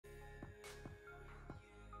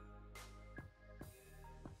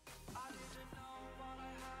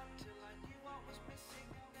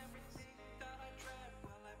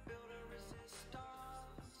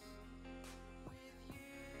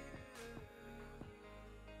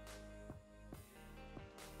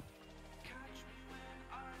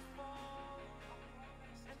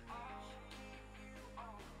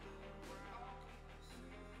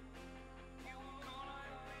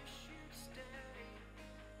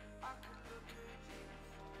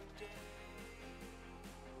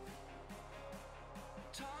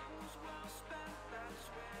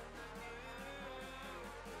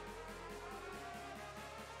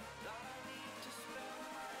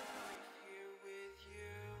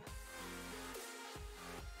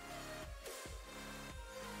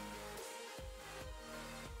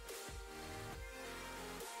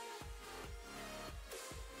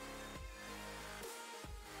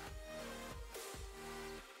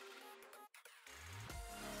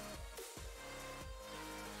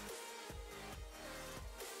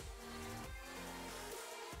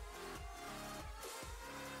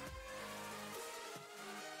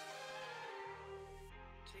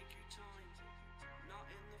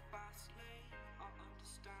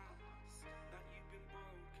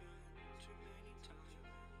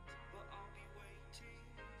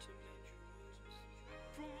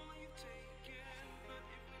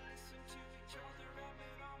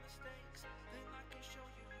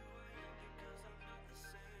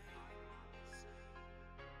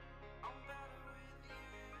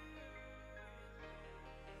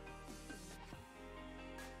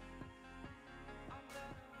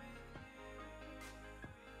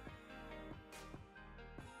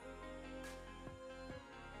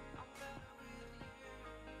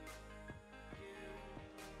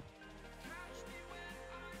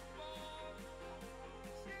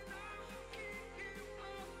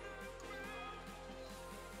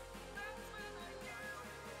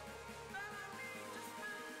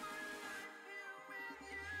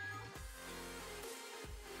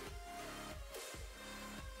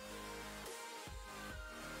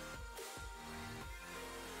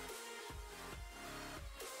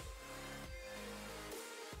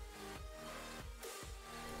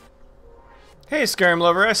Hey, Skyrim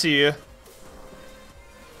lover, I see you.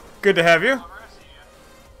 Good to have you.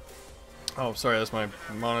 Oh, sorry, that's my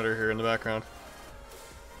monitor here in the background.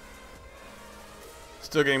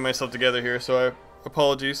 Still getting myself together here, so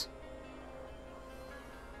apologies.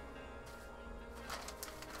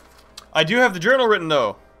 I do have the journal written,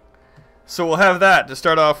 though. So we'll have that to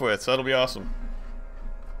start off with, so that'll be awesome.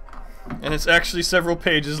 And it's actually several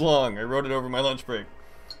pages long. I wrote it over my lunch break.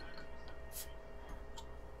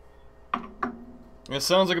 It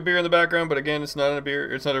sounds like a beer in the background, but again, it's not a beer.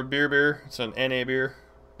 It's not a beer. It's an NA beer,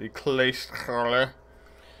 the Prowler.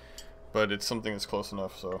 But it's something that's close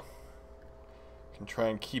enough, so I can try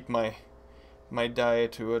and keep my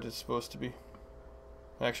diet to what it's supposed to be.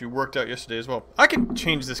 I actually worked out yesterday as well. I can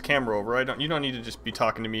change this camera over. You don't need to just be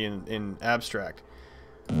talking to me in abstract.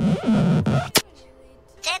 Dead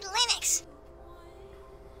Linux.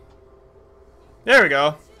 There we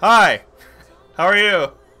go. Hi. How are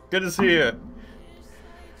you? Good to see you.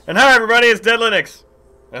 And hi everybody, it's Dead Linux.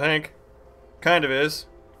 I think. Kind of is.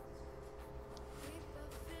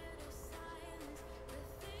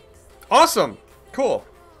 Awesome. Cool.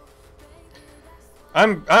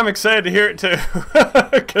 I'm excited to hear it too,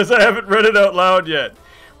 because I haven't read it out loud yet.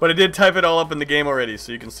 But I did type it all up in the game already,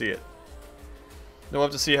 so you can see it. Then we'll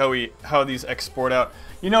have to see how these export out.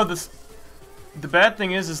 You know, the bad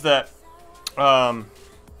thing is that actually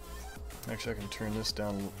I can turn this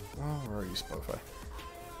down. Oh, where are you, Spotify?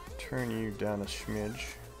 Turn you down a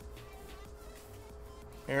smidge.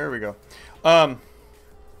 There we go.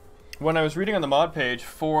 When I was reading on the mod page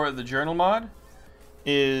for the journal mod,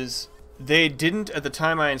 they didn't, at the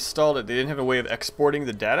time I installed it, they didn't have a way of exporting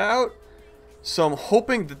the data out. So I'm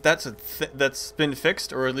hoping that that's been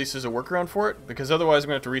fixed, or at least there's a workaround for it, because otherwise I'm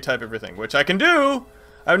going to have to retype everything, which I can do.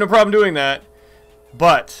 I have no problem doing that,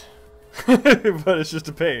 but but it's just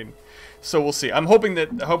a pain. So we'll see. I'm hoping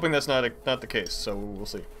that's not the case. So we'll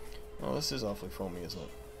see. Oh, this is awfully foamy, isn't it?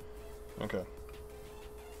 Okay.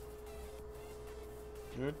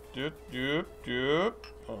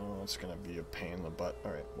 Oh, it's gonna be a pain in the butt. All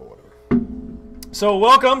right, well, whatever. So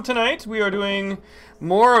welcome tonight. We are doing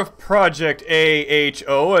more of Project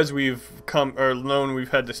AHO, as we've we've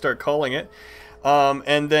had to start calling it.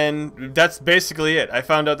 And then that's basically it. I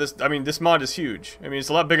found out this. I mean, this mod is huge. I mean, it's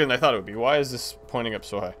a lot bigger than I thought it would be. Why is this pointing up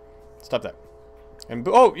so high? Stop that. And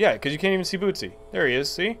oh yeah, because you can't even see Bootsy. There he is.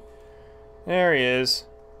 See? There he is.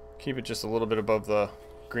 Keep it just a little bit above the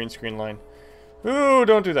green screen line. Ooh,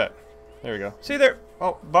 don't do that. There we go. See there?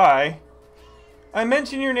 Oh, bye. I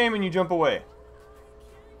mention your name and you jump away.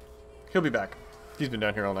 He'll be back. He's been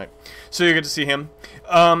down here all night. So you get to see him.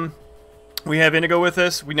 We have Indigo with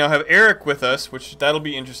us. We now have Eric with us, which that'll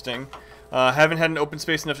be interesting. Haven't had an open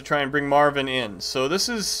space enough to try and bring Marvin in. So this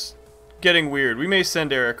is getting weird. We may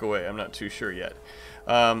send Eric away. I'm not too sure yet.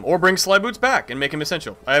 Or bring Sly Boots back and make him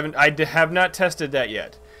essential. I have not tested that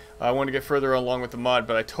yet. I want to get further along with the mod,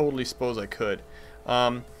 but I totally suppose I could.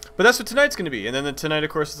 But that's what tonight's going to be. And then tonight, of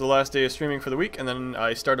course, is the last day of streaming for the week, and then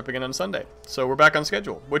I start up again on Sunday. So we're back on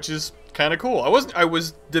schedule, which is kind of cool. I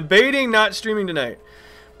was debating not streaming tonight,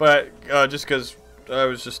 but just because I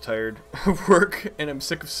was just tired of work and I'm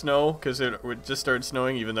sick of snow, because it just started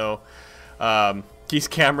snowing, even though he's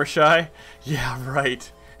camera shy. Yeah,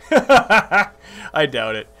 right. I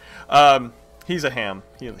doubt it. He's a ham.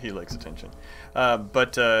 He likes attention.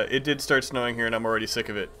 But it did start snowing here, and I'm already sick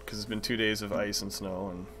of it because it's been 2 days of ice and snow,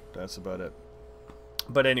 and that's about it.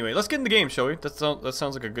 But anyway, let's get in the game, shall we? That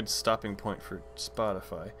sounds like a good stopping point for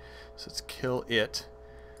Spotify. So let's kill it.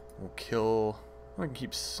 We'll kill. I can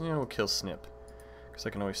keep. We'll kill Snip, because I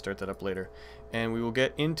can always start that up later, and we will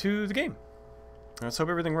get into the game. Let's hope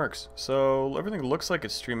everything works. So everything looks like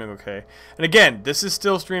it's streaming okay. And again, this is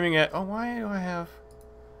still streaming at. Oh, why do I have?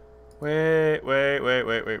 Wait.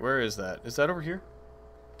 Where is that? Is that over here?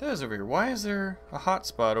 That is over here. Why is there a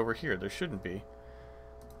hotspot over here? There shouldn't be.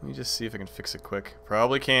 Let me just see if I can fix it quick.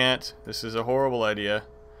 Probably can't. This is a horrible idea.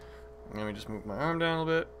 Let me just move my arm down a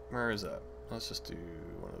little bit. Where is that? Let's just do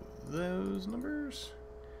one of those numbers.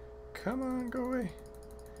 Come on, go away.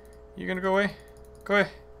 You gonna go away? Go away.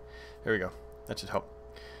 There we go. That should help.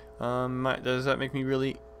 Does that make me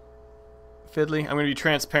really fiddly? I'm gonna be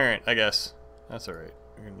transparent, I guess. That's alright.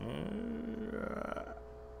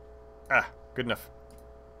 Good enough.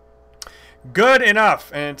 Good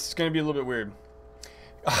enough! And it's going to be a little bit weird.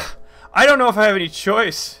 I don't know if I have any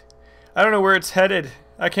choice. I don't know where it's headed.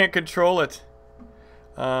 I can't control it.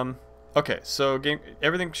 Okay, so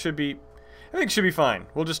everything should be fine.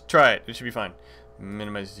 We'll just try it. It should be fine.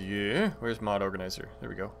 Minimize. Yeah. Where's mod organizer? There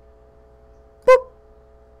we go. Boop.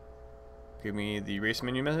 Give me the race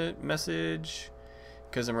menu message.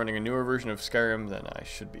 Because I'm running a newer version of Skyrim than I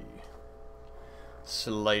should be.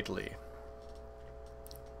 Slightly.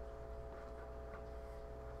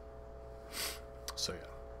 So yeah.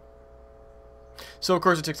 So of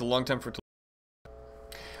course it takes a long time for it to...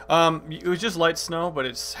 it was just light snow, but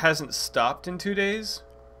it hasn't stopped in 2 days.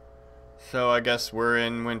 So I guess we're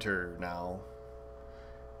in winter now.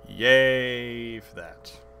 Yay for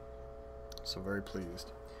that. So very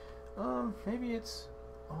pleased. Maybe it's...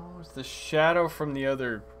 Oh, it's the shadow from the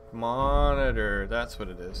other monitor. That's what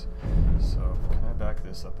it is. So, can I back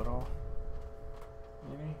this up at all?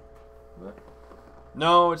 Maybe? What?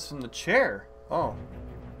 No, it's from the chair. Oh.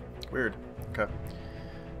 Weird. Okay.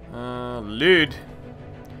 Lid.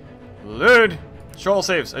 Lid! Show all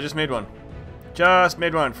saves. I just made one. Just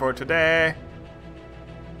made one for today.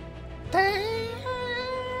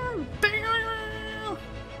 Damn! Damn!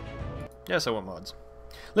 Yes, I want mods.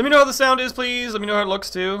 Let me know how the sound is, please. Let me know how it looks,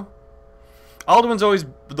 too. Alduin's always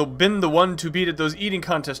been the one to beat at those eating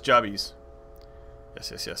contest jobbies.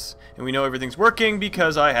 Yes, yes, yes. And we know everything's working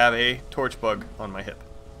because I have a torch bug on my hip.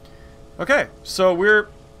 Okay, so we're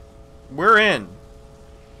in.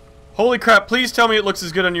 Holy crap, please tell me it looks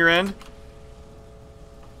as good on your end.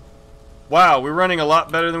 Wow, we're running a lot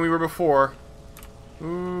better than we were before.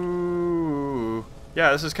 Ooh.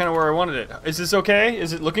 Yeah, this is kind of where I wanted it. Is this okay?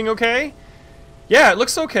 Is it looking okay? Yeah, it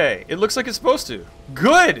looks okay. It looks like it's supposed to.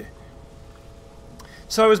 Good!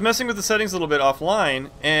 So I was messing with the settings a little bit offline,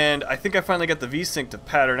 and I think I finally got the VSync to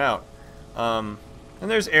pattern out. And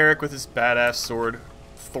there's Eric with his badass sword,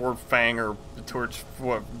 Thor Fang, or Torch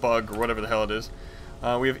Bug, or whatever the hell it is.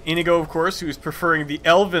 We have Inigo, of course, who's preferring the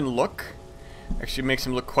elven look. Actually makes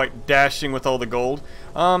him look quite dashing with all the gold.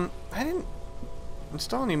 I didn't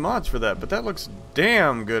install any mods for that, but that looks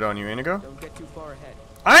damn good on you, Inigo. Don't get too far ahead.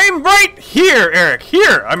 I'm right here, Eric!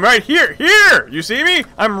 Here! I'm right here! Here! You see me?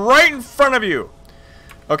 I'm right in front of you!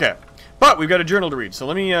 Okay, but we've got a journal to read, so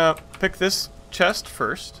let me pick this chest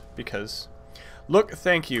first, because... Look,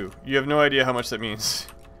 thank you. You have no idea how much that means.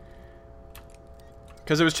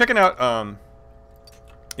 Because I was checking out,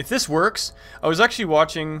 if this works, I was actually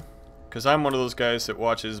watching, because I'm one of those guys that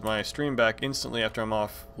watches my stream back instantly after I'm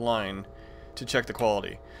offline to check the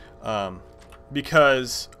quality.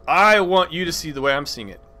 Because I want you to see the way I'm seeing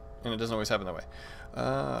it, and it doesn't always happen that way.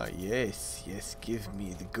 Yes, yes, give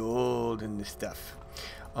me the gold and the stuff.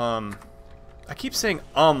 I keep saying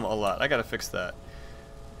a lot. I gotta fix that.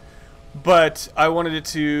 But I wanted it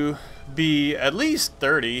to be at least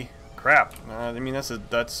 30. Crap. I mean,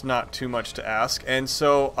 that's not too much to ask. And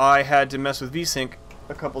so I had to mess with VSync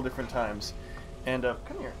a couple different times. And,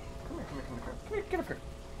 come here. Come here, get up here.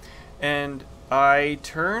 And I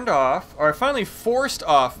turned off, or I finally forced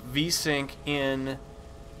off VSync in...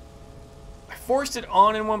 I forced it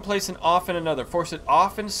on in one place and off in another. Forced it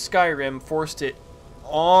off in Skyrim, forced it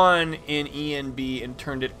on in ENB, and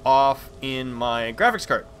turned it off in my graphics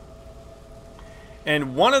card.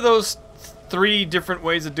 And one of those 3 different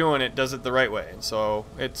ways of doing it does it the right way. And so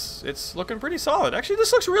it's looking pretty solid. Actually,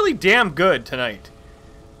 this looks really damn good tonight.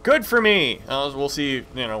 Good for me. We'll see,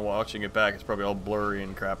 you know, watching it back, it's probably all blurry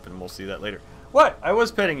and crap, and we'll see that later. What? I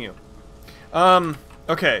was petting you.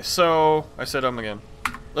 Okay, so I said again.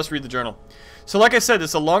 Let's read the journal. So like I said,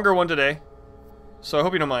 it's a longer one today. So I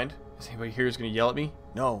hope you don't mind. Is anybody here who's going to yell at me?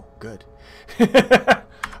 No. Good.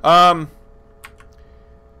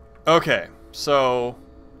 Okay, so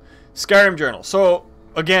Skyrim journal. So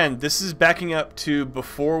again, this is backing up to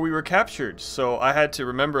before we were captured, so I had to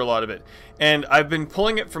remember a lot of it. And I've been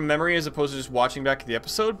pulling it from memory as opposed to just watching back the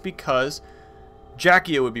episode because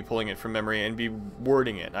Jackie would be pulling it from memory and be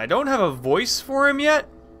wording it. I don't have a voice for him yet,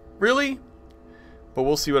 really, but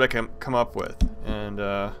we'll see what I can come up with. And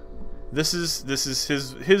this is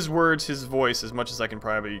his words, his voice, as much as I can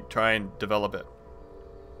probably try and develop it.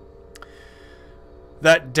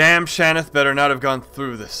 That damn Shaneth better not have gone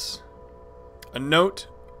through this. A note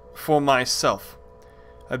for myself.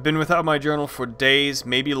 I've been without my journal for days,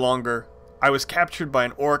 maybe longer. I was captured by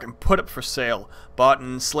an orc and put up for sale, bought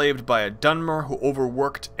and enslaved by a Dunmer who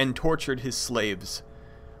overworked and tortured his slaves.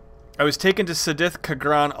 I was taken to Sedith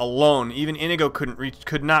Kagran alone. Even Inigo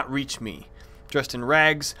could not reach me. Dressed in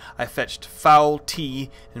rags, I fetched foul tea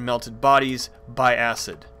and melted bodies by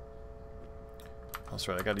acid. That's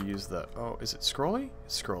right, I gotta use the... Oh, is it Scrolly?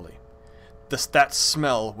 It's Scrolly. That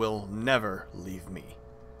smell will never leave me.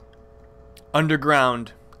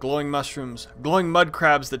 Underground, glowing mushrooms, glowing mud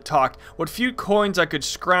crabs that talked. What few coins I could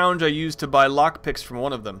scrounge I used to buy lockpicks from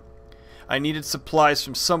one of them. I needed supplies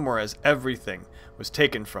from somewhere as everything was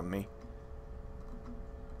taken from me.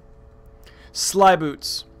 Sly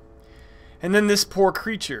boots. And then this poor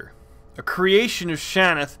creature. A creation of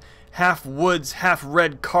Shaneth Half woods, half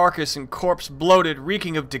red carcass and corpse bloated,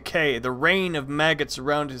 reeking of decay, the rain of maggots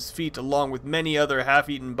around his feet along with many other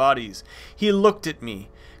half-eaten bodies. He looked at me,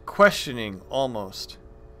 questioning almost.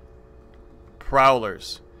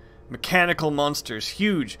 Prowlers. Mechanical monsters,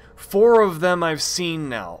 huge. 4 of them I've seen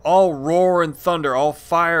now, all roar and thunder, all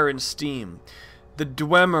fire and steam. The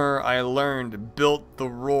Dwemer, I learned, built the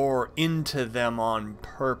roar into them on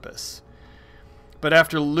purpose. But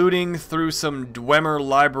after looting through some Dwemer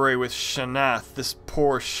library with Shanath, this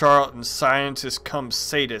poor charlatan scientist cum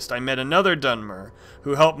sadist, I met another Dunmer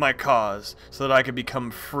who helped my cause so that I could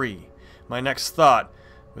become free. My next thought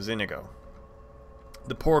was Inigo.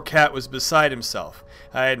 The poor cat was beside himself.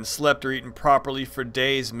 I hadn't slept or eaten properly for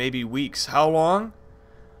days, maybe weeks. How long?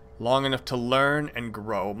 Long enough to learn and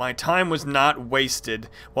grow. My time was not wasted.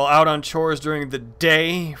 While out on chores during the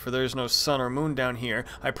day, for there's no sun or moon down here,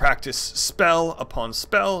 I practice spell upon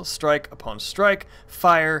spell, strike upon strike,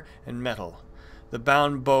 fire and metal. The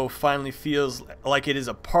bound bow finally feels like it is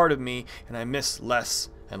a part of me, and I miss less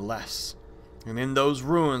and less. And in those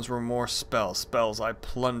ruins were more spells I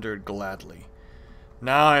plundered gladly.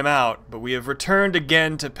 Now I'm out, but we have returned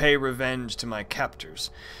again to pay revenge to my captors.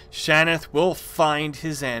 Shanath will find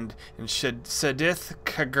his end, and Sedith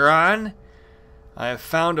Kagran, I have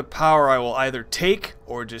found a power I will either take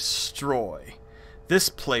or destroy. This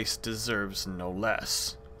place deserves no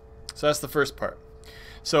less. So that's the first part.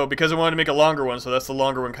 So because I wanted to make a longer one, so that's the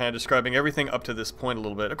longer one, kind of describing everything up to this point a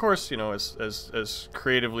little bit. Of course, you know, as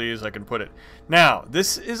creatively as I can put it. Now,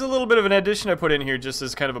 this is a little bit of an addition I put in here just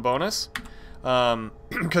as kind of a bonus.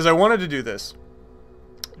 Because I wanted to do this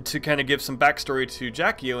to kind of give some backstory to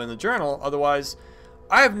Jackio in the journal. Otherwise,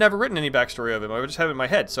 I have never written any backstory of him. I would just have it in my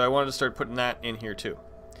head. So I wanted to start putting that in here too.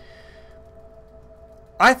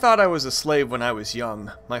 I thought I was a slave when I was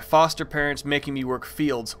young, my foster parents making me work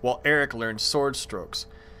fields while Eric learned sword strokes.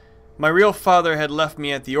 My real father had left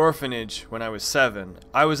me at the orphanage when I was 7.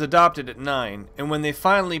 I was adopted at 9, and when they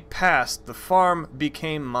finally passed, the farm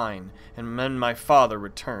became mine, and then my father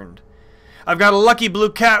returned. I've got a lucky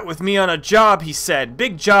blue cat with me on a job, he said.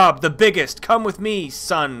 Big job, the biggest. Come with me,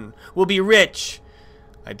 son. We'll be rich.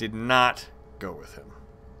 I did not go with him.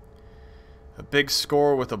 A big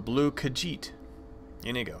score with a blue Khajiit.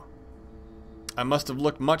 Inigo. I must have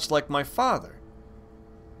looked much like my father.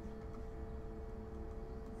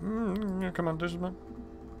 Come on, there's one.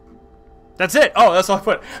 That's it. Oh, that's all I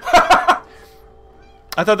put.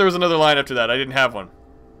 I thought there was another line after that. I didn't have one.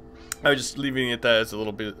 I was just leaving it that as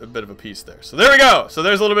a bit of a piece there. So there we go. So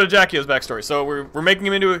there's a little bit of Jackio's backstory. So we're making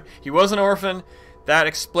him into he was an orphan. That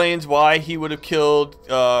explains why he would have killed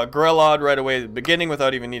Grelod right away at the beginning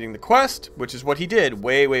without even needing the quest, which is what he did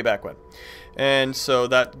way back when. And so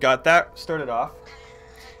that got that started off.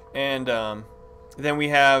 And then we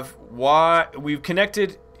have why we've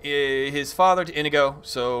connected his father to Inigo.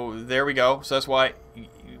 So there we go. So that's why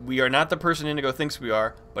we are not the person Inigo thinks we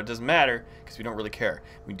are, but it doesn't matter because we don't really care.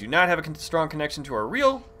 We do not have a strong connection to our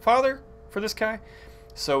real father for this guy.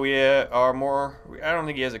 So we are more... I don't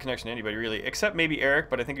think he has a connection to anybody really, except maybe Eric,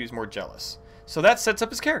 but I think he's more jealous. So that sets up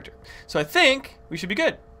his character. So I think we should be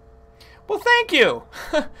good. Well, thank you!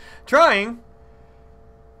 Trying.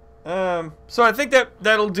 So I think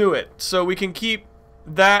that'll do it. So we can keep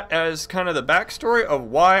that as kind of the backstory of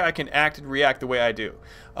why I can act and react the way I do.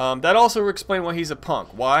 That also will explain why he's a punk.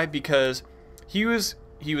 Why? Because he was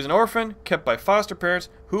an orphan kept by foster parents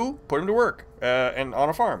who put him to work and on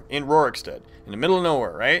a farm in Rorikstead, in the middle of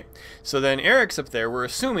nowhere, right? So then Eric's up there. We're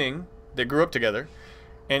assuming they grew up together,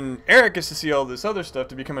 and Eric gets to see all this other stuff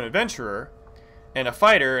to become an adventurer and a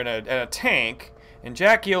fighter and a tank, and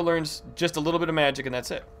Jackio learns just a little bit of magic, and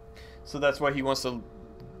that's it. So that's why he wants to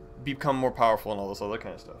become more powerful and all this other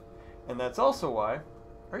kind of stuff. And that's also why...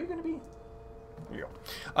 Are you going to be... There you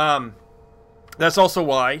go. That's also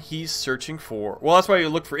why he's searching for... Well, that's why you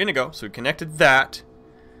look for Inigo, so we connected that,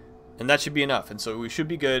 and that should be enough. And so we should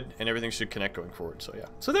be good, and everything should connect going forward. So yeah.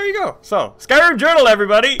 So there you go. So, Skyrim Journal,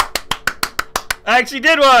 everybody! I actually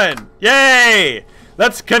did one! Yay!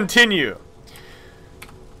 Let's continue.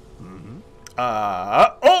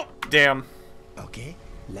 Oh, damn. Okay,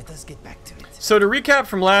 let us get back to it. So to recap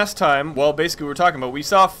from last time, well, basically we were talking about, we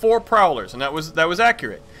saw 4 Prowlers, and that was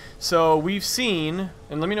accurate. So we've seen,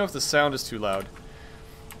 and let me know if the sound is too loud.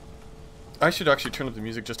 I should actually turn up the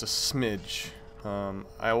music just a smidge.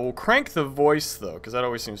 I will crank the voice though, because that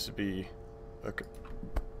always seems to be a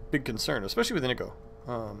big concern, especially with Inigo.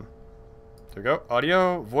 There we go.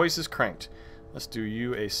 Audio, voice is cranked. Let's do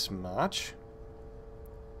you a smotch.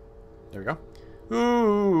 There we go.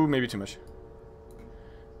 Ooh, maybe too much.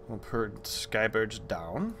 We'll put Skybirds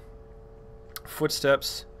down.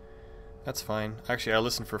 Footsteps That's fine. Actually, I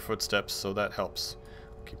listen for footsteps, so that helps.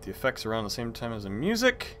 Keep the effects around the same time as the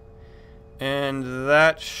music. And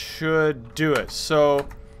that should do it. So,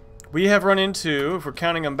 we have run into, if we're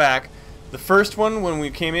counting them back, the first one when we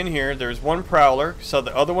came in here, there's one Prowler. Saw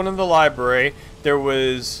the other one in the library. There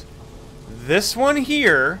was this one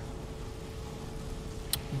here.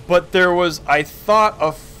 But there was, I thought,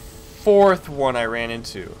 a fourth one I ran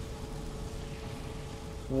into.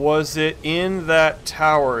 Was it in that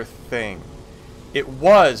tower thing? It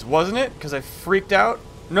was, wasn't it? Because I freaked out?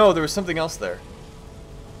 No, there was something else there.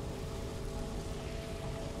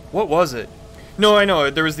 What was it? No, I know.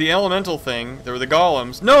 There was the elemental thing. There were the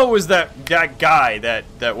golems. No, it was that guy,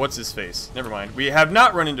 that what's his face? Never mind. We have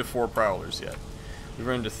not run into 4 Prowlers yet. We've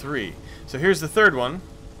run into 3. So here's the third one.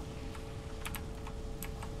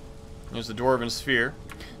 There's the Dwarven Sphere.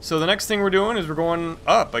 So the next thing we're doing is we're going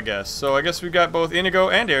up, I guess. So I guess we've got both Inigo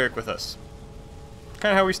and Eric with us.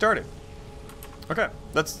 Kind of how we started. Okay,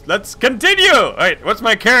 let's continue! Alright, what's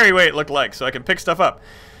my carry weight look like so I can pick stuff up?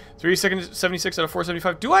 376 out of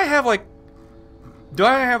 475. Do I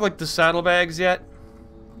have like the saddlebags yet?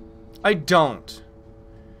 I don't.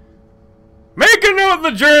 Make a note of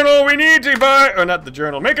the journal. We need to buy, or not the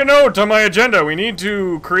journal. Make a note on my agenda. We need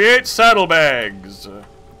to create saddlebags.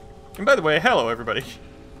 And by the way, hello everybody.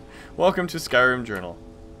 Welcome to Skyrim Journal.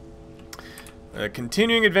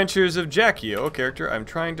 Continuing adventures of Jackie-O, a character I'm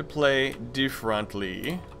trying to play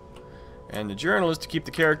differently. And the journal is to keep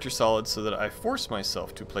the character solid so that I force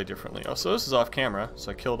myself to play differently. Oh, so this is off camera,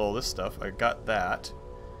 so I killed all this stuff. I got that.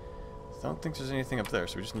 I don't think there's anything up there,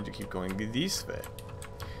 so we just need to keep going this way.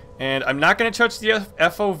 And I'm not going to touch the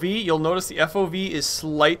FOV. You'll notice the FOV is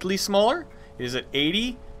slightly smaller. It is at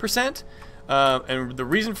 80%. And the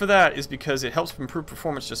reason for that is because it helps improve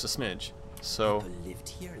performance just a smidge. So. People lived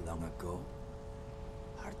here long ago.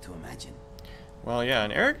 Hard to imagine. Well, yeah,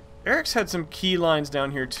 and Eric's had some key lines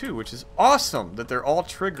down here too, which is awesome that they're all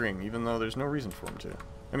triggering, even though there's no reason for them to.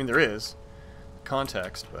 I mean, there is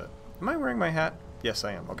context, but am I wearing my hat? Yes,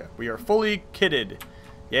 I am. Okay, we are fully kitted.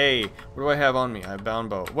 Yay! What do I have on me? I have bound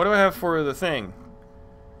bow. What do I have for the thing?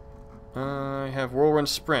 I have whirlwind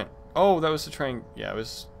sprint. Oh, that was to try and I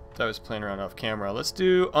was playing around off camera. Let's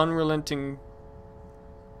do unrelenting.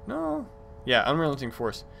 No, yeah, unrelenting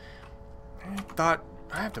force. I thought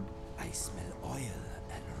I have to. I smell oil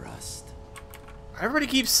and rust. Everybody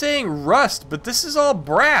keeps saying rust, but this is all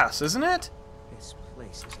brass, isn't it? This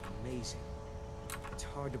place is amazing. It's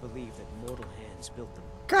hard to believe that mortal hands built them.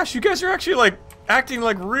 Gosh, you guys are actually like acting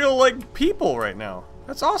like real like people right now.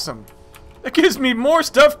 That's awesome. That gives me more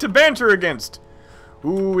stuff to banter against.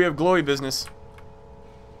 Ooh, we have glowy business.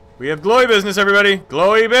 We have glowy business, everybody.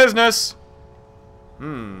 Glowy business.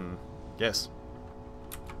 Yes.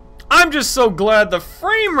 I'm just so glad the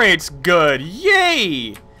frame rate's good.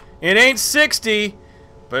 Yay! It ain't 60,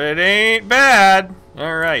 but it ain't bad.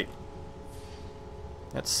 Alright.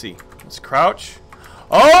 Let's see. Let's crouch.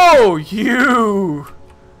 Oh, you!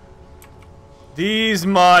 These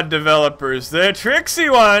mod developers. They're tricksy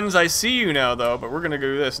ones. I see you now, though, but we're gonna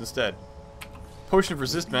do this instead. Potion of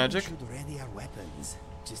resist magic. We should ready our weapons,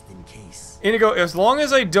 just in case. Inigo, as long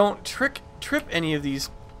as I don't trip any of these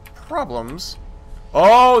problems.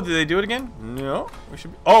 Oh, did they do it again? No. We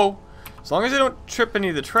should be, oh, as long as I don't trip any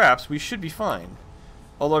of the traps, we should be fine.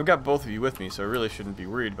 Although I've got both of you with me, so I really shouldn't be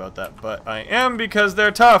worried about that. But I am because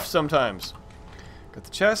they're tough sometimes. Got the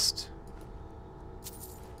chest.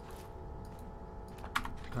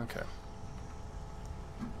 Okay.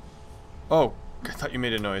 Oh, I thought you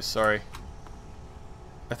made a noise. Sorry.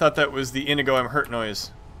 I thought that was the Inigo I'm hurt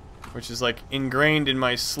noise, which is like ingrained in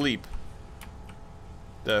my sleep.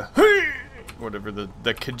 The whatever the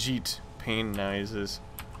Khajiit pain noise is.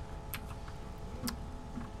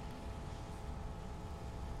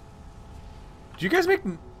 Do you guys make?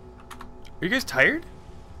 Are you guys tired?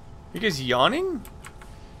 Are you guys yawning?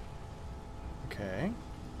 Okay,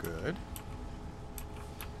 good.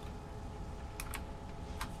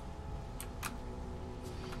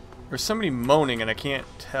 There's somebody moaning and I can't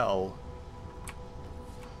tell.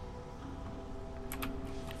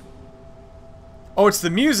 Oh, it's the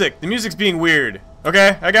music. The music's being weird.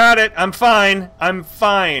 Okay, I got it. I'm fine. I'm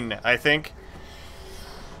fine, I think.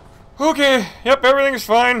 Okay, yep, everything's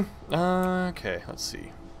fine. Okay, let's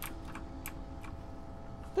see.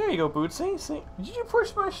 There you go, Bootsy. See, did you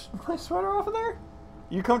push my sweater off of there?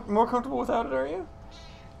 You more comfortable without it, are you?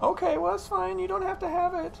 Okay, well, that's fine. You don't have to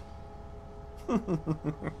have it.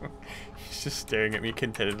 He's just staring at me,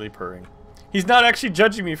 contentedly purring. He's not actually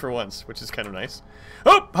judging me for once, which is kind of nice.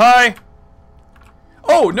 Oh, hi!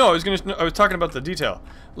 Oh no, I was talking about the detail.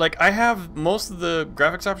 Like, I have most of the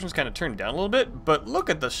graphics options kind of turned down a little bit, but look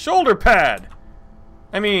at the shoulder pad.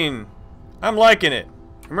 I mean, I'm liking it.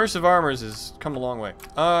 Immersive armors has come a long way.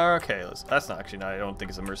 Okay, that's not actually not. I don't think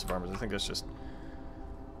it's immersive armors. I think that's just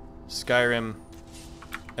Skyrim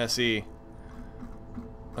SE.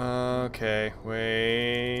 Okay,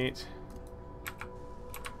 wait.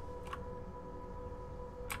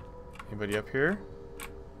 Anybody up here?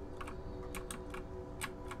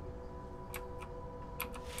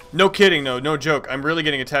 No kidding, no joke. I'm really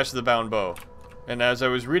getting attached to the bound bow. And as I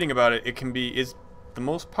was reading about it, is the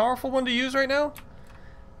most powerful one to use right now?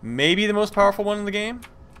 Maybe the most powerful one in the game?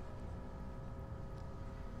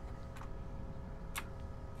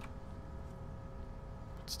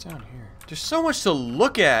 What's down here? There's so much to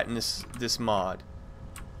look at in this mod.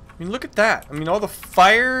 I mean, look at that. I mean, all the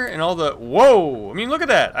fire and all the... Whoa! I mean, look at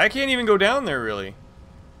that. I can't even go down there, really.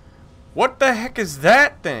 What the heck is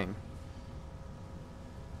that thing?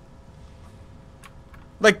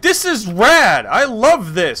 Like, this is rad! I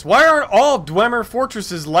love this! Why aren't all Dwemer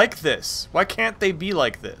fortresses like this? Why can't they be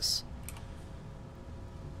like this?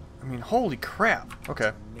 I mean, holy crap. Okay.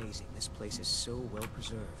 It's amazing. This place is so well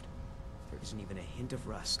preserved. There isn't even a hint of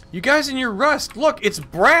rust. You guys and your rust. Look, it's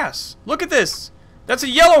brass. Look at this. That's a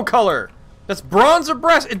yellow color. That's bronze or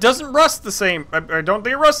brass. It doesn't rust the same. I don't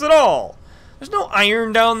think it rusts at all. There's no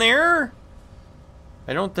iron down there.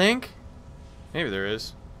 I don't think. Maybe there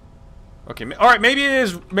is. Okay, alright, maybe it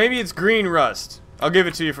is. Maybe it's green rust. I'll give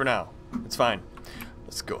it to you for now. It's fine.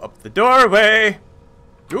 Let's go up the doorway.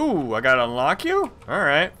 Ooh, I gotta unlock you?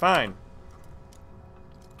 Alright, fine.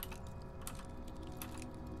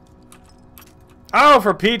 Oh,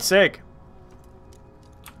 for Pete's sake.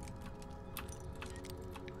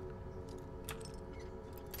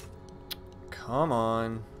 Come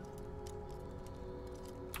on.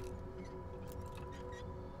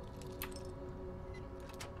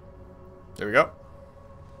 There we go.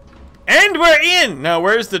 And we're in! Now,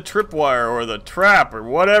 where's the tripwire or the trap or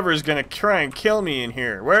whatever is going to try and kill me in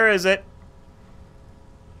here? Where is it?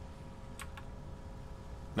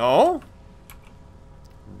 No?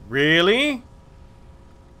 Really?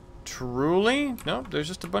 Truly? No, there's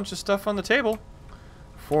just a bunch of stuff on the table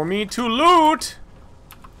for me to loot.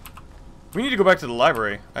 We need to go back to the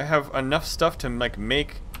library. I have enough stuff to like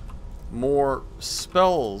make more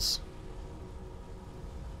spells.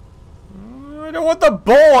 I don't want the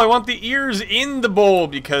bowl. I want the ears in the bowl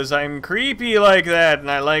because I'm creepy like that, and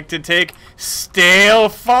I like to take stale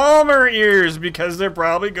farmer ears because they're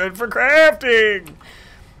probably good for crafting.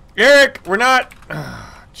 Eric, we're not.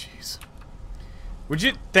 Oh, jeez. Would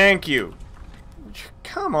you? Thank you.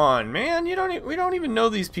 Come on, man. We don't even know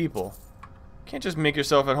these people. Can't just make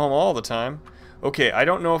yourself at home all the time. Okay, I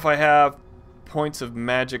don't know if I have points of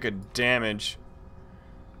magic or damage.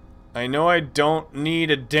 I know I don't need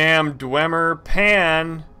a damn Dwemer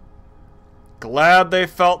pan. Glad they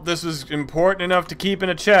felt this was important enough to keep in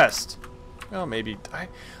a chest. Well, maybe I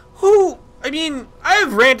mean,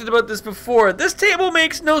 I've ranted about this before. This table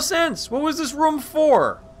makes no sense. What was this room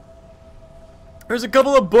for? There's a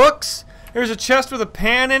couple of books. There's a chest with a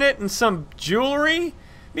pan in it and some jewelry.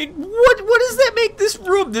 I mean, what does that make this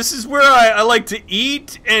room? This is where I like to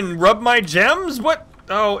eat and rub my gems? What?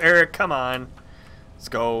 Oh, Eric, come on. Let's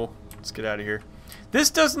go. Let's get out of here. This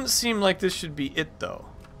doesn't seem like this should be it, though.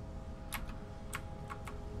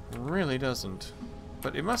 It really doesn't.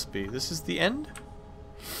 But it must be. This is the end?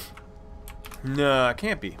 No, it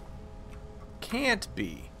can't be. Can't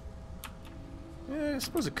be. I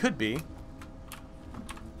suppose it could be.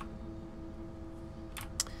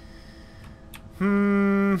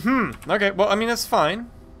 Okay, well, I mean, that's fine.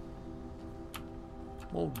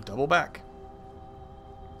 We'll double back.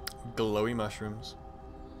 Glowy mushrooms.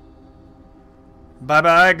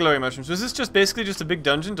 Bye-bye, glowy mushrooms. Was this just basically just a big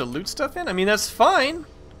dungeon to loot stuff in? I mean, that's fine.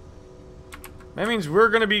 That means we're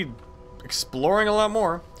going to be exploring a lot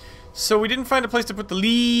more. So we didn't find a place to put the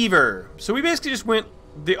lever. So we basically just went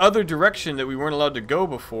the other direction that we weren't allowed to go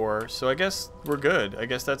before. So I guess we're good. I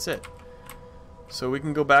guess that's it. So we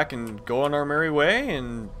can go back and go on our merry way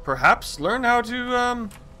and perhaps learn how to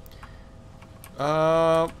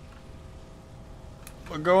go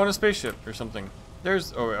on a spaceship or something.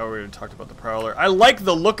 There's we already talked about the Prowler. I like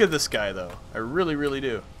the look of this guy though. I really, really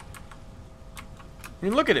do. I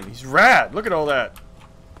mean, look at him. He's rad. Look at all that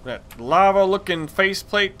lava-looking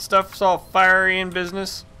faceplate stuff. It's all fiery and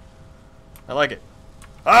business. I like it.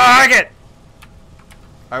 I like it.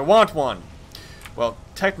 I want one. Well,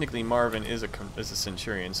 technically Marvin is a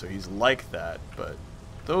Centurion, so he's like that, but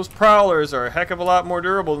those Prowlers are a heck of a lot more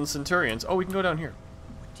durable than Centurions. Oh, we can go down here.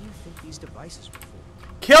 What do you think these devices were for?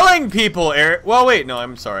 Killing people, Eric. Well, wait, no,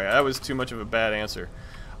 I'm sorry. That was too much of a bad answer.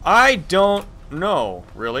 I don't know,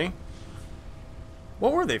 really.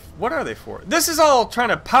 What were they? What are they for? This is all trying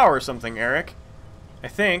to power something, Eric. I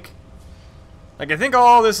think. Like, I think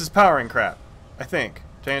all this is powering crap. I think.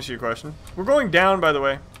 To answer your question. We're going down, by the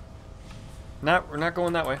way. We're not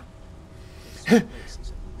going that way. This place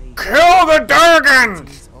is amazing. Kill the Durgans!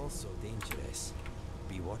 It's also dangerous.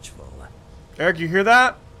 Be watchful. Eric, you hear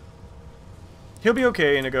that? He'll be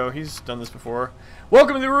okay, Inigo. He's done this before.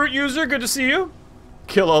 Welcome to the root user. Good to see you.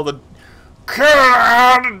 Kill all the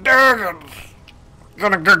Durgans.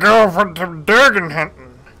 Gonna go for some Durgan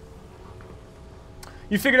hunting.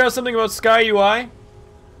 You figured out something about Sky UI?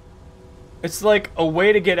 It's like a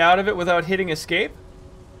way to get out of it without hitting escape?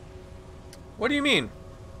 What do you mean?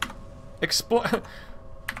 Explain!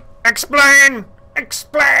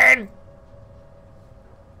 Explain!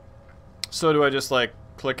 So do I just like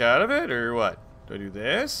click out of it or what? Do I do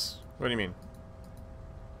this? What do you mean?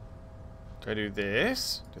 Do I do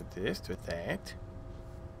this? Do this? Do that?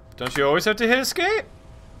 Don't you always have to hit escape?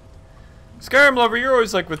 Skyrim lover, you're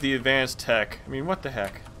always like with the advanced tech. I mean, what the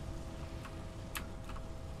heck?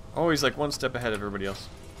 Always like one step ahead of everybody else.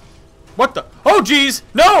 What the? Oh, jeez!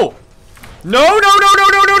 No! No, no, no, no,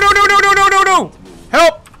 no, no, no, no, no, no, no, no, no!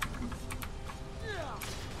 Help!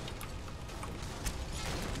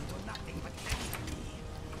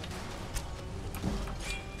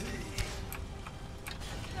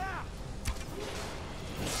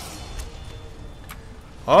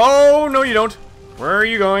 Oh, no you don't. Where are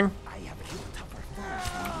you going?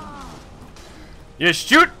 You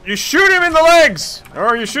shoot him in the legs!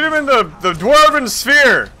 Or you shoot him in the dwarven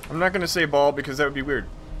sphere! I'm not gonna say ball because that would be weird.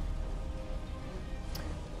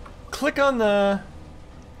 Click on the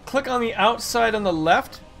outside on the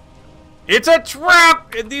left. It's a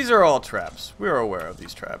trap! These are all traps. We're aware of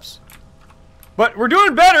these traps. But we're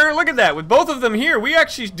doing better, look at that. With both of them here, we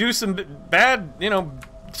actually do some bad, you know,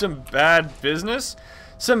 some bad business.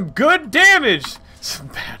 Some good damage! Some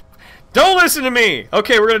bad... Don't listen to me!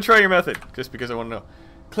 Okay, we're gonna try your method, just because I want to know.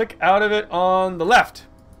 Click out of it on the left.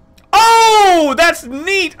 Oh! That's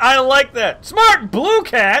neat! I like that! Smart Blue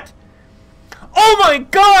Cat! Oh my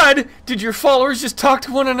god! Did your followers just talk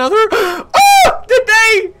to one another? Oh! Did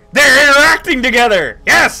they? They're interacting together!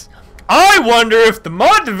 Yes! I wonder if the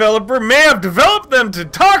mod developer may have developed them to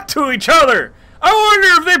talk to each other! I wonder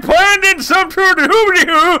if they planned in some sort of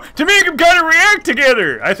hoobity-hoo to make them kind of react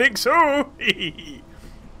together. I think so.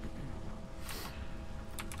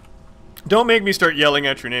 Don't make me start yelling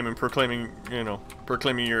at your name and proclaiming, you know,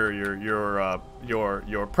 proclaiming your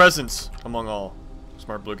presence among all.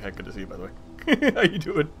 Smart Blue Cat, good to see you, by the way. How you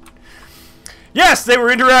doing? Yes, they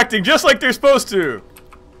were interacting just like they're supposed to.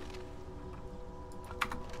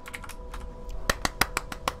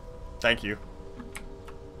 Thank you.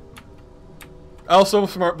 Also,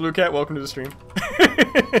 Smart Blue Cat, welcome to the stream.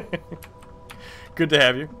 Good to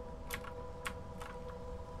have you.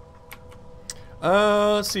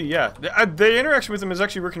 Let's see, yeah. The interaction with them is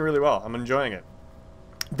actually working really well. I'm enjoying it.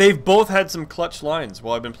 They've both had some clutch lines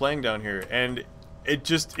while I've been playing down here, and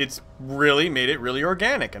it's really made it really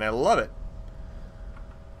organic, and I love it.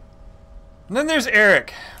 And then there's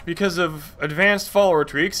Eric. Because of advanced follower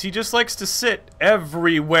tweaks, he just likes to sit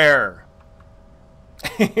everywhere.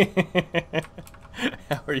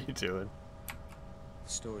 How are you doing?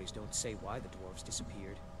 Stories don't say why the dwarves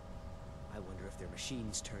disappeared. I wonder if their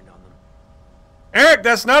machines turned on them. Eric,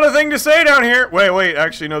 that's not a thing to say down here! Wait,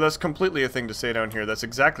 actually, no, that's completely a thing to say down here. That's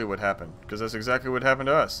exactly what happened. Because that's exactly what happened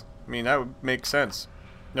to us. I mean, that would make sense.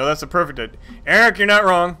 No, that's a perfect... Eric, you're not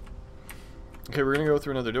wrong! Okay, we're gonna go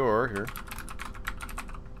through another door here.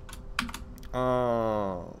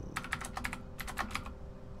 There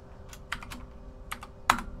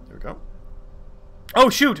we go. Oh,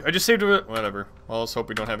 shoot! I just saved it. Whatever. Well, let's hope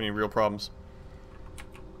we don't have any real problems.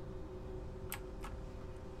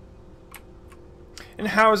 And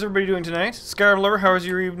how is everybody doing tonight? Skyrim Lover, how is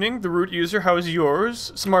your evening? The Root User, how is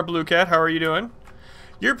yours? Smart Blue Cat, how are you doing?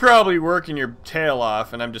 You're probably working your tail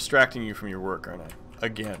off, and I'm distracting you from your work, aren't I?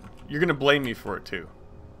 Again. You're gonna blame me for it, too.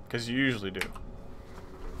 Because you usually do.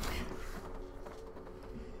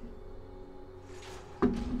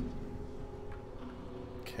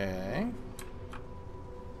 Okay.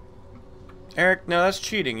 Eric, no, that's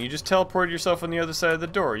cheating. You just teleported yourself on the other side of the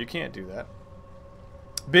door. You can't do that.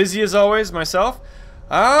 Busy as always, myself.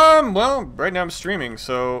 Well, right now I'm streaming,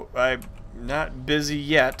 so I'm not busy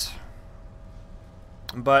yet.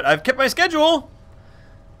 But I've kept my schedule!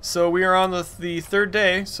 So we are on the third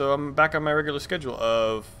day, so I'm back on my regular schedule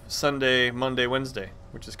of Sunday, Monday, Wednesday,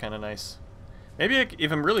 which is kind of nice. Maybe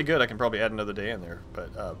if I'm really good, I can probably add another day in there.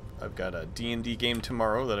 But I've got a D&D game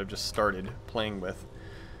tomorrow that I've just started playing with.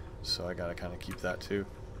 So I gotta kind of keep that too.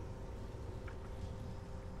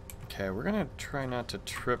 Okay, we're gonna try not to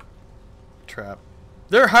trap.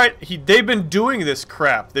 They've been doing this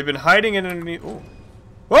crap. They've been hiding it underneath. Ooh.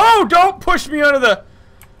 Oh, don't push me under the...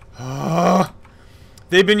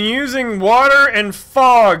 They've been using water and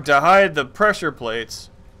fog to hide the pressure plates.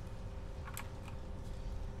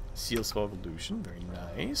 Seal spell evolution, very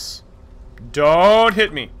nice. Don't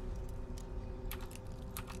hit me.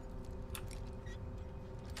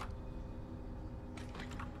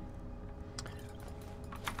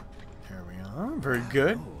 There we are, very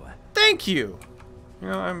good. Thank you. You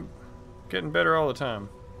know, I'm getting better all the time.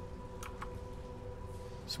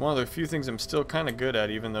 It's one of the few things I'm still kind of good at,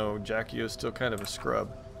 even though Jackie is still kind of a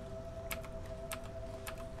scrub.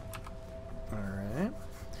 Alright.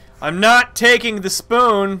 I'm not taking the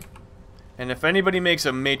spoon! And if anybody makes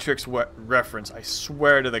a Matrix reference, I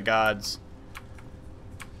swear to the gods.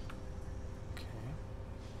 Okay.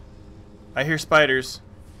 I hear spiders.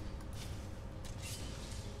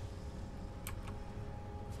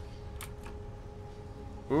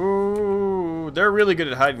 Ooh, they're really good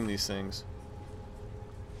at hiding these things.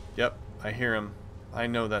 Yep, I hear him. I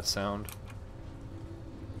know that sound.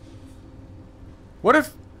 What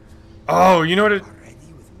if... Oh, you know what it... Already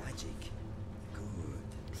with magic.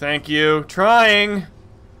 Good. Thank you. Trying.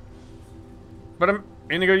 But I'm...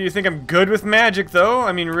 Inigo, you think I'm good with magic, though?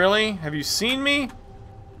 I mean, really? Have you seen me?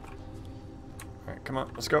 Alright, come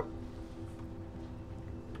on. Let's go.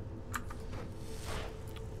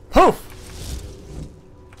 Poof!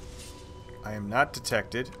 I am not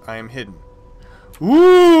detected. I am hidden.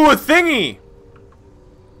 Ooh, a thingy!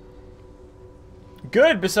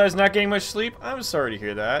 Good, besides not getting much sleep. I'm sorry to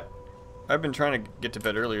hear that. I've been trying to get to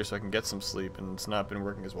bed earlier so I can get some sleep, and it's not been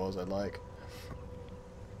working as well as I'd like.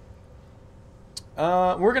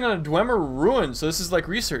 Working on a Dwemer ruin, so this is like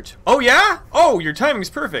research. Oh, yeah? Oh, your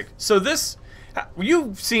timing's perfect. So this...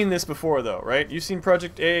 You've seen this before, though, right? You've seen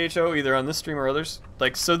Project AHO, either on this stream or others.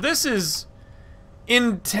 Like, so this is...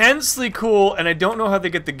 intensely cool, and I don't know how they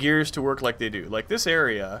get the gears to work like they do. Like this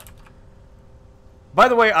area. By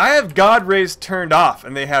the way, I have God Rays turned off,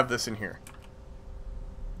 and they have this in here.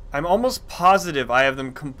 I'm almost positive I have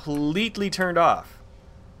them completely turned off.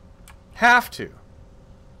 Have to.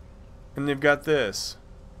 And they've got this.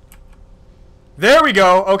 There we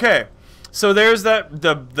go. Okay. So there's that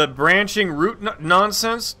the branching root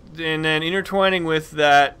nonsense, and then intertwining with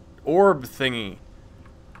that orb thingy.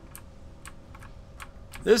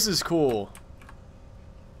 This is cool.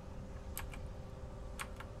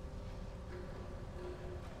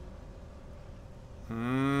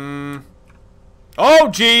 Oh,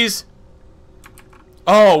 jeez.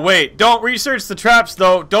 Oh, wait. Don't research the traps,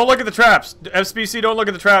 though. Don't look at the traps. SBC, don't look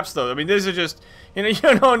at the traps, though. I mean, these are just... You know,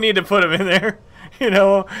 you don't need to put them in there. You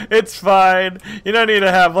know, it's fine. You don't need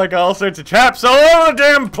to have, like, all sorts of traps all over the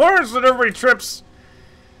damn place that everybody trips.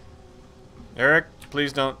 Eric,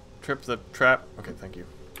 please don't trip the trap. Okay, thank you.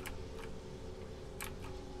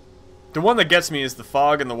 The one that gets me is the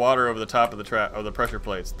fog and the water over the top of the trap of the pressure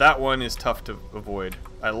plates. That one is tough to avoid.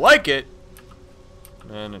 I like it,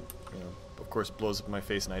 and it, you know, of course, blows up in my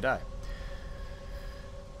face and I die.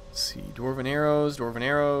 Let's see, dwarven arrows,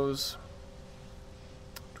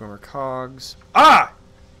 dwemer cogs. Ah,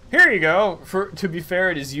 here you go. To be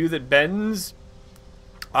fair, it is you that bends.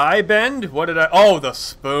 I bend. What did I? Oh, the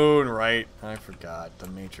spoon. Right. I forgot the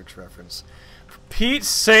Matrix reference. Pete's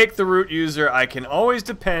sake, the root user, I can always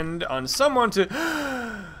depend on someone to...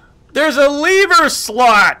 There's a lever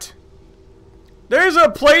slot! There's a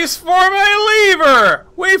place for my lever!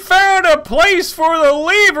 We found a place for the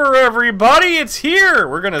lever, everybody! It's here!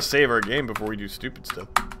 We're gonna save our game before we do stupid stuff.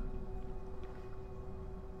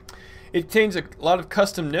 It contains a lot of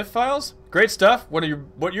custom NIF files. Great stuff. What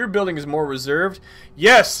you're building is more reserved.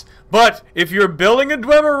 Yes, but if you're building a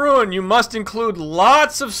Dwemer ruin, you must include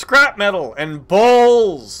lots of scrap metal and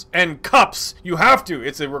bowls and cups. You have to.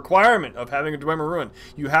 It's a requirement of having a Dwemer ruin.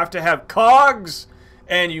 You have to have cogs,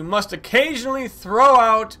 and you must occasionally throw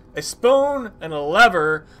out a spoon and a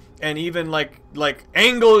lever, and even like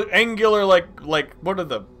angular like what are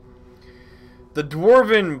the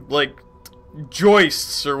dwarven like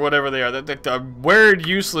joists or whatever they are, that weird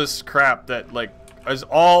useless crap that like is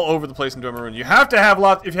all over the place in Dwemer ruin. You have to have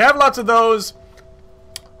lots. If you have lots of those,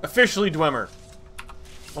 officially Dwemer.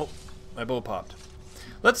 Oh, my bow popped.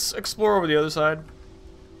 Let's explore over the other side.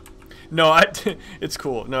 No, it's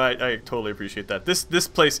cool. No, I totally appreciate that. This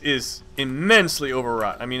place is immensely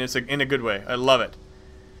overwrought. I mean, it's in a good way. I love it.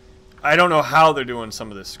 I don't know how they're doing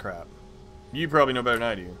some of this crap. You probably know better than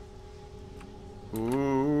I do.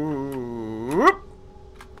 Ooh.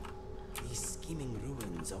 These scheming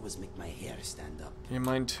ruins always make my hair stand up. Yeah,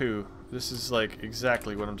 mine too. This is like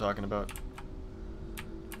exactly what I'm talking about.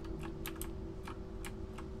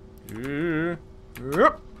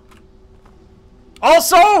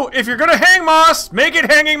 Also, if you're gonna hang moss, make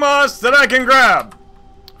it hanging moss that I can grab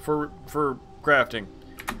for crafting.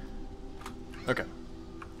 Okay.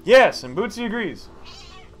 Yes, and Bootsy agrees.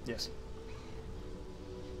 Yes.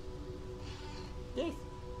 Yes.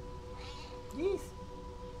 Yes.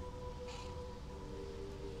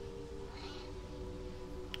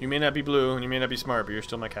 You may not be blue and you may not be smart, but you're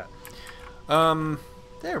still my cat.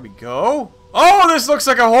 There we go. Oh, this looks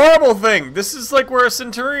like a horrible thing. This is like where a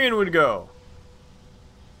centurion would go.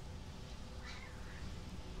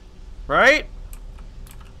 Right?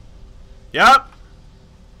 Yup.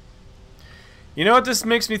 You know what this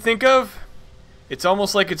makes me think of? It's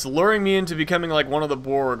almost like it's luring me into becoming like one of the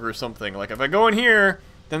Borg or something. Like if I go in here,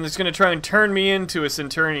 then it's going to try and turn me into a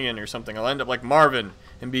centurion or something. I'll end up like Marvin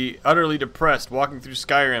and be utterly depressed walking through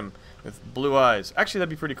Skyrim with blue eyes. Actually, that'd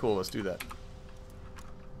be pretty cool. Let's do that.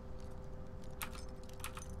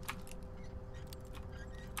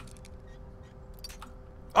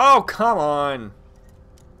 Oh, come on.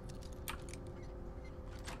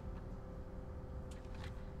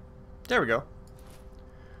 There we go.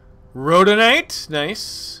 Rhodonite.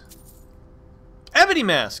 Nice. Ebony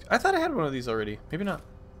mask. I thought I had one of these already. Maybe not.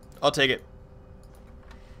 I'll take it.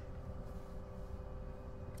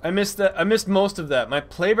 I missed that. I missed most of that. My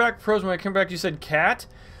playback froze when I came back. You said cat?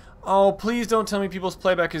 Oh, please don't tell me people's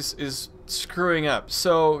playback is screwing up.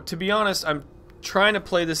 So, to be honest, I'm trying to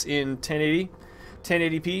play this in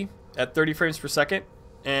 1080p at 30 frames per second,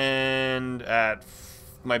 and at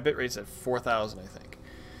my bitrate's at 4,000, I think.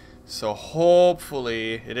 So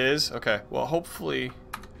hopefully it is okay. Well, hopefully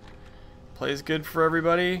plays good for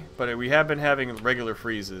everybody, but we have been having regular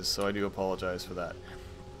freezes, so I do apologize for that.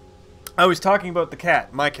 I was talking about the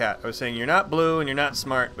cat, my cat. I was saying you're not blue and you're not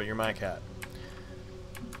smart, but you're my cat.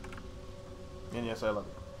 And yes, I love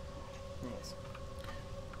it. Yes.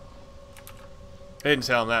 I didn't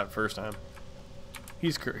tell him that first time.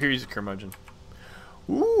 He's a curmudgeon.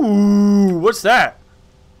 Ooh, what's that?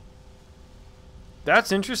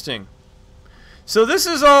 That's interesting. So this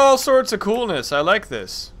is all sorts of coolness. I like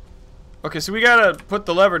this. Okay, so we gotta put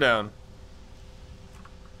the lever down.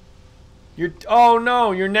 Oh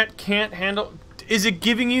no, your net can't handle. Is it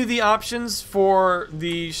giving you the options for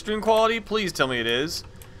the stream quality? Please tell me it is.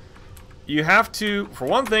 You have to, for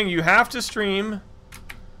one thing, you have to stream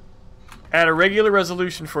at a regular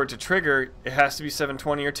resolution for it to trigger. It has to be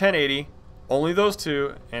 720 or 1080. Only those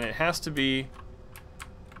two, and it has to be.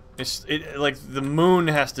 Like the moon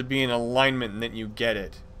has to be in alignment, and then you get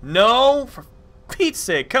it. No, for Pete's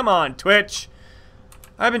sake, come on, Twitch.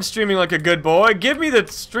 I've been streaming like a good boy. Give me the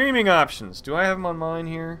streaming options. Do I have them on mine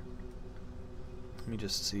here? Let me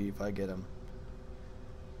just see if I get them.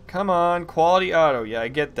 Come on, quality auto. Yeah, I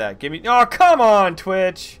get that. Give me. Oh, come on,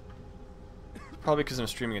 Twitch. Probably because I'm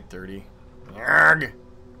streaming at 30. Yarg.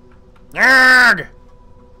 Yarg.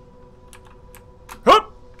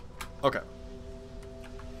 Hoop. Okay.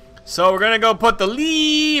 So we're gonna go put the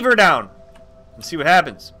lever down and see what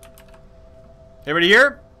happens. Everybody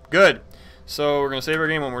here? Good. So we're gonna save our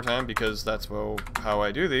game one more time because that's how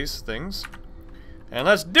I do these things. And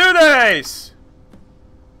let's do this!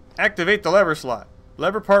 Activate the lever slot.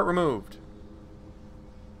 Lever part removed.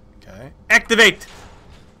 Okay. Activate!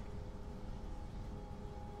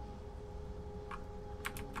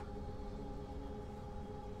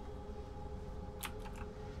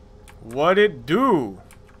 What'd it do?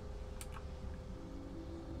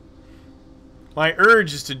 My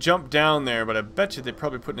urge is to jump down there, but I bet you they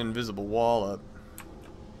probably put an invisible wall up.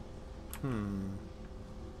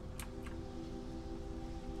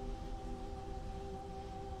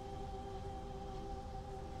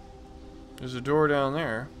 There's a door down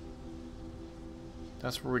there.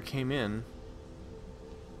 That's where we came in.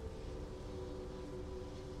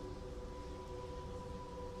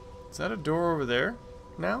 Is that a door over there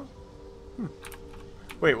now?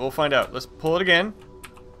 Wait, we'll find out. Let's pull it again.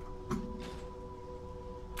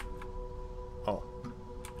 Oh.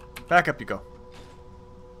 Back up you go.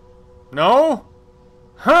 No?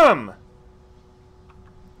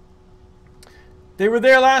 They were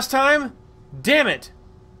there last time? Damn it!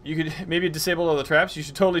 You could maybe disable all the traps. You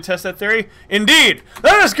should totally test that theory. Indeed!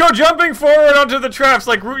 Let us go jumping forward onto the traps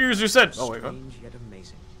like root user said. Oh, wait. Strange yet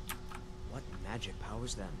amazing. What magic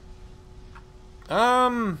powers them?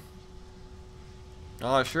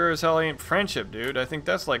 Oh, sure as hell ain't friendship, dude. I think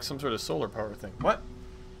that's like some sort of solar power thing. What?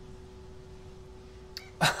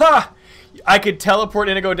 Ha! I could teleport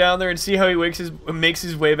Inigo down there and see how he makes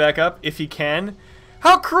his way back up if he can.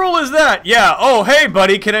 How cruel is that? Yeah, oh, hey,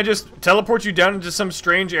 buddy, can I just teleport you down into some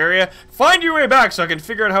strange area? Find your way back so I can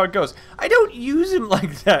figure out how it goes. I don't use him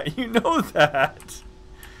like that. You know that.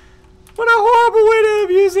 What a horrible way to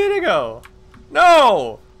abuse Inigo.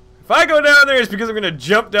 No. If I go down there, it's because I'm going to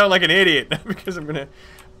jump down like an idiot. Not because I'm going to...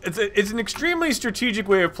 It's an extremely strategic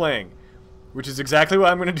way of playing. Which is exactly why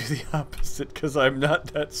I'm going to do the opposite. Because I'm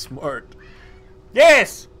not that smart.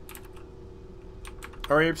 Yes!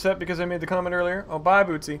 Are you upset because I made the comment earlier? Oh, bye,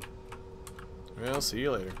 Bootsy. Well, see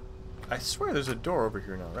you later. I swear there's a door over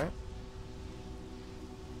here now, right?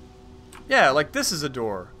 Yeah, like this is a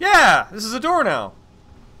door. Yeah, this is a door now.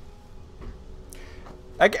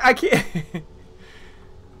 I can't...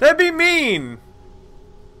 That'd be mean!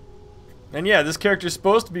 And yeah, this character's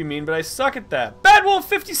supposed to be mean, but I suck at that.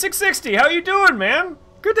 Badwolf5660, how you doing, man?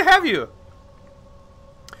 Good to have you.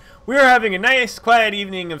 We are having a nice, quiet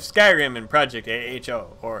evening of Skyrim in Project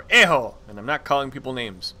AHO, or AHO, and I'm not calling people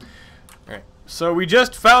names. Alright, so we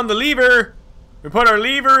just found the lever. We put our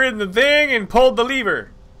lever in the thing and pulled the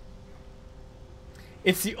lever.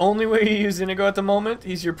 It's the only way you use Inigo at the moment?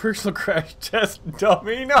 He's your personal crash test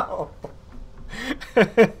dummy? No!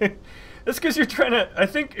 That's because you're trying to, I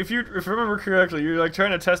think, if I remember correctly, you're like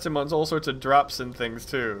trying to test him on all sorts of drops and things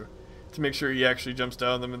too. To make sure he actually jumps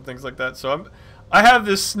down them and things like that. So I have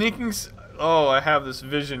this sneaking, I have this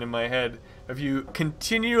vision in my head of you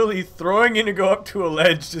continually throwing Inigo up to a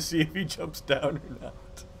ledge to see if he jumps down or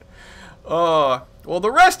not. Oh, well,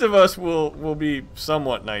 the rest of us will be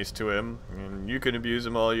somewhat nice to him, and you can abuse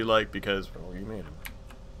him all you like because, well, you made him.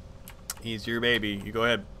 He's your baby. You go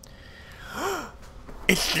ahead.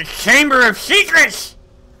 It's the Chamber of Secrets!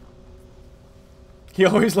 He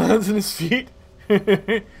always lands on his feet.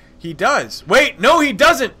 He does. Wait, no, he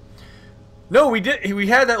doesn't. No, we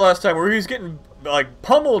had that last time where he was getting like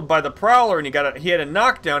pummeled by the Prowler, and he had a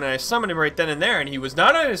knockdown, and I summoned him right then and there, and he was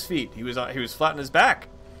not on his feet. He was flat on his back.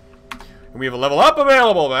 And we have a level up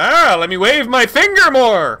available. Ah, let me wave my finger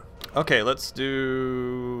more. Okay, let's do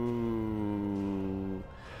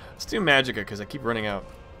Magicka because I keep running out.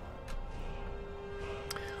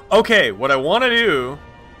 Okay, what I want to do.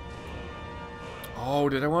 Oh,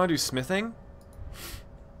 did I want to do smithing?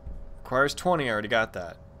 Requires 20. I already got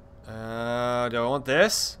that. Do I want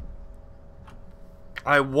this?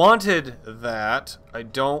 I wanted that. I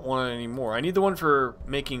don't want it anymore. I need the one for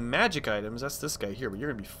making magic items. That's this guy here, but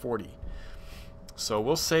you're going to be 40. So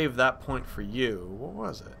we'll save that point for you. What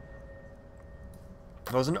was it?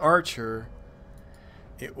 It was an archer.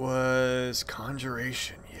 It was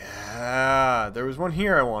conjuration. Yeah. There was one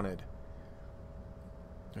here I wanted.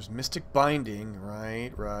 There's mystic binding.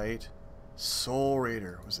 Right, right. Soul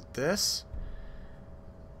Raider. Was it this?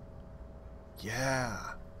 Yeah.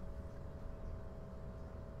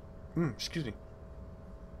 Excuse me.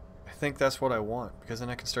 I think that's what I want, because then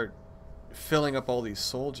I can start filling up all these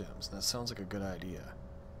soul gems. That sounds like a good idea.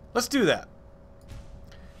 Let's do that.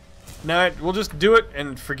 Now, we'll just do it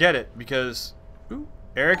and forget it, because... Ooh,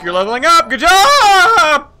 Eric, you're leveling up! Good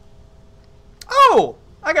job! Oh!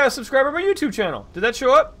 I got a subscriber on my YouTube channel. Did that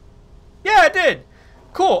show up? Yeah, it did!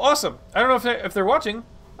 Cool, awesome. I don't know if they're watching.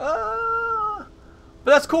 But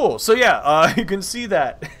that's cool. So yeah, you can see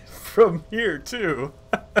that from here too.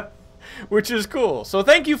 Which is cool. So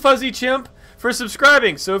thank you, Fuzzy Chimp, for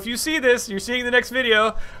subscribing. So if you see this, you're seeing the next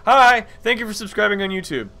video. Hi, thank you for subscribing on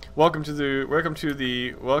YouTube. Welcome to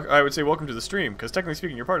the I would say welcome to the stream, because technically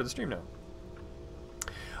speaking, you're part of the stream now.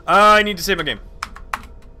 I need to save my game.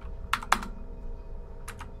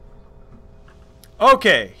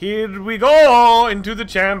 Okay, here we go into the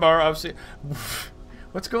chamber of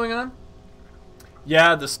What's going on?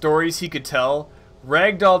 Yeah, the stories he could tell.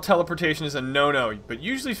 Ragdoll teleportation is a no-no, but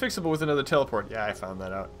usually fixable with another teleport. Yeah, I found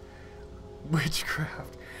that out.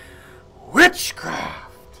 Witchcraft.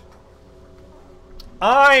 Witchcraft!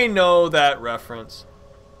 I know that reference.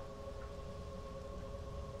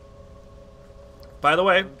 By the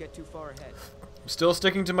way, Don't get too far ahead. I'm still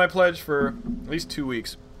sticking to my pledge for at least 2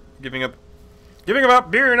 weeks. Giving up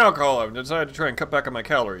beer and alcohol. I've decided to try and cut back on my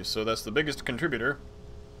calories, so that's the biggest contributor.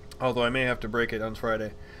 Although I may have to break it on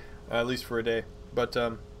Friday, at least for a day. But,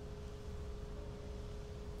 is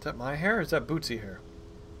that my hair or is that Bootsy hair?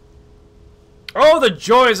 Oh, the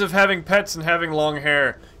joys of having pets and having long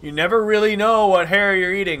hair. You never really know what hair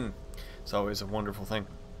you're eating. It's always a wonderful thing.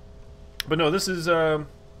 But no, this is,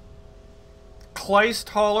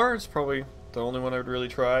 Kleisthaler. It's probably the only one I would really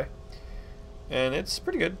try. And it's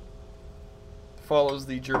pretty good. Follows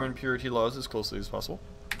the German purity laws as closely as possible.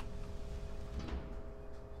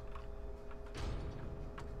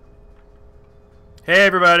 Hey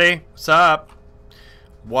everybody, what's up?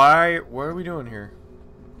 What are we doing here?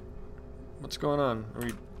 What's going on?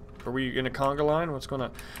 Are we in a conga line? What's going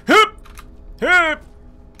on? Hip! Hip!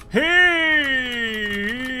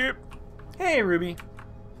 Hip! Hey Ruby.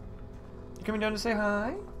 You coming down to say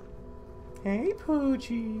hi? Hey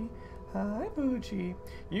Poochie. Hi Poochie.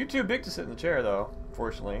 You too big to sit in the chair though,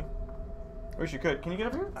 fortunately. Wish you could. Can you get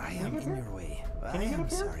up here? I am in your way. Can you get I am up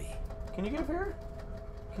here? sorry. Can you get up here?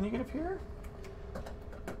 Can you get up here?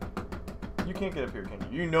 You can't get up here,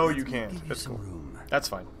 can you? You know you can't. Give you That's some cool. room. That's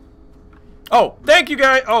fine. Oh, thank you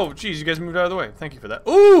guys. Oh, geez, you guys moved out of the way. Thank you for that.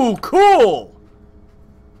 Ooh, cool.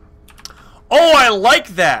 Oh, I like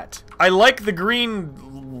that. I like the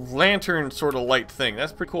green lantern sort of light thing.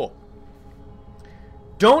 That's pretty cool.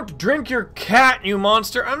 Don't drink your cat, you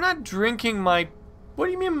monster. I'm not drinking my... What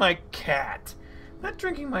do you mean my cat? I'm not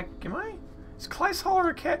drinking my... Am I? Is Kleishaller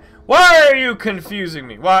a cat? Why are you confusing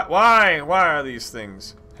me? Why are these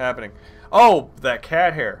things happening? Oh, that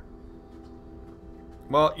cat hair.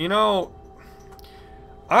 Well, you know,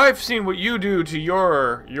 I've seen what you do to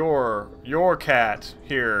your cat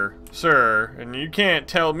here, sir, and you can't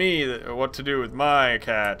tell me what to do with my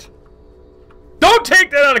cat. Don't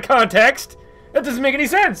take that out of context! That doesn't make any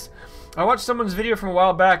sense! I watched someone's video from a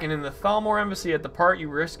while back, and in the Thalmor embassy at the part you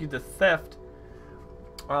rescued the theft,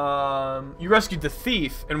 you rescued the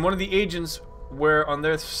thief, and one of the agents were on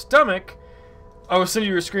their stomach. I will send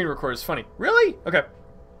you a screen record. It's funny. Really? Okay.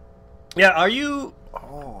 Yeah, are you...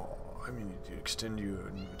 Oh, I mean, to extend you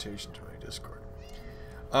an invitation to my Discord.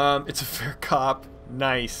 It's a fair cop.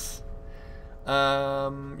 Nice.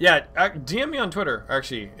 Yeah, DM me on Twitter,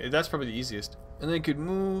 actually. That's probably the easiest. And they could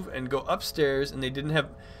move and go upstairs, and they didn't have...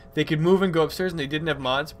 They could move and go upstairs, and they didn't have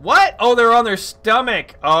mods. What? Oh, they're on their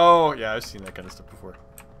stomach. Oh, yeah, I've seen that kind of stuff before.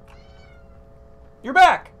 You're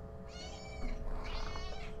back.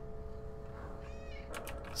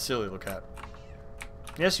 Silly little cat.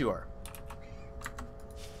 Yes, you are.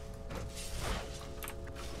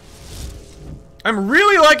 I'm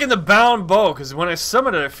really liking the bound bow, because when I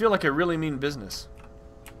summon it, I feel like I really mean business.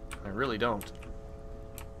 I really don't.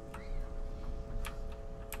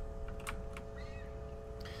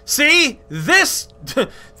 See? This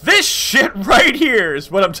shit right here is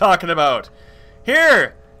what I'm talking about.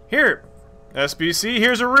 Here, SBC,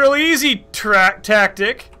 here's a real easy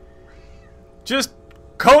tactic. Just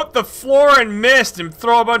coat the floor in mist and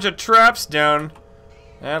throw a bunch of traps down.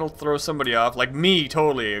 That'll throw somebody off. Like me,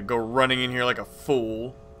 totally. I'd go running in here like a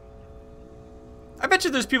fool. I bet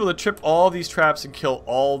you there's people that trip all these traps and kill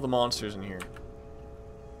all the monsters in here.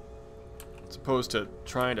 As opposed to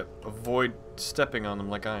trying to avoid stepping on them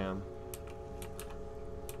like I am.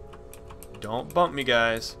 Don't bump me,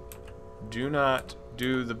 guys. Do not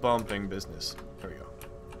do the bumping business. There we go.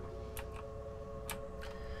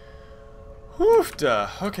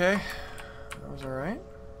 Woofda. Okay. That was alright.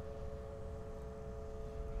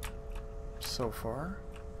 So far,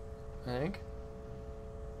 I think.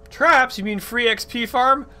 Traps? You mean free XP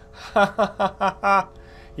farm? Ha ha ha ha ha.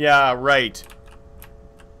 Yeah, right.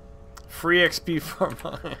 Free XP farm.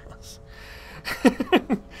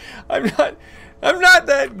 I'm not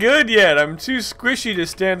that good yet. I'm too squishy to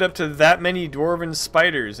stand up to that many dwarven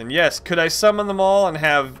spiders. And yes, could I summon them all and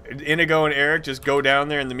have Inigo and Eric just go down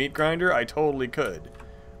there in the meat grinder? I totally could.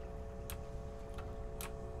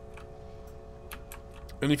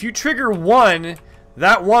 And if you trigger one,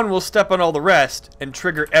 that one will step on all the rest and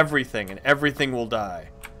trigger everything, and everything will die.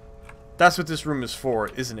 That's what this room is for,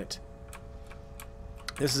 isn't it?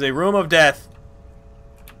 This is a room of death.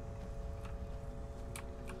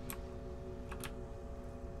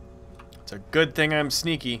 It's a good thing I'm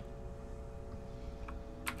sneaky.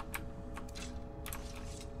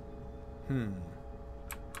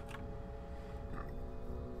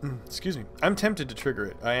 Excuse me. I'm tempted to trigger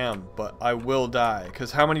it. I am, but I will die.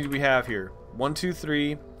 Because how many do we have here? 1, 2,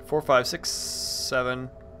 3, 4, 5, 6, 7,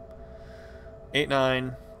 8,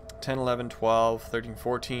 9, 10, 11, 12, 13,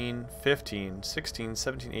 14, 15, 16,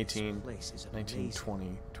 17, 18, 19,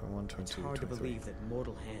 20, 21, 22, It's hard 23. to believe that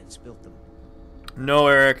mortal hands built them. No,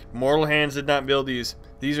 Eric. Mortal hands did not build these.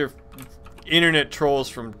 These are internet trolls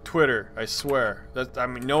from Twitter, I swear. I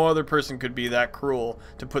mean, no other person could be that cruel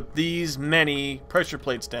to put these many pressure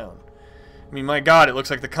plates down. I mean, my God, it looks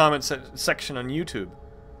like the comment section on YouTube.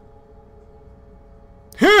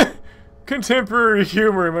 Contemporary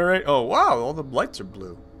humor, am I right? Oh, wow, all the lights are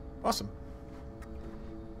blue. Awesome.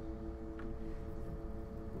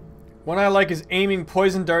 One I like is aiming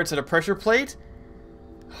poison darts at a pressure plate.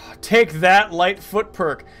 Take that, light foot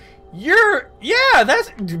perk. Yeah,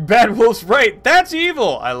 that's... Bad Wolf's right. That's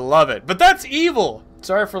evil. I love it. But that's evil.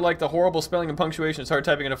 Sorry for like the horrible spelling and punctuation. It's hard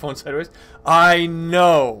typing on a phone sideways. I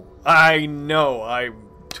know. I know. I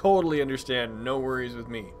totally understand. No worries with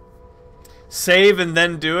me. Save and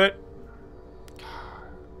then do it.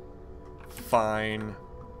 Fine.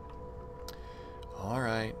 All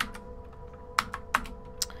right.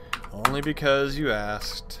 Only because you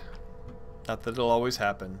asked. Not that it'll always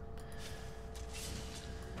happen.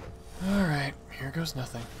 All right. Here goes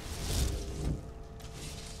nothing.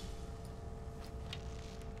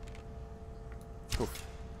 Oof.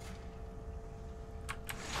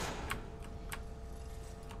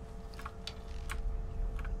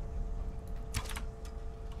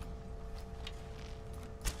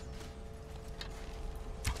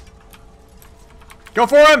 Go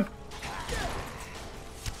for him!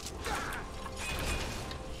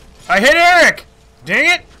 I hit Eric! Dang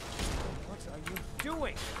it! What are you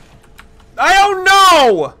doing? I don't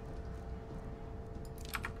know!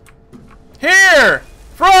 Here!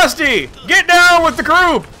 Frosty! Get down with the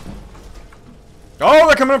group! Oh,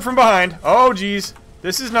 they're coming up from behind. Oh, geez.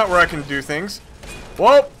 This is not where I can do things.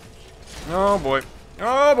 Whoa! Oh, boy.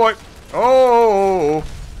 Oh, boy. Oh!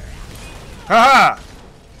 Haha!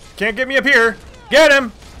 Can't get me up here. Get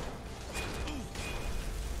him!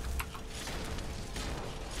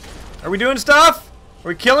 Are we doing stuff? Are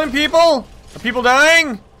we killing people? Are people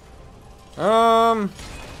dying?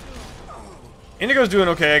 Indigo's doing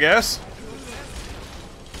okay, I guess.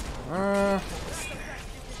 I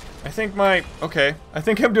think my... Okay. I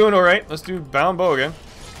think I'm doing alright. Let's do bound bow again.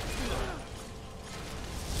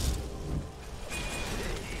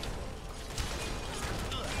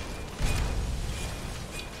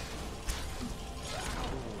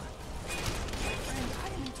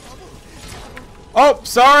 Oh,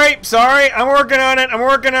 sorry. I'm working on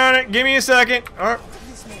it. Give me a second.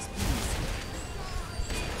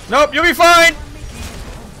 Nope, you'll be fine.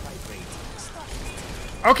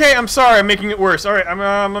 Okay, I'm sorry. I'm making it worse. All right,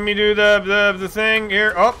 let me do the thing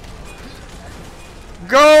here. Oh,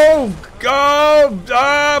 go,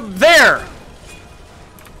 there.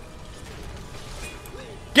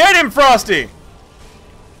 Get him, Frosty.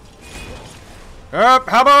 How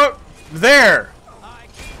about there?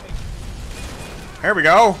 There we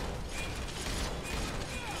go.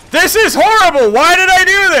 This is horrible! Why did I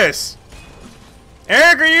do this?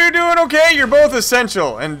 Eric, are you doing okay? You're both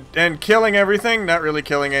essential and killing everything, not really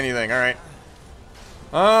killing anything. All right.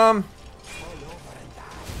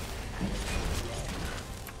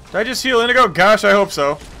 Did I just heal Indigo? Gosh, I hope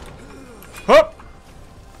so. Whoop!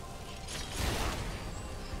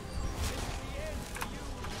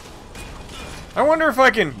 I wonder if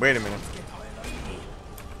I can... Wait a minute.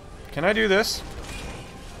 Can I do this?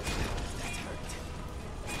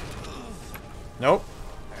 Nope.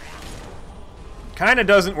 Kinda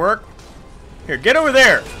doesn't work. Here, get over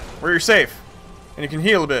there, where you're safe. And you can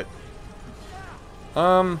heal a bit.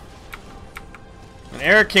 And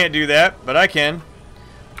Eric can't do that, but I can.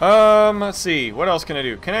 Let's see. What else can I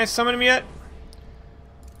do? Can I summon him yet?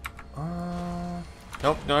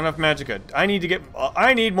 Nope, not enough magicka. I need to get...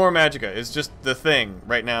 I need more magicka. It's just the thing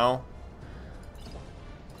right now.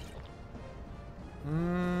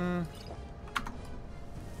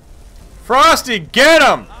 Frosty, get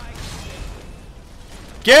him!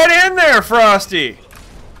 Get in there, Frosty!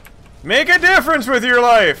 Make a difference with your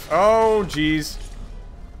life! Oh, jeez.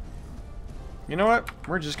 You know what?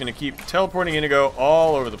 We're just gonna keep teleporting Indigo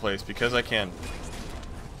all over the place because I can.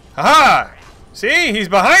 Haha! See? He's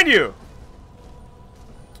behind you!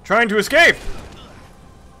 Trying to escape!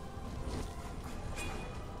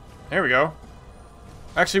 There we go.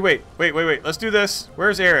 Actually, wait. Let's do this.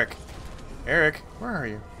 Where's Eric? Eric, where are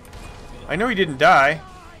you? I know he didn't die.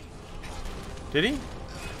 Did he?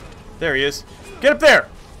 There he is. Get up there!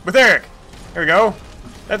 With Eric! There we go.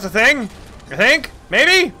 That's a thing? I think?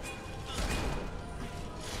 Maybe?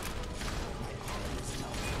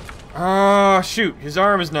 Oh, shoot. His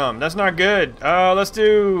arm is numb. That's not good. Let's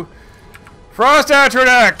do... Frost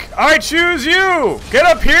attack! I choose you! Get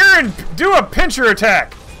up here and do a pincher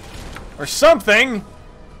attack! Or something!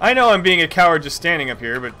 I know I'm being a coward just standing up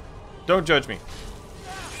here, but don't judge me.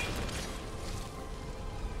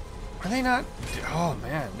 Are they not? Oh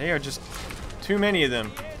man, they are just too many of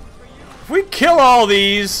them. If we kill all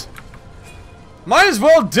these, might as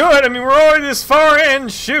well do it. I mean, we're already this far in.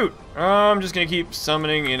 Shoot. I'm just gonna keep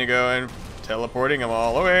summoning Indigo and teleporting them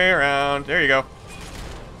all the way around. There you go.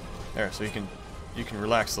 There, so you can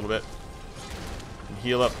relax a little bit and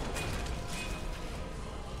heal up.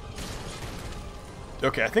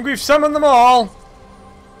 Okay, I think we've summoned them all.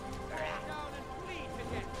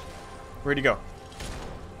 Where'd he go?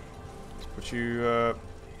 Let's put you, oh,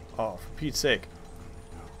 for Pete's sake.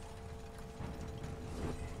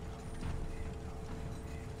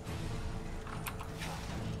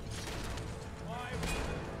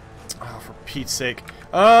 Pete's sake.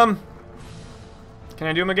 Can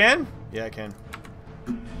I do him again? Yeah, I can.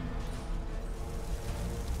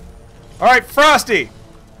 Alright, Frosty!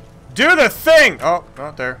 Do the thing! Oh,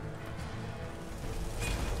 not there.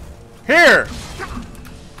 Here!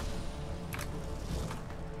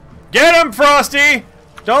 Get him, Frosty!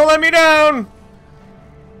 Don't let me down!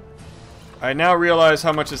 I now realize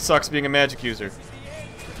how much it sucks being a magic user.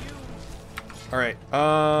 Alright,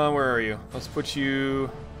 where are you? Let's put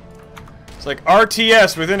you... It's like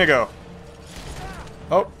RTS with Inigo.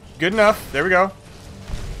 Oh, good enough. There we go.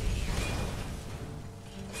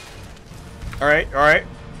 Alright, alright.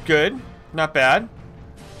 Good. Not bad.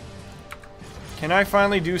 Can I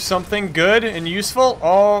finally do something good and useful?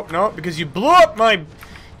 Oh, no, because you blew up my...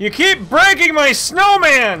 You keep breaking my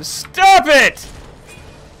snowman! Stop it!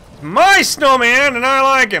 My snowman, and I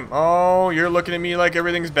like him. Oh, you're looking at me like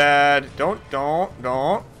everything's bad. Don't.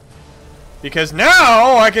 Because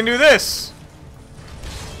now I can do this.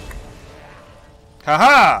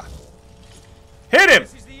 Haha! Hit him!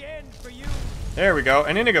 There we go.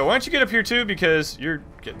 And Inigo, why don't you get up here too? Because you're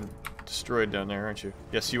getting destroyed down there, aren't you?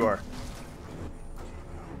 Yes, you are.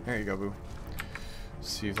 There you go, boo.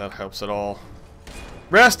 See if that helps at all.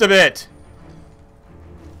 Rest a bit!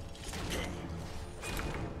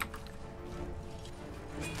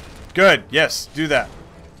 Good. Yes, do that.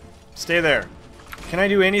 Stay there. Can I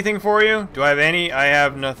do anything for you? Do I have any? I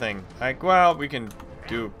have nothing. Well, we can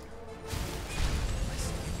do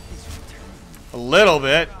a little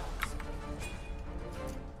bit.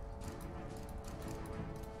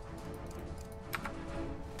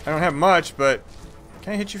 I don't have much, but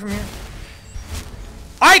can I hit you from here?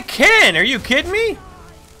 I can! Are you kidding me?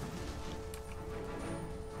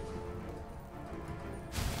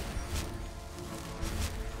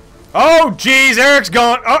 Oh, jeez, Eric's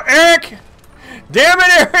gone. Oh, Eric! Damn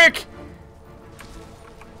it, Eric!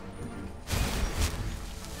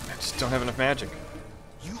 I just don't have enough magic.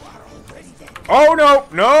 You are already dead. Oh, no!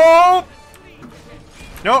 No!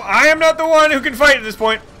 No, I am not the one who can fight at this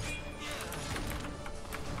point.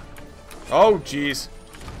 Oh, jeez.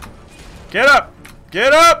 Get up!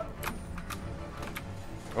 Get up!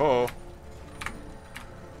 Uh-oh.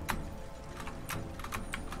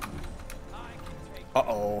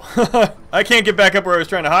 Uh-oh. I can't get back up where I was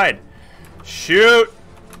trying to hide. Shoot!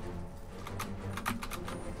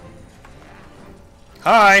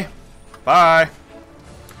 Hi. Bye.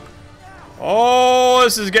 Oh,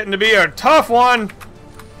 this is getting to be a tough one.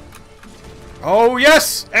 Oh,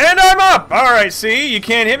 yes! And I'm up! Alright, see? You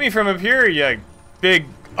can't hit me from up here, you big,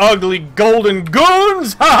 ugly, golden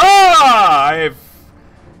goons! Ha-ha! I've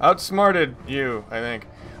outsmarted you, I think.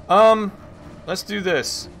 Let's do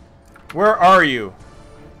this. Where are you?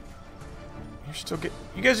 You're still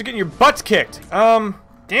you guys are getting your butts kicked. Damn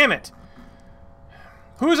it.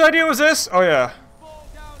 Whose idea was this? Oh, yeah.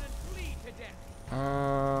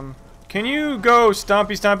 Can you go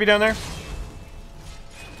stompy stompy down there?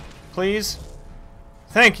 Please?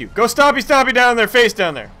 Thank you. Go stompy stompy down there, face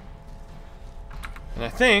down there. And I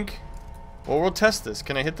think, well, we'll test this.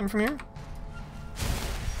 Can I hit them from here?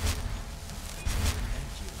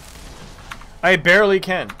 I barely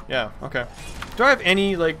can. Yeah, okay. Do I have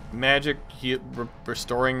any, like, magic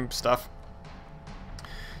restoring stuff?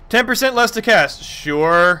 10% less to cast.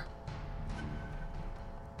 Sure.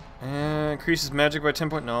 Increases magic by 10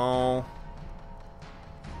 points. No.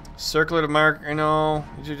 Circlet of marker. No.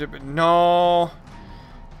 No.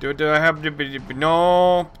 Do I have to?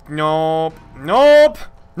 No. Nope. Nope.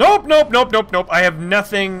 Nope. Nope. Nope. Nope. Nope. I have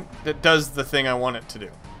nothing that does the thing I want it to do.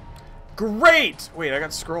 Great! Wait, I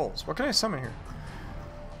got scrolls. What can I summon here?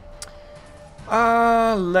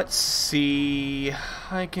 Let's see.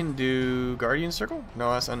 I can do Guardian Circle?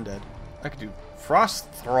 No, that's undead. I could do Frost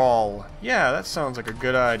Thrall. Yeah, that sounds like a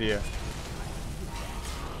good idea.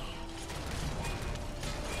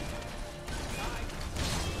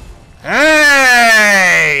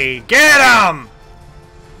 Hey! Get him!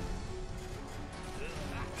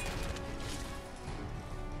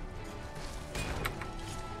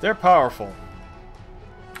 They're powerful.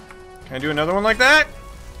 Can I do another one like that?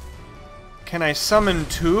 Can I summon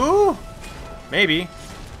two? Maybe.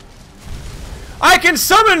 I can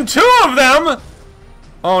summon two of them!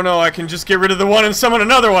 Oh no, I can just get rid of the one and summon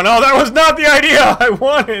another one. Oh, that was not the idea I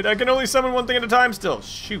wanted. I can only summon one thing at a time still.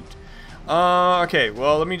 Shoot. Okay,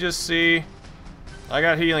 well, let me just see. I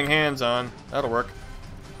got healing hands on. That'll work.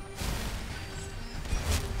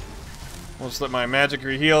 We'll just let my magic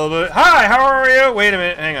re-heal a little bit. Hi, how are you? Wait a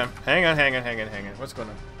minute. Hang on. Hang on. What's going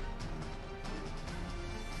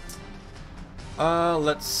on?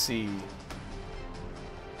 Let's see.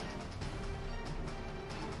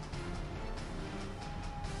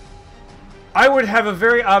 I would have a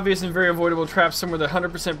very obvious and very avoidable trap somewhere that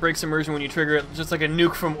 100% breaks immersion when you trigger it, just like a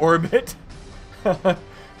nuke from orbit.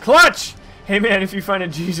 Clutch! Hey man, if you find a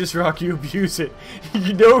Jesus rock, you abuse it.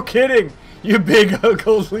 No kidding! You big,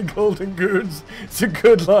 ugly golden goons. It's a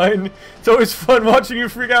good line. It's always fun watching you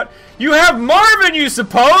freak out. You have Marvin, you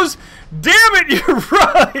suppose? Damn it, you're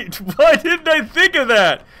right! Why didn't I think of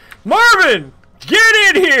that? Marvin!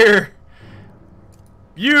 Get in here!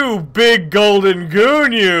 You big golden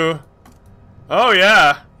goon, you! Oh,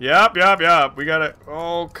 yeah. Yup. We gotta...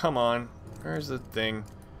 Oh, come on. Where's the thing?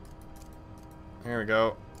 There we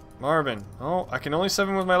go. Marvin. Oh, I can only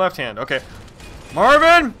summon with my left hand. Okay.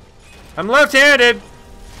 Marvin! I'm left-handed!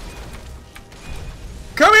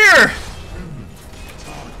 Come here!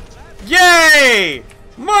 Yay!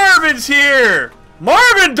 Marvin's here!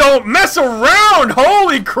 Marvin, don't mess around!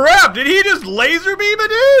 Holy crap! Did he just laser beam a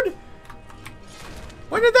dude?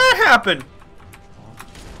 When did that happen?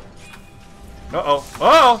 Uh-oh.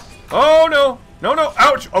 Uh-oh. Oh, no. No.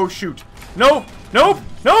 Ouch. Oh, shoot. No. Nope.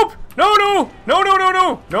 No.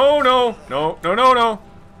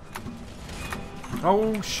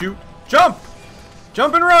 Oh, shoot. Jump!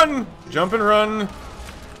 Jump and run! Jump and run!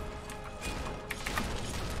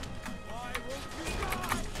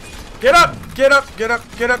 Get up!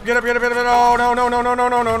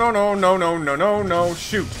 Oh, no.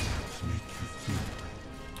 Shoot.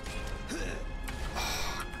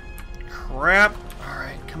 Crap.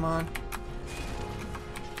 Alright, come on.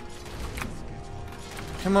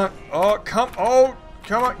 Come on. Oh, come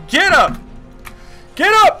on. Get up!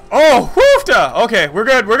 Get up! Oh, woofda! Okay, we're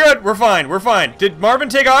good. We're fine. Did Marvin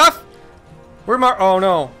take off? Oh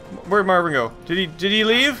no. Where'd Marvin go? Did he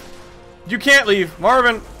leave? You can't leave.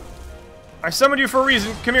 Marvin, I summoned you for a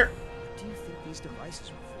reason. Come here. What do you think these devices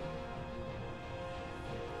are for?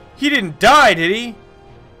 He didn't die, did he?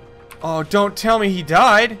 Oh, don't tell me he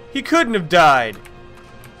died. He couldn't have died.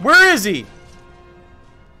 Where is he?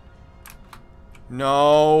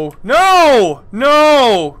 No.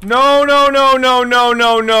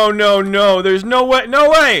 There's no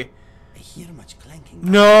way. I hear much clanking.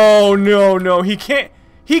 No. He can't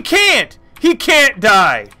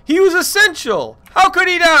die. He was essential. How could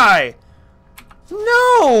he die?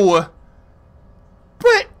 No.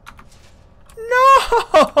 But no.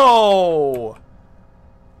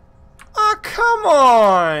 Oh, come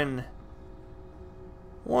on.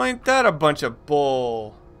 Why ain't that a bunch of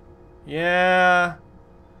bull? Yeah.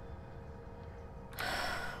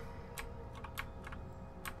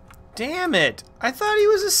 Damn it. I thought he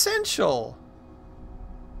was essential.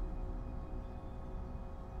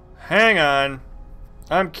 Hang on.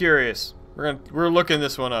 I'm curious. We're looking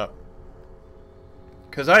this one up.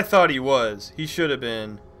 'Cause I thought he was. He should have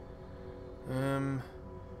been HARPHIN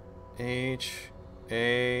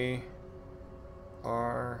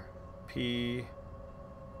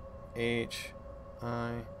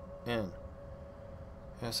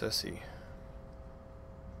SSE.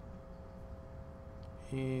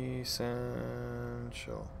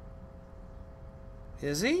 Essential.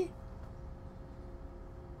 Is he?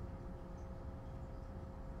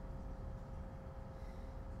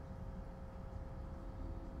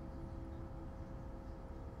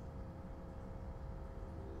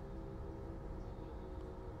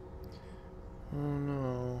 Oh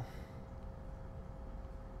no.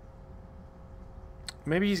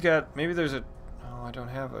 Maybe he's got. Maybe there's a. Oh, I don't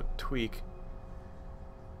have a tweak.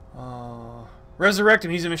 Resurrect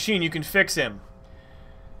him. He's a machine. You can fix him.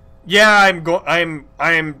 Yeah,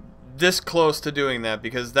 I'm this close to doing that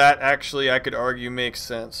because that actually I could argue makes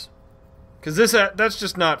sense. Because that's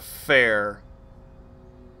just not fair.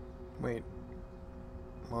 Wait.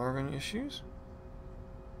 Marvin issues?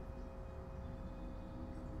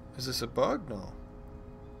 Is this a bug? No.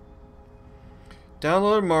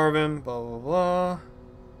 Download Marvin, blah blah blah.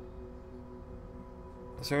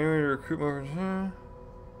 Is there any way to recruit Marvin?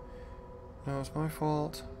 No, it's my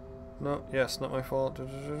fault. No, yes, not my fault.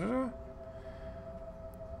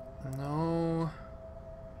 No.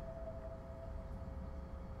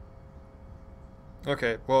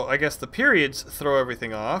 Okay, well, I guess the periods throw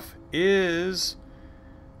everything off. Is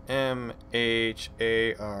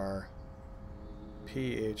MHARPHIN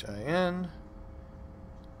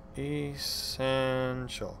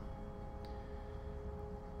essential.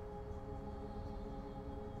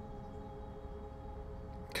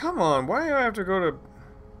 Come on, why do I have to go to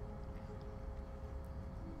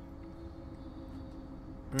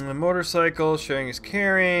a motorcycle? Sharing is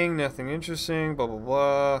caring, nothing interesting, blah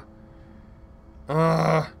blah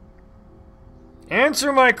blah.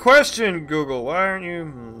 Answer my question, Google. Why aren't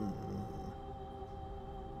you?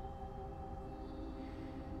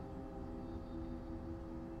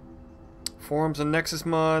 Forums and Nexus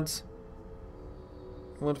mods.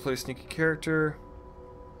 Want to play sneaky character.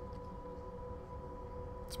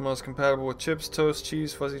 This mod's compatible with chips, toast,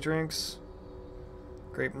 cheese, fuzzy drinks.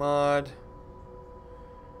 Great mod.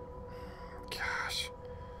 Gosh.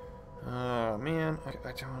 Oh, man. I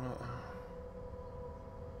don't know.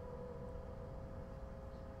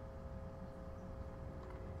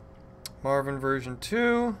 Marvin version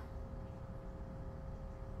 2.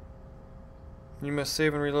 You must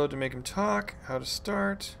save and reload to make him talk. How to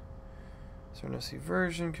start. Is there an SC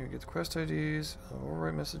version? Can we get the quest IDs?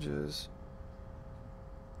 Overwrite messages.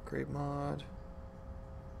 Great mod.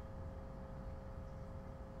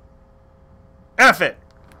 F it!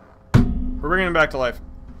 We're bringing him back to life.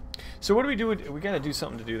 So what do we do? We gotta do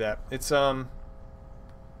something to do that. It's,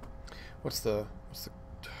 what's the, oh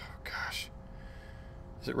gosh.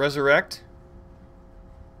 Is it resurrect?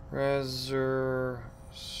 Oh,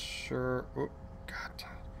 god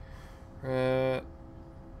damn it.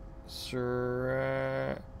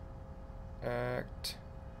 Resurrect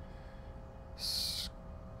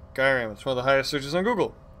Skyrim. It's one of the highest searches on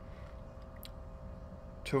Google.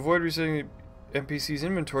 To avoid resetting the NPC's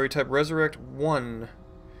inventory, type resurrect 1.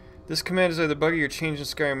 This command is either buggy or changed in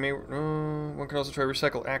Skyrim. One can also try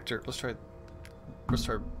recycle actor. Let's try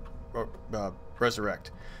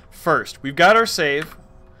resurrect. First, we've got our save.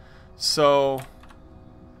 So,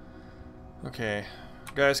 okay,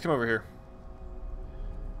 guys, come over here.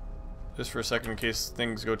 Just for a second, in case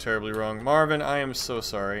things go terribly wrong. Marvin, I am so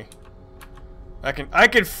sorry. I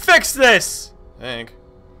can fix this. I think.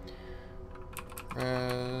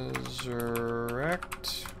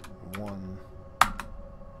 Resurrect 1.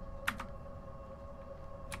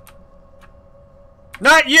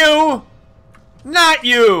 Not you! Not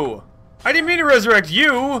you! I didn't mean to resurrect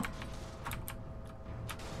you!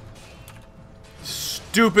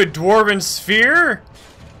 Stupid dwarven sphere!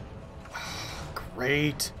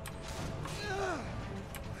 Great.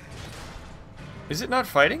 Is it not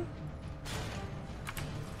fighting?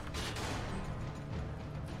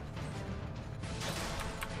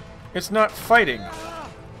 It's not fighting.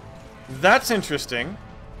 That's interesting.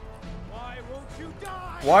 Why won't you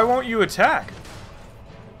die? Why won't you attack?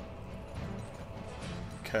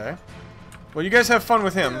 Okay. Well, you guys have fun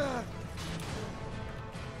with him.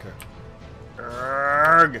 Okay.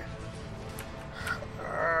 Urgh.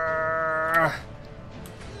 Urgh.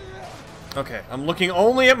 Okay, I'm looking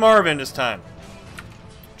only at Marvin this time.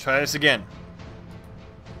 Try this again.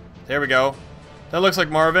 There we go. That looks like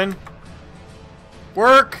Marvin.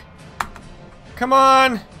 Work! Come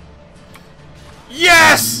on!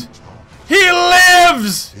 Yes! He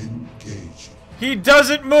lives! He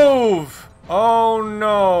doesn't move! Oh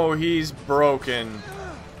no, he's broken.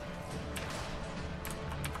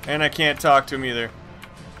 And I can't talk to him either.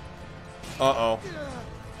 Uh-oh.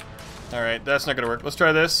 Alright, that's not gonna work. Let's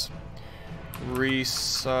try this.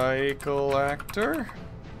 Recycle actor.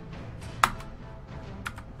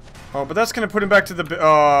 Oh, but that's gonna put him back to the...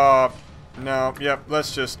 no, yep,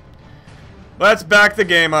 let's back the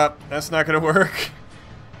game up. That's not gonna work.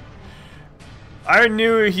 I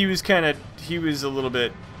knew he was a little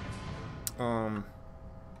bit,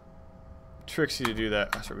 tricksy to do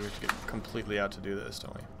that. Sorry, we have to get completely out to do this,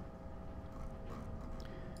 don't we?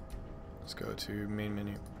 Let's go to main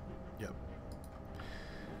menu. Yep.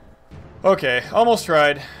 Okay, almost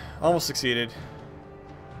tried. Almost succeeded.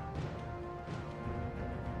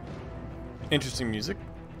 Interesting music.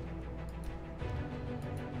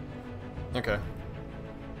 Okay.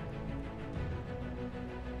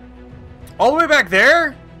 All the way back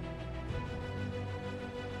there?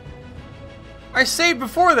 I saved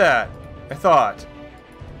before that, I thought.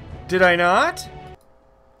 Did I not?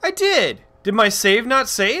 I did. Did my save not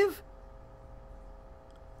save?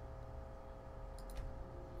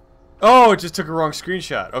 Oh, it just took a wrong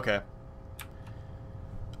screenshot. Okay.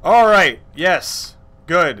 Alright. Yes.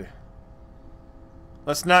 Good.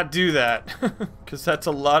 Let's not do that, because that's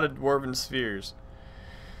a lot of dwarven spheres.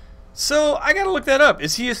 So, I gotta look that up.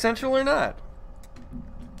 Is he essential or not?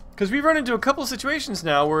 Because we've run into a couple situations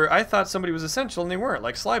now where I thought somebody was essential and they weren't.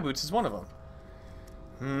 Like Slyboots is one of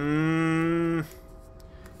them.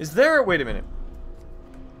 Is there... Wait a minute.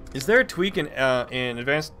 Is there a tweak in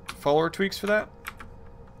advanced follower tweaks for that?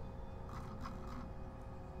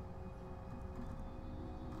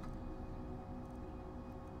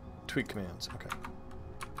 Tweak commands. Okay.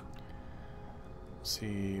 Let's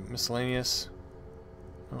see, miscellaneous.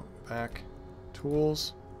 Oh, back.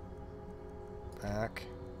 Tools. Back.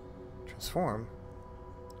 Transform.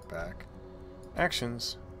 Back.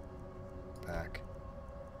 Actions. Back.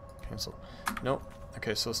 Cancel. Nope.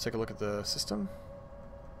 Okay, so let's take a look at the system.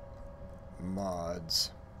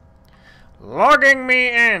 Mods. Logging me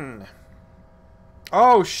in.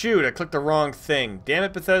 Oh, shoot. I clicked the wrong thing. Damn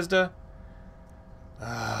it, Bethesda.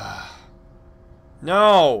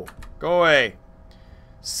 No. Go away.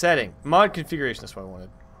 Setting. Mod configuration. That's what I wanted.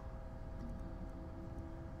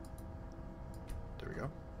 There we go.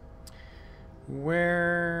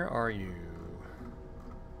 Where are you?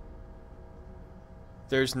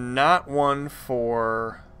 There's not one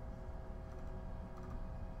for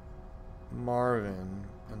Marvin,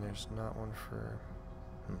 and there's not one for...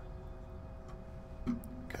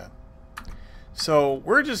 Okay. So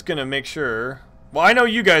we're just going to make sure... Well, I know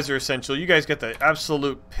you guys are essential. You guys get the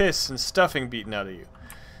absolute piss and stuffing beaten out of you.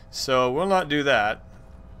 So we'll not do that.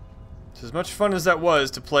 So as much fun as that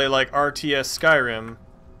was to play like RTS Skyrim,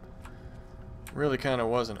 really kind of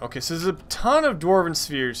wasn't. Okay, so there's a ton of dwarven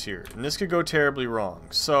spheres here, and this could go terribly wrong.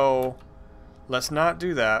 So let's not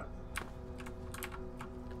do that.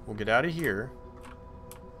 We'll get out of here.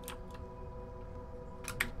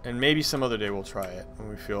 And maybe some other day we'll try it when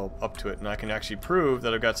we feel up to it, and I can actually prove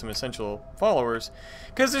that I've got some essential followers.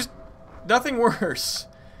 Because there's nothing worse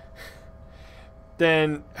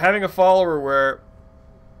than having a follower where...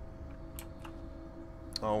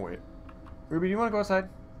 Oh, wait. Ruby, do you want to go outside?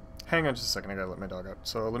 Hang on just a second, I gotta let my dog out.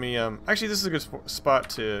 So let me, actually this is a good spot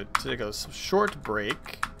to take a short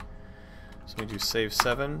break. So let me do save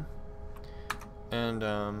 7. And,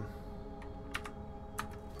 I'm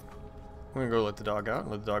gonna go let the dog out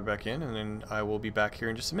and let the dog back in, and then I will be back here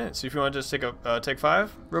in just a minute. So if you want to just take a take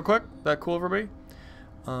 5 real quick, that cool, everybody?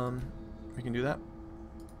 We can do that,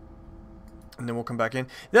 and then we'll come back in.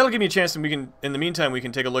 That'll give me a chance, and we can, in the meantime, we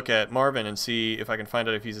can take a look at Marvin and see if I can find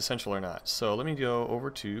out if he's essential or not. So let me go over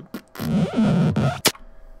to Dead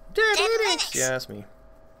Linux. Yeah, that's me.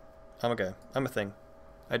 I'm a guy. I'm a thing.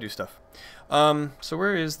 I do stuff. So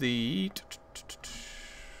where is the?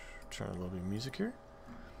 Turn a little bit of music here.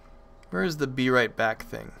 Where is the be right back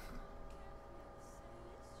thing?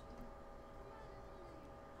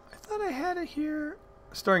 I thought I had it here.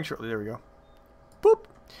 Starting shortly. There we go. Boop.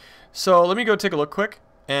 So let me go take a look quick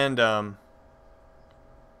and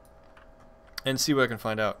see what I can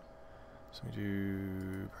find out. So let me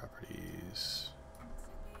do properties.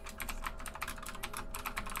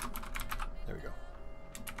 There we go.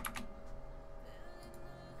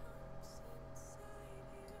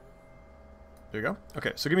 There you go.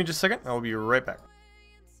 Okay, so give me just a second. I will be right back.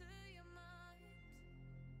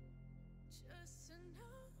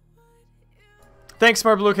 Thanks,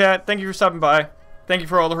 Smart Blue Cat. Thank you for stopping by. Thank you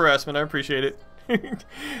for all the harassment. I appreciate it.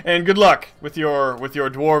 And good luck with your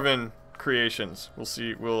dwarven creations. We'll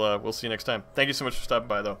see. We'll see you next time. Thank you so much for stopping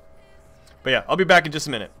by, though. But yeah, I'll be back in just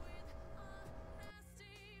a minute.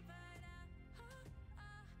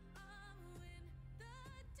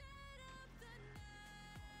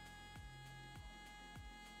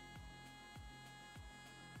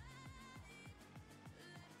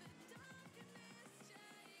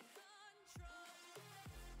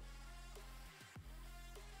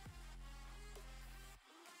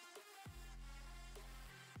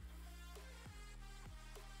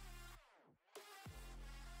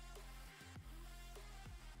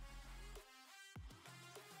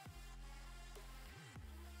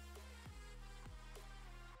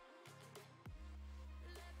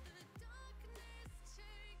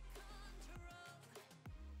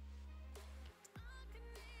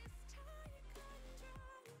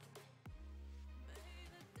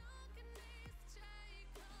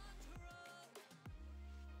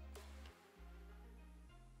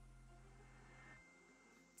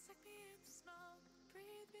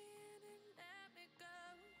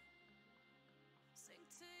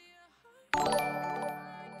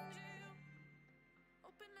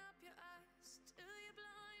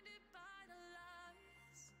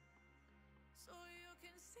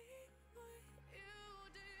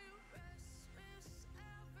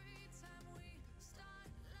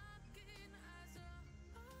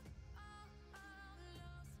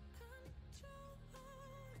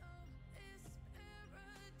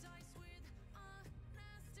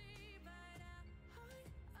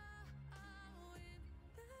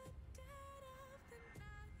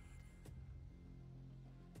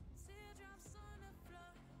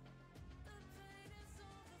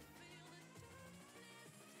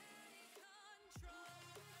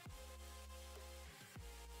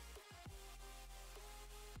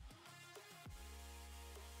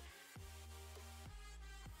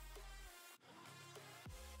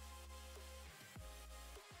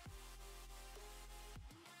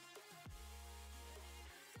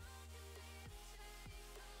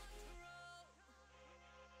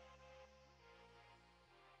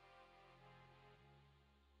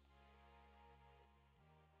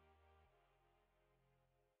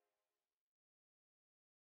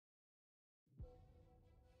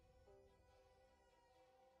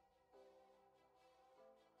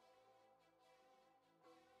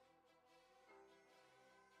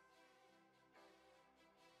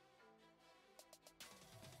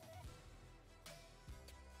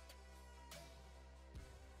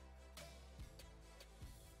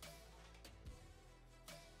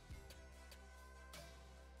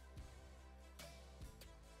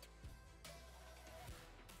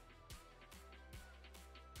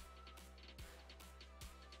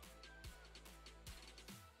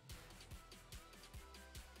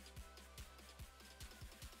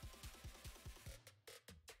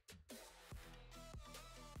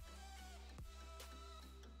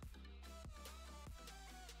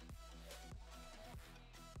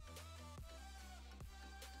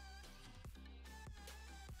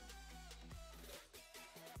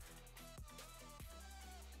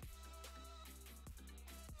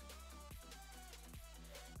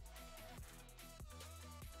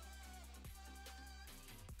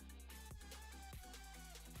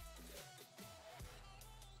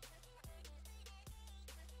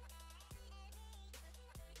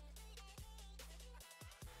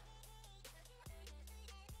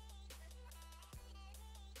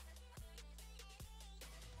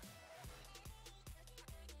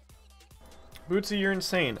 Bootsy, you're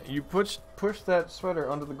insane. You push that sweater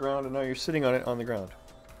onto the ground and now you're sitting on it on the ground.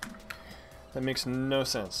 That makes no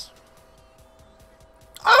sense.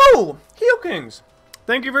 Oh! Heel Kings!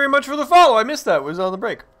 Thank you very much for the follow. I missed that. It was on the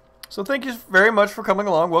break. So thank you very much for coming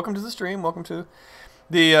along. Welcome to the stream. Welcome to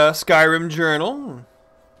the Skyrim Journal.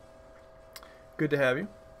 Good to have you.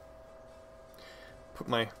 Put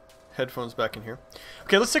my headphones back in here.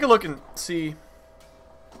 Okay, let's take a look and see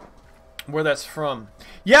where that's from.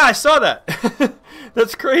 Yeah, I saw that.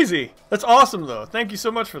 That's crazy. That's awesome, though. Thank you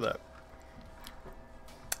so much for that.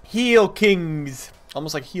 Heel Kings.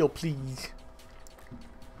 Almost like heel, please.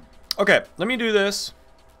 Okay, let me do this.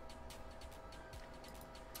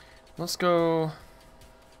 Let's go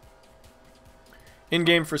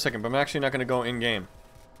in-game for a second, but I'm actually not going to go in-game.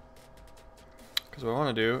 Because what I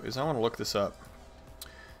want to do is I want to look this up.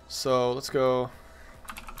 So, let's go...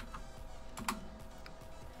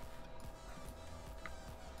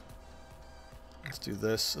 Let's do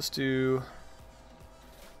this. Let's do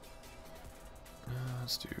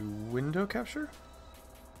window capture.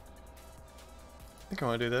 I think I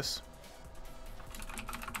want to do this.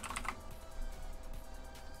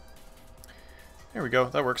 There we go.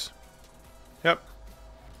 That works. Yep.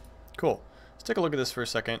 Cool. Let's take a look at this for a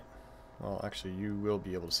second. Well, actually, you will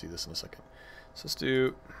be able to see this in a second. So let's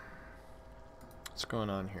do... What's going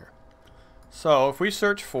on here? So, if we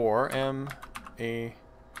search for M-A...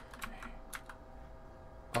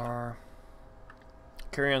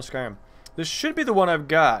 Carry on Skyrim. This should be the one I've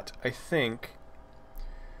got, I think.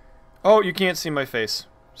 Oh, you can't see my face.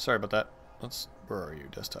 Sorry about that. Where are you,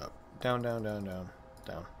 desktop? Down, down, down, down,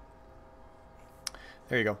 down.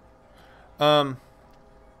 There you go.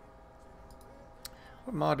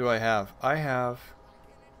 What mod do I have? I have...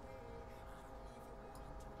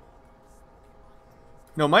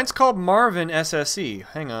 No, mine's called Marvin SSE.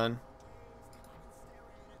 Hang on.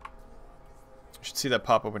 You should see that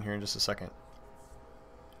pop open here in just a second.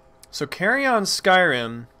 So Carry on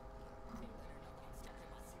Skyrim,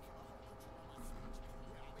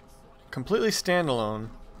 completely standalone.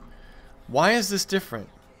 Why is this different?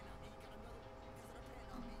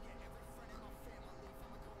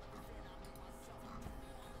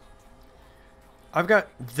 I've got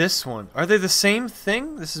this one. Are they the same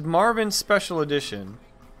thing? This is Marvin Special Edition.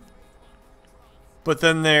 But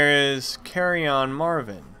then there is Carry on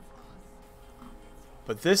Marvin.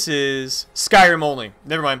 But this is Skyrim only.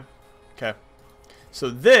 Never mind. Okay. So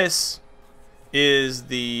this is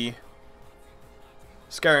the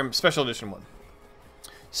Skyrim Special Edition one.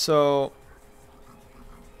 So,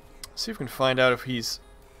 let's see if we can find out if he's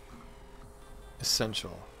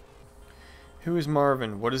essential. Who is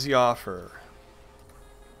Marvin? What does he offer?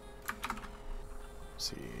 Let's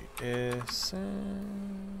see. Essential.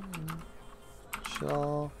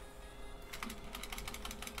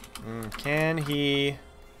 Can he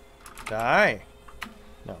die?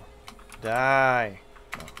 No. Die.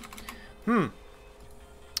 No. Do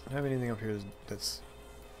I have anything up here that's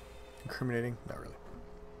incriminating? Not really.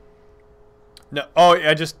 No. Oh,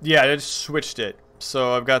 I just switched it.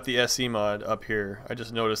 So I've got the SE mod up here. I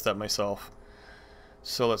just noticed that myself.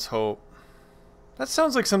 So let's hope. That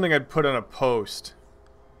sounds like something I'd put on a post.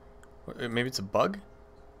 Maybe it's a bug?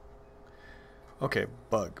 Okay,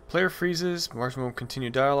 bug. Player freezes. Marksman won't continue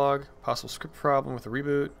dialogue. Possible script problem with a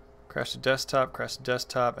reboot. Crash to desktop. Crash to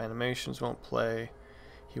desktop. Animations won't play.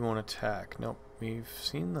 He won't attack. Nope. We've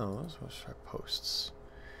seen those. What's our posts?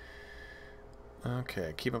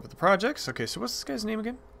 Okay, keep up with the projects. Okay, so what's this guy's name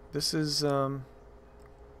again? This is, oh,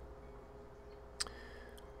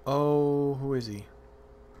 who is he?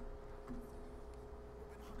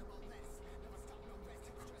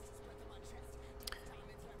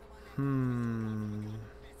 I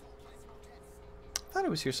thought it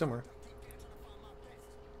was here somewhere.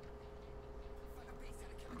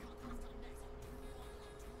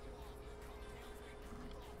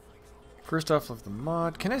 First off of the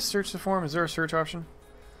mod. Can I search the form? Is there a search option?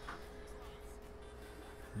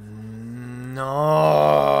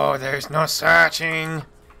 No, there's no searching.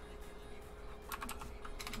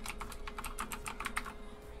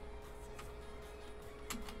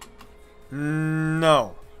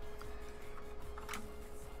 No.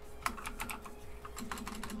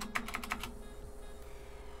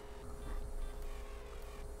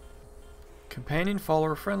 Companion,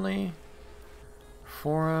 follower friendly.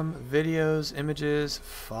 Forum, videos, images,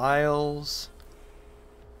 files.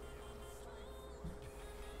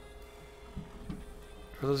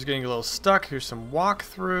 For those getting a little stuck, here's some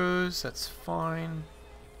walkthroughs. That's fine.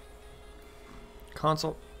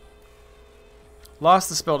 Console. Lost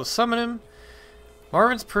the spell to summon him.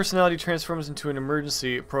 Marvin's personality transforms into an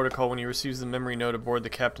emergency protocol when he receives the memory note aboard the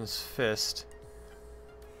captain's fist.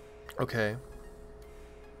 Okay.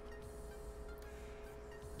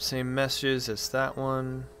 Same messages as that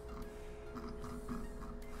one.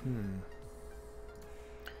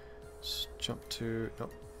 Let's jump to...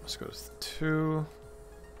 Nope. Let's go to 2.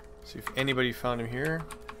 See if anybody found him here.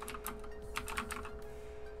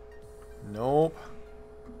 Nope.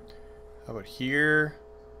 How about here?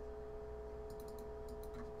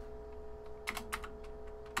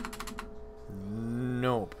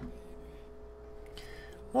 Nope.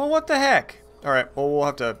 Well, what the heck? Alright, well, we'll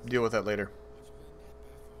have to deal with that later.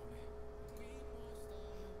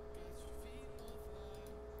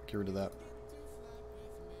 Get rid of that.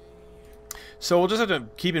 So we'll just have to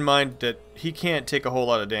keep in mind that he can't take a whole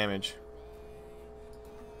lot of damage.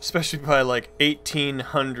 Especially by like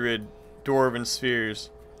 1,800 dwarven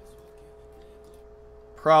spheres.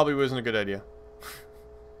 Probably wasn't a good idea.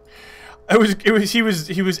 He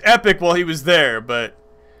was epic while he was there, but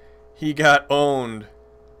he got owned.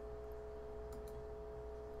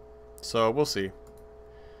 So we'll see.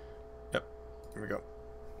 Yep, here we go.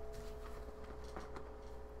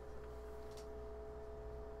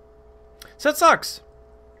 So that sucks.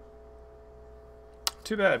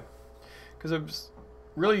 Too bad. Because I was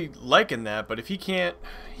really liking that, but if he can't,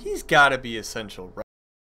 he's got to be essential, right?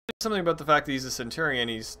 Something about the fact that he's a Centurion,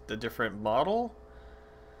 he's a different model.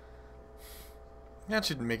 That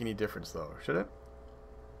shouldn't make any difference, though, should it?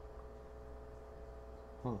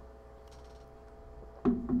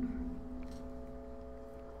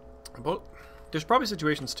 But there's probably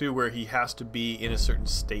situations, too, where he has to be in a certain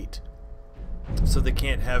state. So they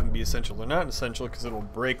can't have him be essential. They're not essential because it'll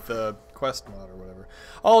break the quest mod or whatever.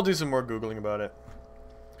 I'll do some more Googling about it.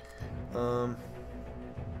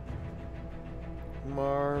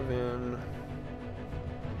 Marvin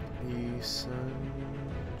Essential?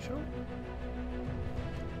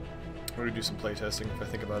 I'm going to do some playtesting if I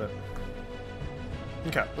think about it.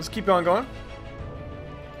 Okay, let's keep on going.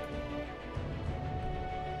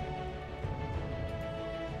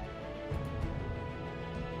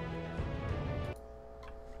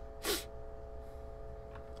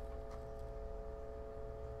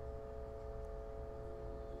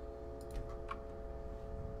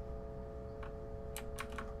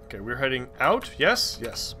 Okay, we're heading out. Yes?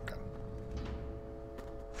 Yes. Okay.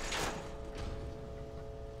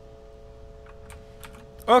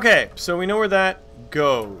 Okay, so we know where that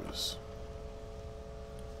goes.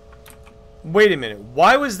 Wait a minute.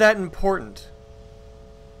 Why was that important?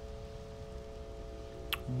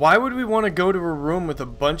 Why would we want to go to a room with a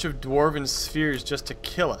bunch of dwarven spheres just to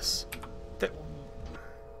kill us?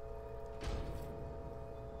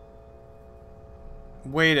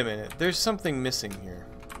 Wait a minute. There's something missing here.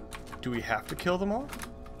 Do we have to kill them all?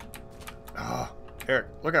 Ah, Eric,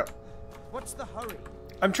 look out. What's the hurry?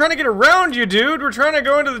 I'm trying to get around you, dude. We're trying to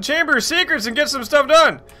go into the Chamber of Secrets and get some stuff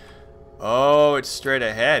done. Oh, it's straight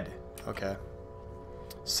ahead. Okay.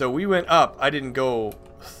 So we went up. I didn't go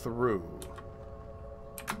through.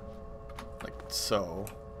 Like so.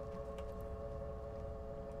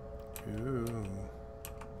 Ooh.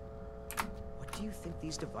 What do you think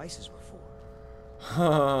these devices were for?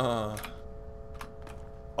 Huh.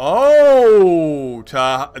 Oh,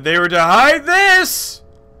 they were to hide this.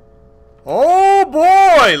 Oh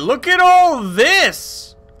boy, look at all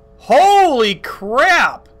this. Holy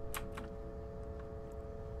crap.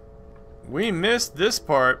 We missed this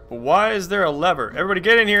part, but why is there a lever? Everybody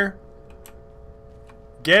get in here.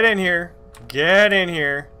 Get in here. Get in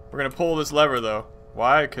here. We're gonna pull this lever though.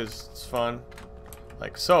 Why? Because it's fun.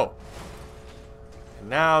 Like so. And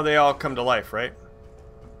now they all come to life, right?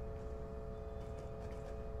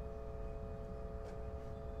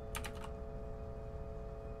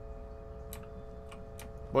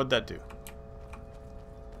 What'd that do?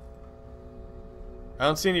 I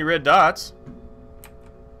don't see any red dots.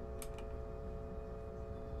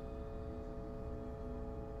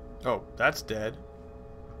 Oh, that's dead.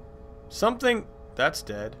 Something... That's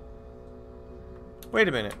dead. Wait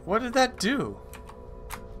a minute. What did that do?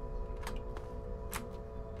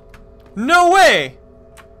 No way!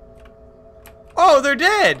 Oh, they're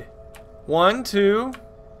dead! 1, 2,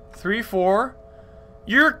 3, 4...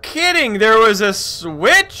 You're kidding! There was a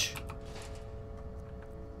switch?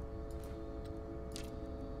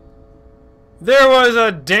 There was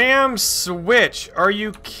a damn switch. Are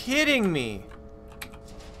you kidding me?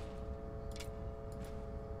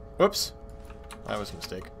 Whoops. That was a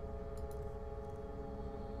mistake.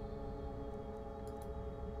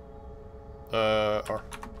 R.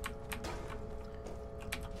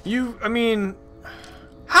 I mean...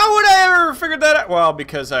 How would I ever figure that out? Well,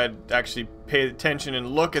 because I'd actually pay attention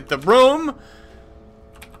and look at the room.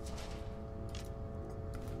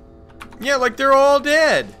 Yeah, like they're all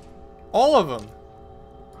dead. All of them.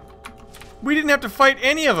 We didn't have to fight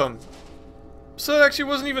any of them. So it actually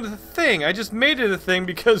wasn't even a thing. I just made it a thing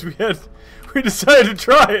because we decided to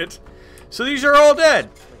try it. So these are all dead.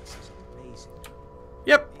 This place is amazing.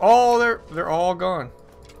 Yep, they're all gone.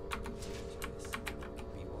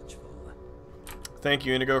 Be watchful. Thank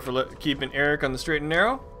you, Indigo, for keeping Eric on the straight and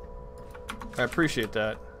narrow. I appreciate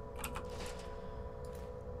that.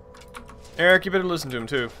 Eric, you better listen to him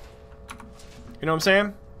too. You know what I'm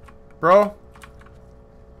saying? Bro?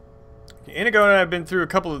 Indigo and I have been through a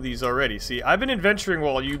couple of these already. See, I've been adventuring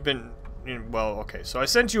while you've been... Well, okay, so I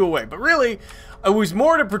sent you away. But really, it was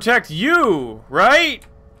more to protect you, right?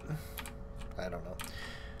 I don't know.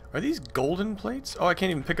 Are these golden plates? Oh, I can't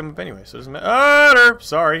even pick them up anyway, so it doesn't matter.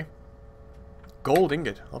 Sorry. Gold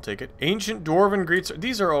ingot. I'll take it. Ancient Dwarven Greats.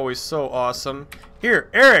 These are always so awesome. Here,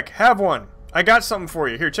 Eric, have one. I got something for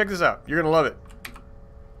you. Here, check this out. You're gonna love it.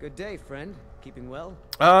 Good day, friend. Keeping well?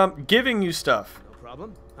 Giving you stuff. No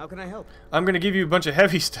problem. How can I help? I'm gonna give you a bunch of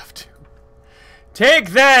heavy stuff too. Take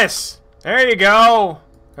this! There you go!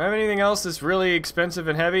 Have anything else that's really expensive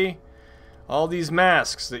and heavy? All these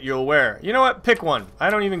masks that you'll wear. You know what? Pick one. I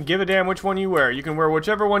don't even give a damn which one you wear. You can wear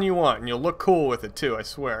whichever one you want, and you'll look cool with it too, I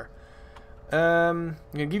swear. I'm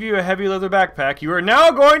gonna give you a heavy leather backpack. You are now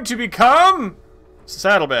going to become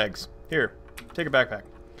saddlebags. Here, take a backpack.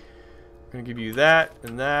 I'm gonna give you that,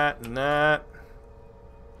 and that, and that.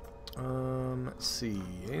 Let's see.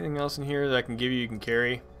 Anything else in here that I can give you, you can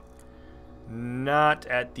carry? Not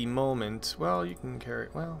at the moment. Well, you can carry...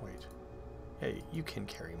 Well, wait. Hey, you can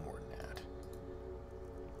carry more than that.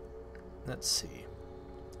 Let's see.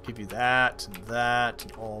 Give you that,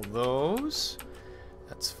 and all those.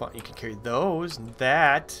 That's fun. You can carry those, and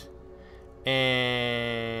that.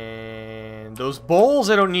 And those bowls,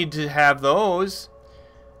 I don't need to have those.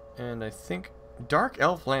 And I think... Dark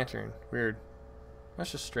Elf Lantern. Weird.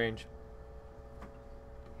 That's just strange.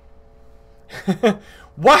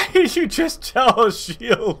 Why did you just tell us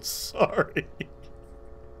Shield sorry?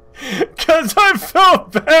 Because I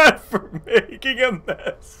felt bad for making a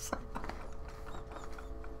mess.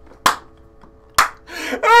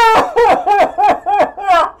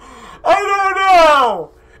 I don't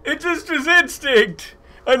know. It just was instinct.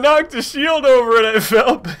 I knocked the shield over and I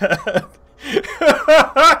felt bad.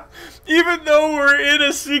 Even though we're in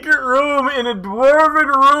a secret room in a dwarven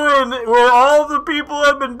ruin where all the people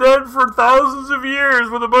have been dead for thousands of years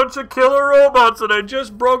with a bunch of killer robots that I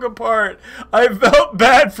just broke apart, I felt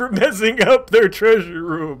bad for messing up their treasure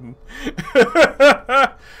room.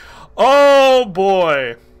 Oh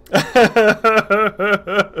boy.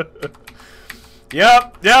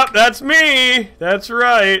 Yep, that's me. That's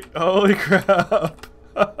right. Holy crap.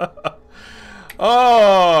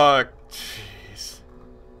 Oh, jeez.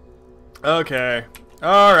 Okay.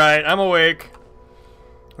 Alright, I'm awake.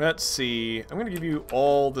 Let's see. I'm gonna give you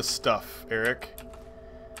all the stuff, Eric.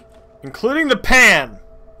 Including the pan.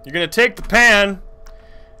 You're gonna take the pan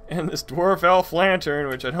and this dwarf elf lantern,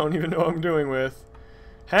 which I don't even know what I'm doing with.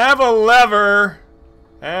 Have a lever.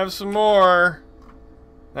 Have some more.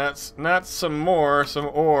 That's not some more, some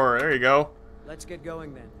ore. There you go. Let's get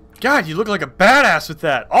going then. God, you look like a badass with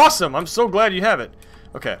that. Awesome. I'm so glad you have it.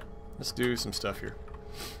 Okay, let's do some stuff here.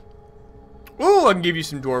 Ooh, I can give you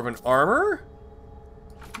some dwarven armor.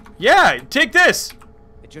 Yeah, take this.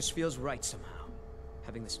 It just feels right somehow.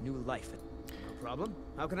 Having this new life. No problem.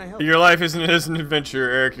 How can I help? Your life isn't as an adventure,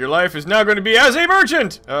 Eric. Your life is now going to be as a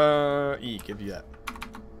merchant. Give you that.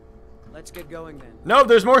 Let's get going then. No,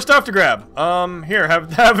 there's more stuff to grab. Here,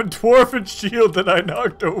 have a dwarven shield that I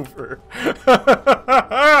knocked over.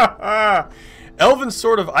 Elven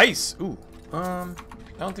sword of ice. Ooh. I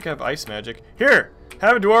don't think I have ice magic. Here,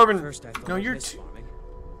 have a dwarven. First I thought No, I'd you're miss farming.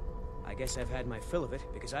 I guess I've had my fill of it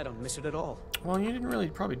because I don't miss it at all. Well, you didn't really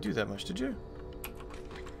probably do that much, did you?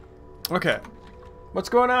 Okay. What's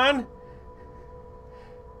going on?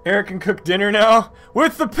 Eric can cook dinner now?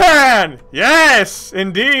 With the pan! Yes,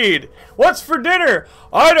 indeed. What's for dinner?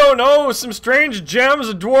 I don't know. Some strange gems,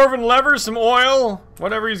 a dwarven lever, some oil.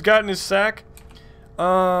 Whatever he's got in his sack.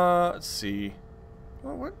 Let's see.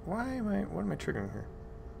 Well, what am I triggering here?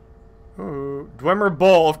 Ooh, Dwemer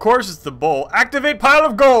bowl. Of course it's the bowl. Activate pile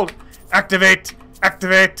of gold. Activate.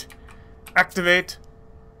 Activate. Activate.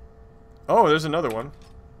 Oh, there's another one.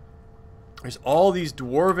 There's all these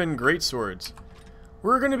dwarven greatswords.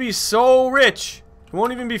 We're gonna be so rich. It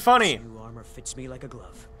won't even be funny. This new armor fits me like a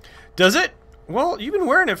glove. Does it? Well, you've been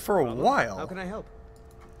wearing it for a while. How can I help?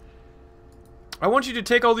 I want you to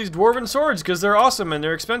take all these dwarven swords because they're awesome and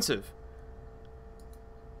they're expensive.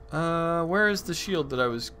 Where is the shield that I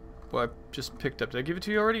just picked up? Did I give it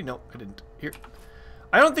to you already? No, I didn't. Here.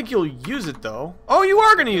 I don't think you'll use it though. Oh, you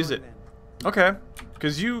are gonna use it. Okay.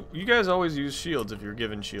 Because you guys always use shields if you're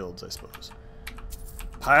given shields, I suppose.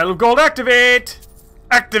 Pile of gold activate!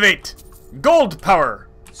 Activate! Gold power!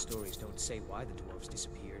 The stories don't say why the dwarves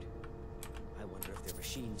disappeared. I wonder if their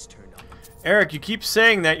machines turned on them. Eric, you keep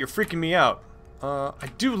saying that, you're freaking me out. I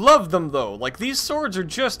do love them though. Like, these swords are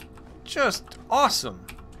just awesome.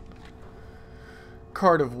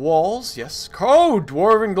 Card of walls, yes. Oh,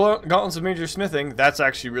 dwarven gauntlets of major smithing. That's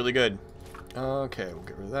actually really good. Okay, we'll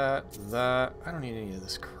get rid of that. I don't need any of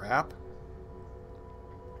this crap.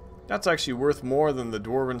 That's actually worth more than the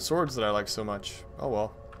dwarven swords that I like so much. Oh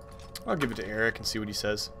well. I'll give it to Eric and see what he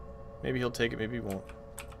says. Maybe he'll take it, maybe he won't.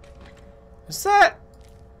 Is that...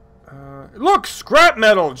 look! Scrap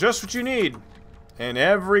metal! Just what you need. In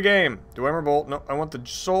every game. Dwemer bolt. No, I want the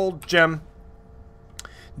soul gem.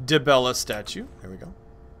 Debella statue. There we go.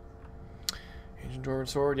 Ancient dwarven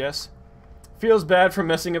sword, yes. Feels bad for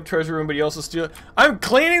messing up treasure room, but he also steals... I'm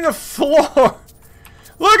cleaning the floor!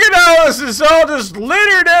 Look at how this is all just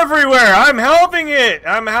littered everywhere! I'm helping it!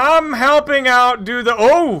 I'm helping out do the...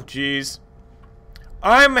 Oh, jeez.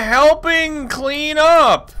 I'm helping clean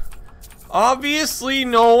up! Obviously,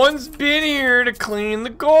 no one's been here to clean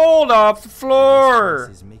the gold off the floor!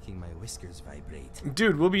 This is making my whiskers vibrate.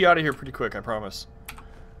 Dude, we'll be out of here pretty quick, I promise.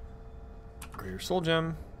 Greater soul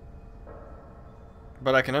gem.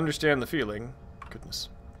 But I can understand the feeling. Goodness.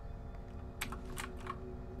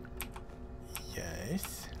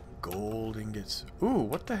 Yes. Gold ingots. Ooh,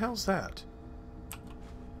 what the hell's that?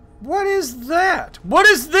 What is that? What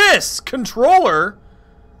is this? Controller?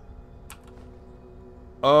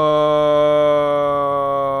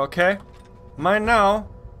 Okay. Mine now.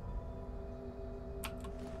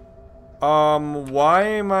 Why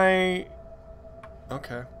am I...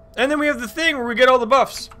 Okay. And then we have the thing where we get all the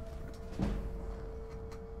buffs.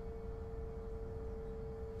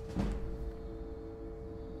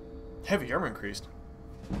 Heavy armor increased.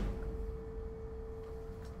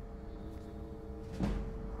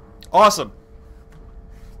 Awesome.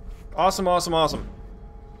 Awesome, awesome, awesome.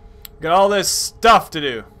 Got all this stuff to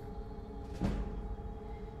do.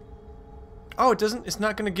 Oh, it's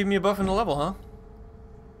not gonna give me a buff in the level, huh?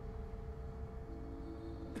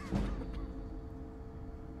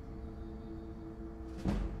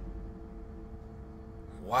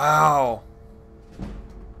 Wow.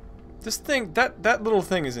 This thing, that little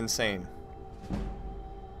thing is insane.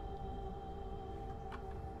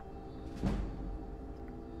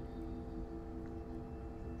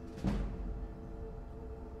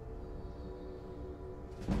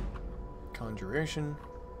 Conjuration.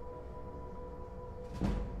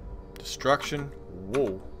 Destruction.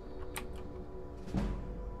 Whoa.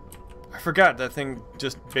 I forgot that thing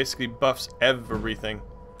just basically buffs everything.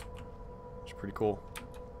 It's pretty cool.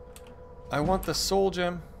 I want the soul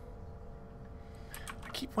gem. I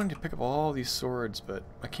keep wanting to pick up all these swords, but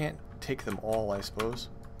I can't take them all, I suppose.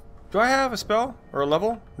 Do I have a spell? Or a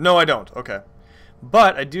level? No, I don't. Okay.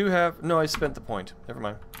 But I do have... No, I spent the point. Never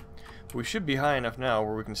mind. But we should be high enough now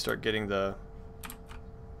where we can start getting the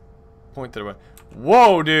point that I want.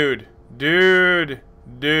 Whoa, dude! Dude!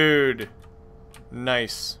 Dude!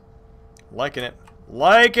 Nice. Liking it.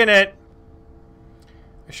 Liking it!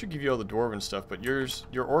 I should give you all the dwarven stuff, but your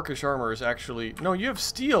orcish armor is actually... No, you have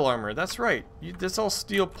steel armor. That's right. That's all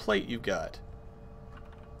steel plate you've got.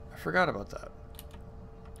 I forgot about that.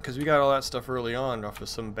 Because we got all that stuff early on off of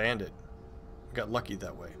some bandit. We got lucky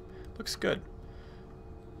that way. Looks good.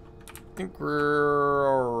 I think we're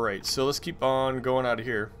alright. So let's keep on going out of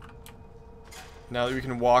here. Now that we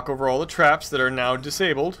can walk over all the traps that are now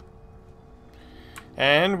disabled.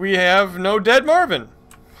 And we have no dead Marvin.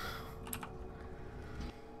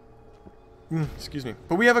 Excuse me.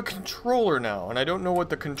 But we have a controller now, and I don't know what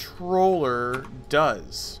the controller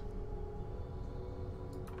does.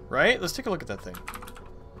 Right? Let's take a look at that thing.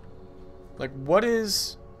 Like, what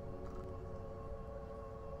is...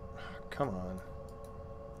 Come on.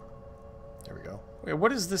 There we go. Wait,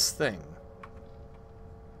 what is this thing?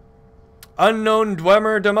 Unknown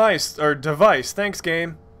Dwemer device. Thanks,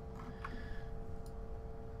 game.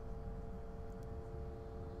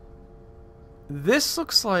 This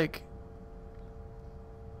looks like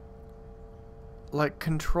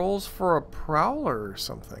controls for a Prowler or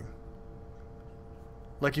something.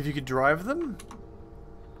 Like if you could drive them?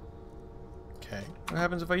 Okay. What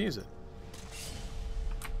happens if I use it?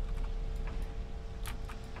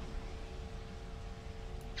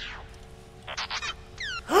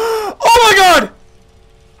 Oh my god!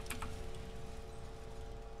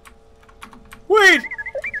 Wait!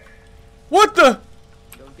 What the?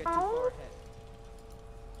 Don't get too far ahead.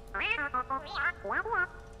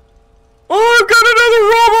 Oh, I've got another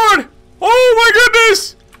robot! Oh my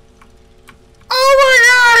goodness!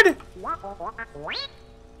 I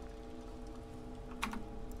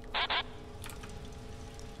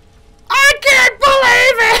can't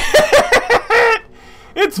believe it!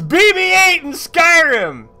 It's BB-8 in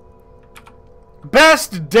Skyrim!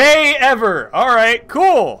 Best day ever! Alright,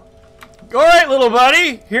 cool. Alright, little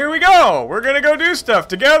buddy, here we go. We're gonna go do stuff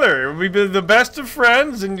together. We've been the best of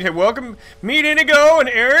friends, and welcome, meet Inigo and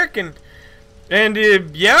Eric, and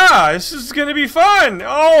yeah, this is gonna be fun.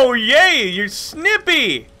 Oh, yay, you're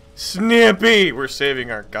Snippy! Snippy! We're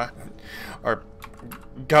saving our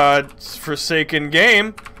God-forsaken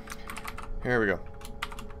game. Here we go.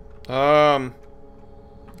 God,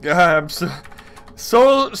 I'm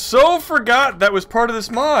so forgot that was part of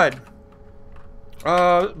this mod.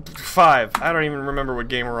 5. I don't even remember what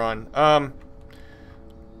game we're on.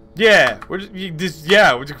 Yeah,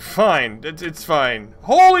 we're fine. It's fine.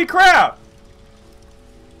 Holy crap!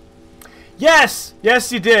 Yes!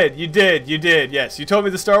 Yes, you did. You did. Yes, you told me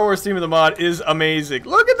the Star Wars theme of the mod is amazing.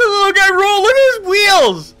 Look at the little guy roll. Look at his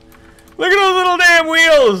wheels. Look at those little damn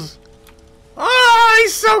wheels. Oh,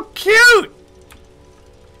 he's so cute.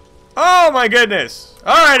 Oh, my goodness.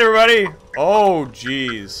 All right, everybody. Oh,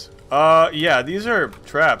 jeez. Yeah, these are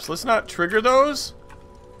traps. Let's not trigger those.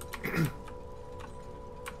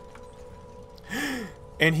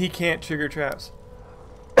 And he can't trigger traps.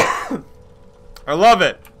 I love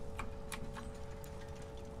it.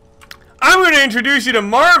 I'm going to introduce you to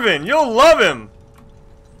Marvin. You'll love him.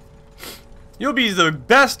 You'll be the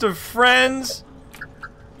best of friends.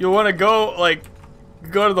 You'll want to go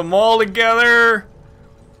to the mall together.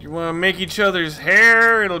 You want to make each other's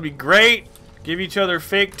hair. It'll be great. Give each other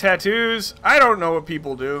fake tattoos. I don't know what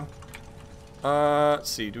people do.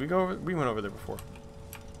 Let's see. Do we go over? We went over there before.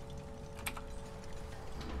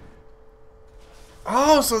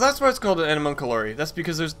 Oh, so that's why it's called an Animalculary. That's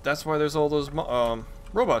because that's why there's all those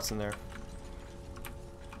robots in there.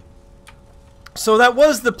 So that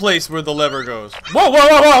was the place where the lever goes. Whoa, whoa,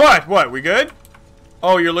 whoa, whoa, what? We good?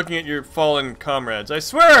 Oh, you're looking at your fallen comrades. I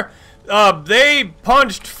swear, they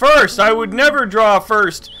punched first. I would never draw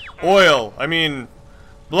first. Oil. I mean,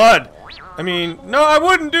 blood. I mean, no, I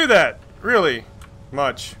wouldn't do that. Really.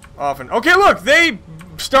 Much. Often. Okay, look, they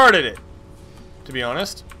started it. To be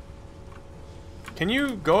honest. Can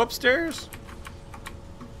you go upstairs?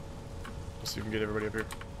 Let's see if we can get everybody up here.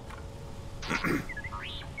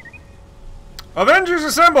 Avengers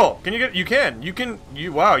assemble! Can you get? You can.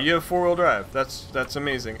 Wow, you have 4-wheel drive. That's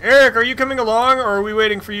amazing. Eric, are you coming along, or are we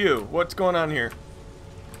waiting for you? What's going on here?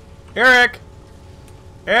 Eric!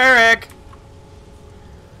 Eric!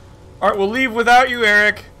 Alright, we'll leave without you,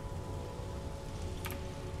 Eric.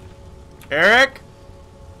 Eric?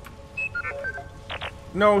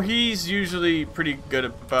 No, he's usually pretty good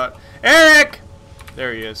about... Eric!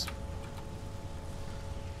 There he is.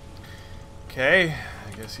 Okay,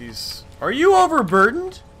 I guess he's... Are you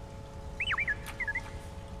overburdened?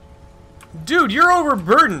 Dude, you're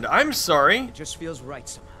overburdened. I'm sorry. It just feels right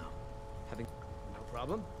somehow. No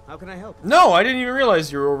problem. How can I help? No, I didn't even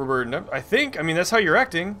realize you were overburdened. I think, I mean, that's how you're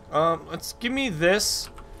acting. Let's give me this.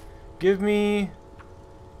 Give me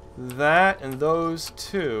that and those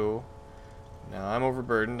two. Now I'm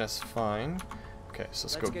overburdened. That's fine. Okay, so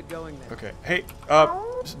let's go. Get going then. Okay, hey,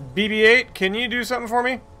 BB-8, can you do something for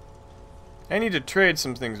me? I need to trade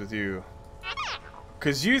some things with you.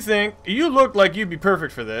 Cause you look like you'd be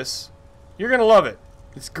perfect for this. You're gonna love it.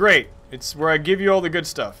 It's great. It's where I give you all the good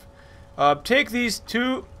stuff. Take these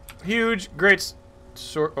 2 huge, great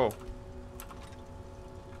oh.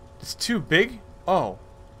 It's too big? Oh.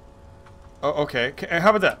 Oh, okay. How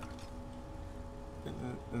about that?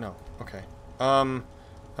 No. Okay.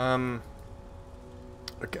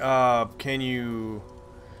 Can you...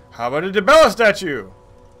 How about a DeBella statue?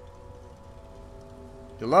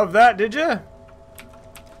 You love that, did you?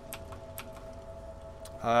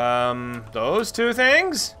 Those 2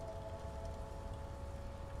 things?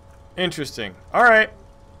 Interesting. Alright.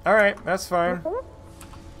 Alright, that's fine.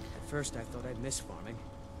 At first I thought I'd miss farming.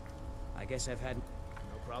 I guess I've had...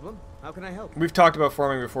 No problem. How can I help? We've talked about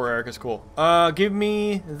farming before, Eric. It's cool. Give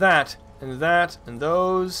me that, and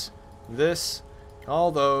those, this,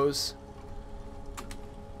 all those.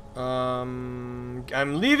 I'm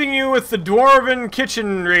leaving you with the dwarven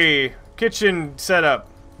kitchen setup.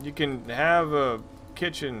 You can have a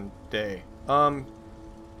kitchen day.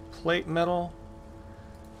 Plate metal.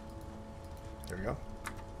 There we go.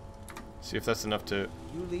 See if that's enough to...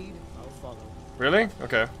 You lead, I'll follow. Really?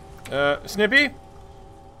 Okay. Snippy?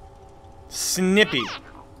 Snippy.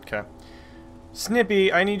 Okay.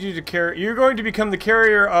 Snippy, I need you to carry... You're going to become the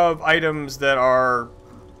carrier of items that are...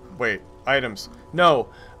 Wait. Items. No.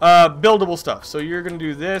 Buildable stuff. So you're going to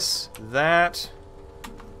do this, that,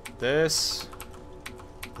 this,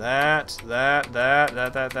 That.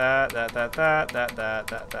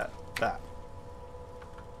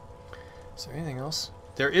 Is there anything else?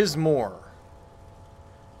 There is more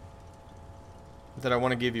that I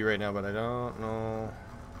want to give you right now, but I don't know.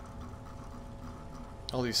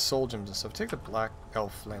 All these soul gems and stuff. Take the black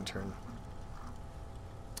elf lantern.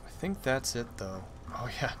 I think that's it, though. Oh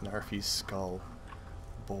yeah, Narfi's skull.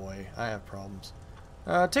 Boy, I have problems.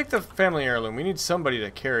 Take the family heirloom. We need somebody to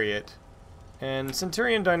carry it. And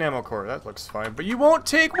Centurion Dynamo Core. That looks fine. But you won't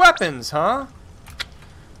take weapons, huh?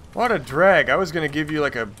 What a drag. I was going to give you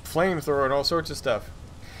like a flamethrower and all sorts of stuff.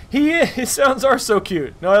 His sounds are so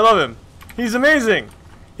cute. No, I love him. He's amazing.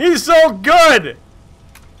 He's so good.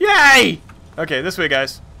 Yay! Okay, this way,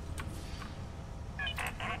 guys.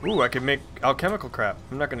 Ooh, I can make alchemical crap.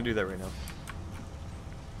 I'm not going to do that right now.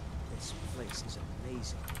 This place is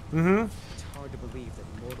amazing. Mm-hmm. It's hard to believe that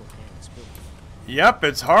mortal hands built it. Yep,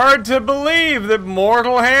 it's hard to believe that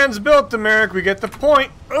mortal hands built them, Eric. We get the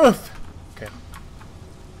point. Ugh. Okay.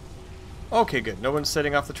 Okay, good. No one's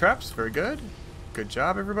setting off the traps. Very good. Good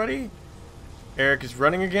job, everybody. Eric is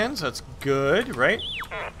running again, so that's good, right?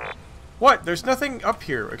 What? There's nothing up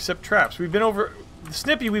here except traps. We've been over...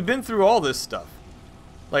 Snippy, we've been through all this stuff.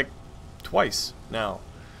 Like, twice now.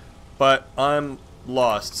 But I'm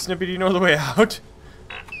lost. Snippy, do you know the way out?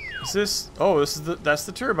 Is this... Oh, this is that's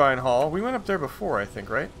the turbine hall. We went up there before, I think,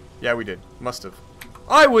 right? Yeah, we did. Must have.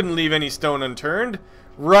 I wouldn't leave any stone unturned.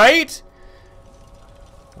 Right?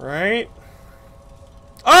 Right?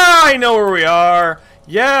 Ah, I know where we are!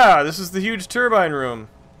 Yeah, this is the huge turbine room.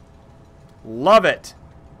 Love it.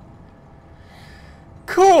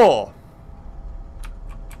 Cool!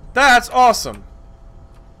 That's awesome.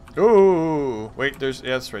 Ooh, wait, there's...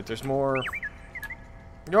 Yeah, that's right, there's more...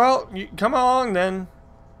 Well, come along then.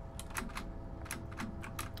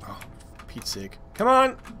 Oh, Pete's sake. Come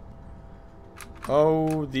on!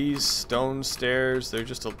 Oh, these stone stairs, they're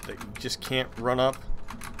just... They just can't run up.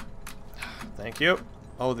 Thank you.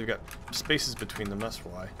 Oh, they've got spaces between them, that's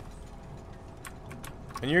why.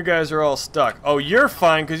 And you guys are all stuck. Oh, you're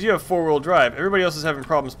fine because you have four-wheel drive. Everybody else is having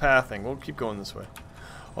problems pathing. We'll keep going this way.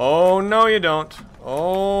 Oh, no you don't.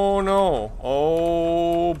 Oh, no.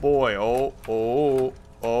 Oh, boy. Oh, oh,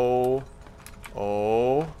 oh,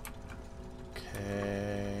 oh.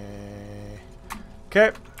 Okay.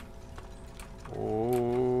 Okay. Oh.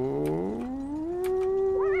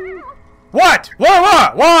 What?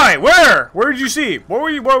 What? Why? Where? Where did you see? What were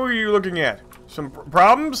you looking at? Some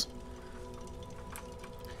problems?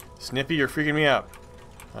 Snippy, you're freaking me out.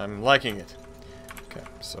 I'm liking it. Okay,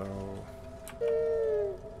 so...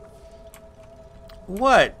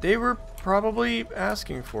 What? They were probably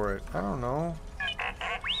asking for it. I don't know.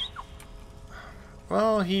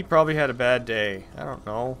 Well, he probably had a bad day. I don't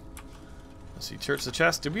know. Let's see, search the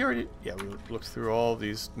chest. Did we already... Yeah, we looked through all of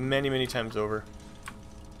these many times over.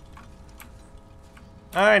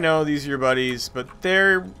 I know these are your buddies, but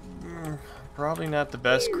they're probably not the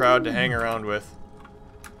best crowd to hang around with.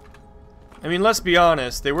 I mean, let's be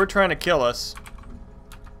honest. They were trying to kill us.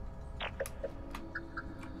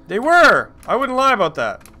 They were! I wouldn't lie about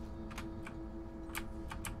that.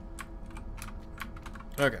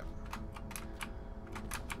 Okay.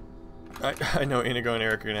 I know Inigo and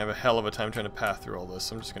Eric are going to have a hell of a time trying to path through all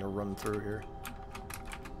this. I'm just going to run through here.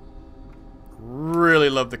 Really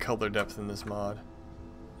love the color depth in this mod.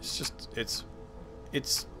 It's just,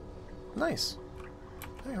 it's nice.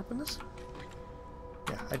 Can I open this?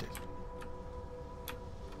 Yeah, I did.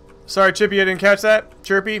 Sorry, Chippy, I didn't catch that.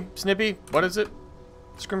 Chirpy, Snippy, what is it?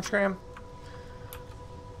 Scrim Scram.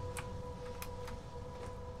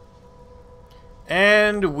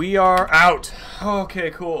 And we are out. Okay,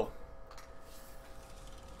 cool.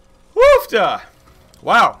 Woofda!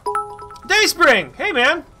 Wow. Dayspring! Hey,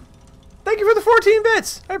 man! Thank you for the 14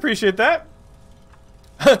 bits! I appreciate that.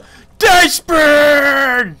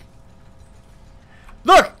 Dayspring!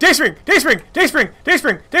 Look! Dayspring! Dayspring! Dayspring!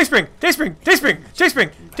 Dayspring! Dayspring! Dayspring! Dayspring!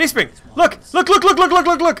 Dayspring! Dayspring! Look! Look! Look! Look! Look!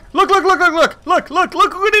 Look! Look! Look! Look! Look! Look! Look! Look! Look!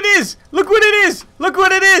 Look what it is! Look what it is! Look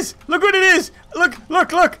what it is! Look what it is! Look!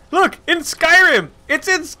 Look! Look! Look! In Skyrim! It's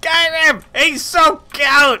in Skyrim! He's so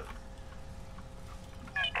cute!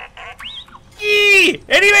 Yee!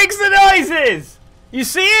 And he makes the noises! You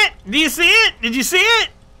see it? Do you see it? Did you see it?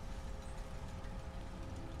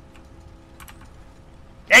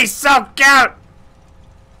 He's so cute!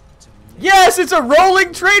 Yes, it's a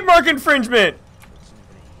rolling trademark infringement!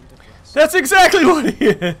 That's exactly what he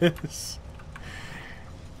is!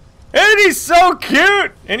 And he's so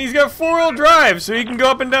cute! And he's got four-wheel drive, so he can go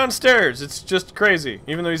up and down stairs. It's just crazy,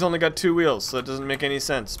 even though he's only got 2 wheels, so that doesn't make any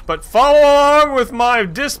sense. But follow along with my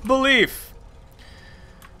disbelief!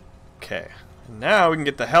 Okay, Now we can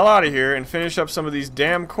get the hell out of here and finish up some of these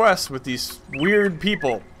damn quests with these weird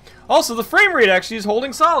people. Also, the frame rate actually is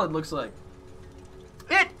holding solid, looks like.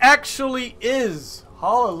 It actually is.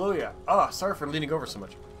 Hallelujah. Oh, sorry for leaning over so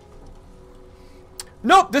much.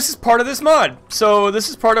 Nope, this is part of this mod. So this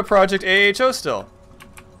is part of Project AHO still.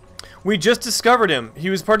 We just discovered him. He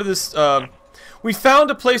was part of this. We found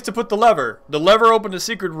a place to put the lever. The lever opened a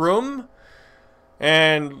secret room.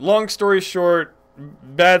 And long story short,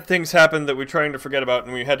 bad things happened that we're trying to forget about,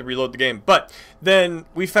 and we had to reload the game. But then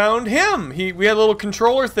we found him. We had a little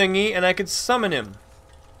controller thingy, and I could summon him.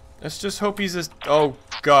 Let's just hope he's just... Oh,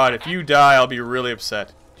 God. If you die, I'll be really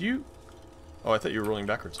upset. Do you... Oh, I thought you were rolling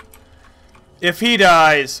backwards. If he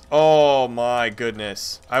dies, oh my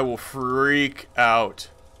goodness. I will freak out.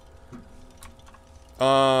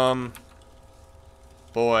 Boy,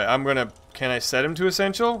 I'm gonna... Can I set him to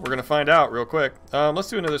essential? We're gonna find out real quick. Let's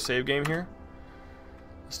do another save game here.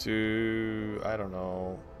 Let's do... I don't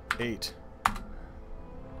know... 8.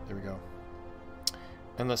 There we go.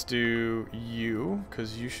 And let's do you,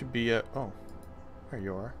 because you should be at... Oh, there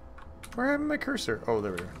you are. Where am I cursor? Oh,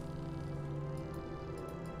 there we are.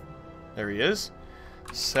 There he is.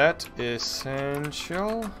 Set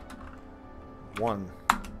essential 1.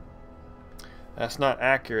 That's not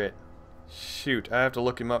accurate. Shoot, I have to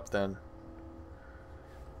look him up then.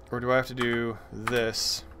 Or do I have to do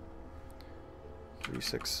this?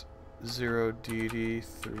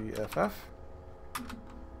 360DD3FF?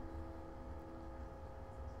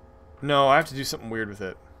 No, I have to do something weird with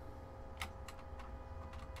it.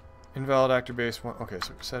 Invalid actor base 1. Okay,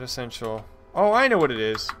 so set essential. Oh, I know what it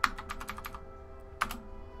is.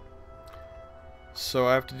 So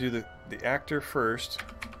I have to do the actor first.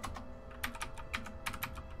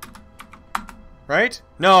 Right?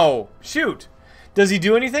 No! Shoot! Does he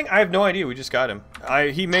do anything? I have no idea. We just got him.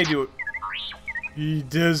 He may do it. He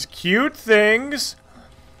does cute things!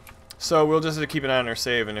 So we'll just have to keep an eye on our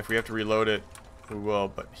save, and if we have to reload it, we will.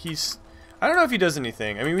 But he's... I don't know if he does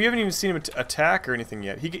anything. I mean, we haven't even seen him attack or anything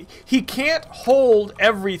yet. He can't hold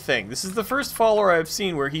everything. This is the first follower I've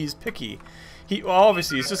seen where he's picky. Well,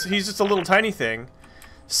 obviously, he's just a little tiny thing.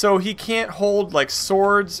 So he can't hold, like,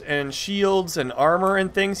 swords and shields and armor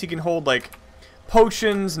and things. He can hold, like,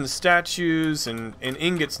 potions and statues and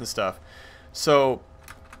ingots and stuff. So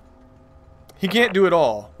he can't do it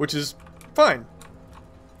all, which is fine.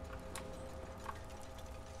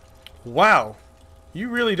 Wow. You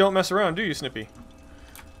really don't mess around, do you, Snippy?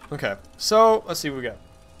 Okay, so let's see what we got.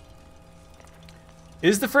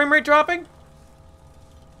 Is the frame rate dropping?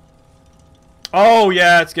 Oh,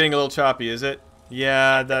 yeah, it's getting a little choppy, is it?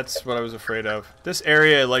 Yeah, that's what I was afraid of. This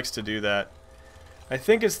area likes to do that. I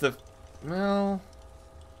think it's the... Well...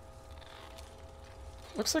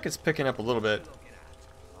 Looks like it's picking up a little bit.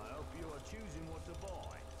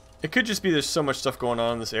 It could just be there's so much stuff going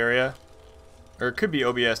on in this area. Or it could be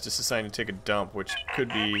OBS just deciding to take a dump, which could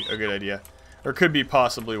be a good idea. Or it could be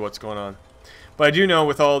possibly what's going on. But I do know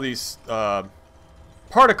with all these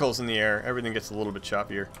particles in the air, everything gets a little bit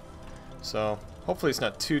choppier. So, hopefully it's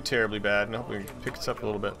not too terribly bad, and hopefully it picks up a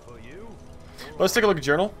little bit. But let's take a look at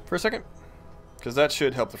journal for a second. Because that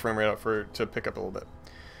should help the frame rate out to pick up a little bit.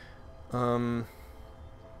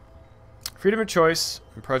 Freedom of choice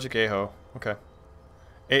and Project AHO. Okay.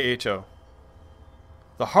 AHO.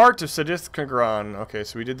 The heart of Sadith Kagran. Okay,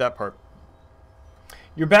 so we did that part.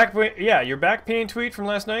 Your back pain tweet from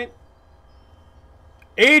last night?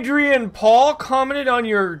 Adrian Paul commented on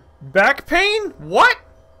your back pain? What?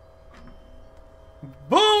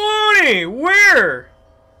 Baloney! Where?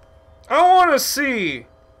 I want to see.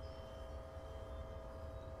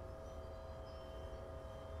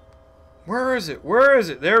 Where is it? Where is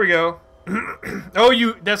it? There we go.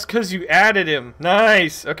 Oh, that's because you added him.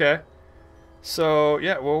 Nice. Okay. So,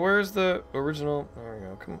 yeah, well, where's the original? There we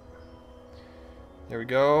go. Come on. There we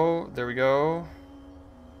go. There we go.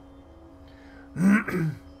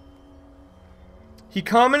 He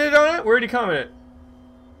commented on it? Where did he comment it?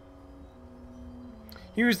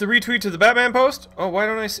 He was the retweet to the Batman post? Oh, why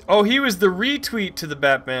don't I see? Oh, he was the retweet to the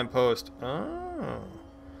Batman post. Oh.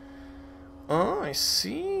 Oh, I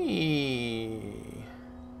see.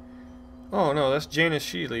 Oh, no, that's Janice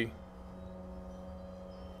Sheely.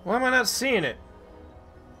 Why am I not seeing it?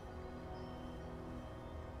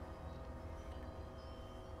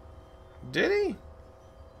 Did he?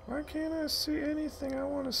 Why can't I see anything I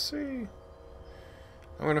want to see?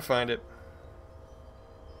 I'm gonna find it.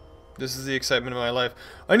 This is the excitement of my life.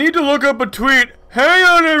 I need to look up a tweet. Hang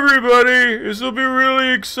on, everybody. This will be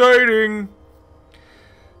really exciting.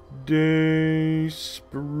 Day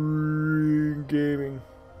Spring Gaming.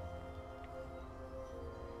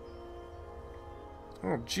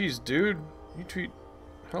 Oh, jeez, dude. You treat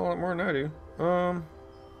a hell of a lot more than I do.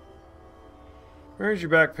 Where's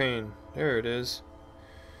your back pain? There it is.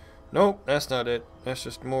 Nope, that's not it. That's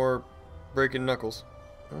just more breaking knuckles.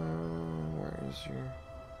 Where is your...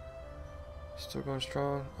 Still going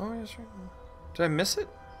strong? Oh, yes, right. Did I miss it?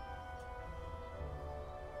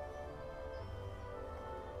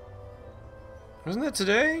 Wasn't that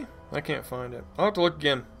today? I can't find it. I'll have to look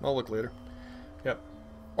again. I'll look later. Yep.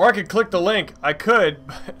 Or I could click the link. I could,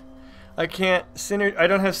 but I can't. I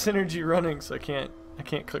don't have synergy running, so I can't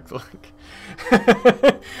click the link.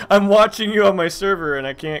 I'm watching you on my server, and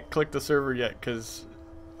I can't click the server yet because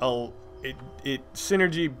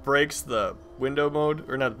synergy breaks the window mode,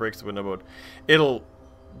 or not breaks the window mode. It'll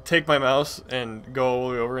take my mouse and go all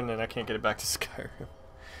the way over, and then I can't get it back to Skyrim,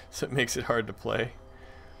 so it makes it hard to play.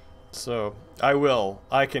 So I will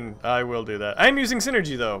do that. I'm using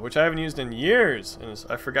Synergy though, which I haven't used in years, and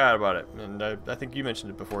I forgot about it. And I think you mentioned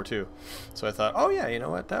it before too. So I thought, oh yeah, you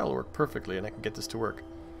know what? That'll work perfectly, and I can get this to work.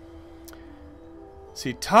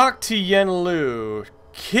 See, talk to Yenlu,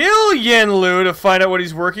 kill Yenlu to find out what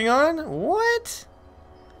he's working on. What?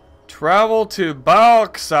 Travel to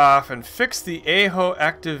Balksoff and fix the AHO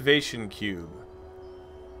activation cube.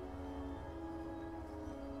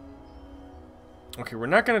 Okay, we're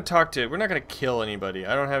not gonna kill anybody.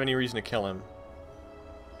 I don't have any reason to kill him.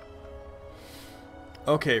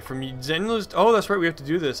 Okay, from Zenlu's... Oh, that's right, we have to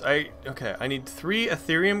do this. Okay, I need 3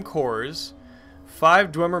 Ethereum cores,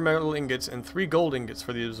 5 Dwemer metal ingots, and 3 gold ingots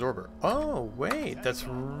for the absorber. Oh, wait, that's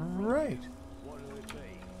right.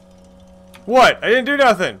 What? I didn't do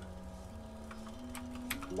nothing!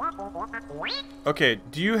 Okay,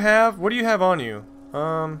 do you have... What do you have on you?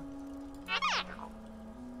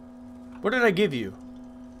 What did I give you?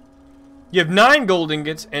 You have 9 gold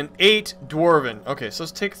ingots and 8 dwarven. Okay, so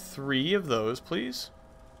let's take 3 of those, please.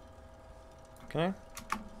 Okay.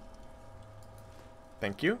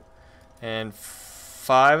 Thank you. And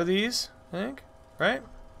 5 of these, I think. Right?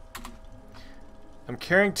 I'm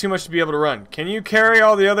carrying too much to be able to run. Can you carry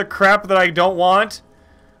all the other crap that I don't want?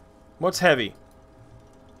 What's heavy?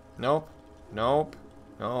 Nope. Nope.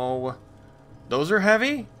 No. Those are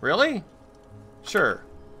heavy? Really? Sure.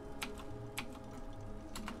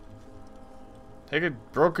 Take a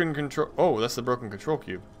broken control... Oh, that's the broken control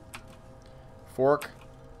cube. Fork.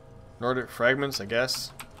 Nordic fragments, I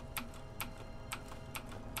guess.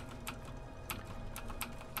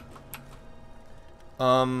 Do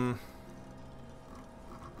you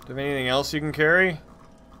have anything else you can carry?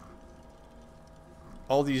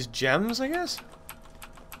 All these gems, I guess?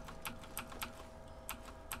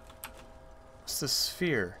 What's the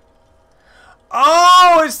sphere?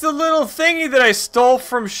 Oh, it's the little thingy that I stole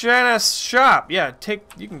from Shanna's shop. Yeah,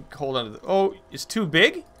 you can hold on to the... Oh, it's too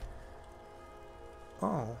big?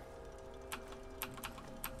 Oh.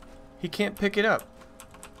 He can't pick it up.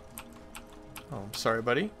 Oh, I'm sorry,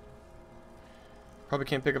 buddy. Probably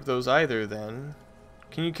can't pick up those either, then.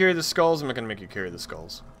 Can you carry the skulls? I'm not going to make you carry the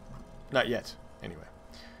skulls. Not yet, anyway.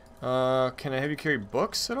 Can I have you carry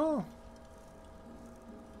books at all?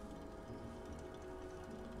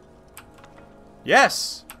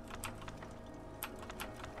 Yes!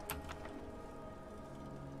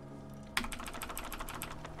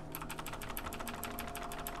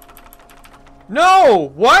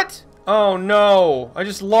 No! What? Oh no! I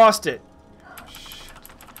just lost it. Oh shit.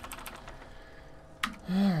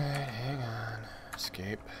 Alright, hang on.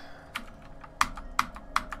 Escape.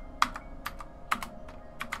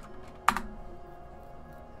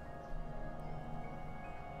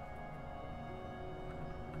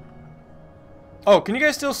 Oh, can you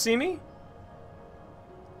guys still see me?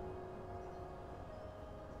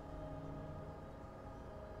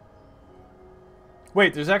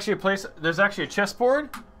 Wait, there's actually a place. There's actually a chessboard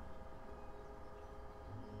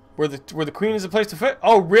where the queen is a place to fit.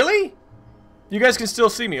 Oh, really? You guys can still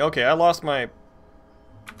see me. Okay, I lost my.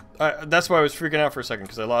 That's why I was freaking out for a second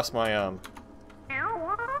because I lost my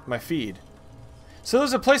my feed. So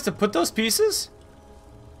there's a place to put those pieces.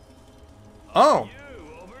 Oh.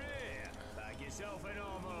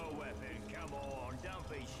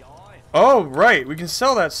 Oh, right. We can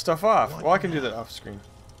sell that stuff off. Well, I can do that off screen.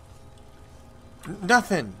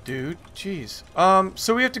 Nothing, dude. Jeez.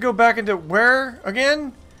 So we have to go back into where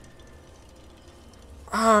again?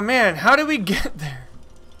 Oh, man. How do we get there?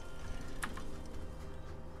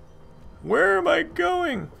 Where am I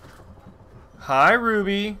going? Hi,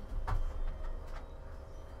 Ruby.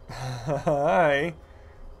 Hi.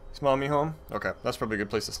 Is Mommy home? Okay, that's probably a good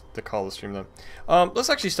place to call the stream then. Let's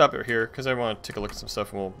actually stop it here because I want to take a look at some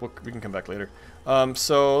stuff and we can come back later.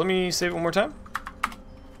 So let me save it one more time.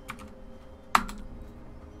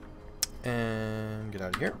 And get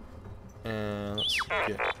out of here. And let's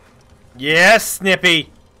get... Yes,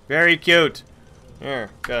 Snippy! Very cute.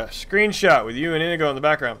 Here, got a screenshot with you and Inigo in the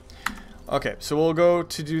background. Okay, so we'll go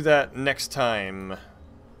to do that next time.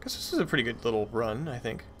 Guess this is a pretty good little run, I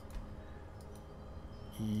think.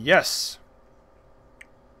 Yes!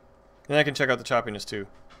 And I can check out the choppiness too.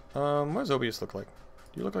 What does OBS look like?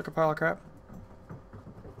 Do you look like a pile of crap?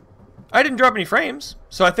 I didn't drop any frames,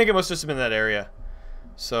 so I think it must just have been that area.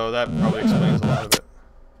 So that probably explains a lot of it.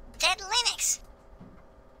 Dead Linux.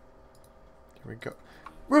 Here we go.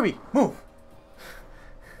 Ruby, move!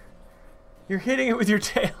 You're hitting it with your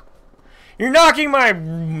tail. You're knocking my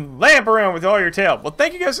lamp around with all your tail. Well,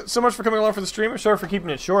 thank you guys so much for coming along for the stream. I'm sorry for keeping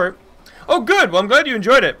it short. Oh, good. Well, I'm glad you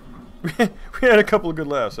enjoyed it. We had a couple of good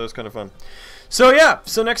laughs. That was kind of fun. So, yeah.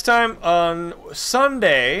 So, next time on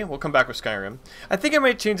Sunday, we'll come back with Skyrim. I think I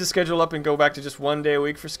might change the schedule up and go back to just 1 day a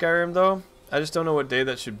week for Skyrim, though. I just don't know what day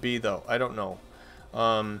that should be, though. I don't know.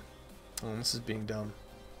 Oh, this is being dumb.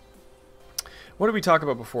 What did we talk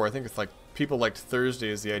about before? I think it's like people liked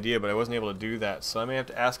Thursday as the idea, but I wasn't able to do that. So I may have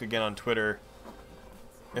to ask again on Twitter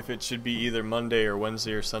if it should be either Monday or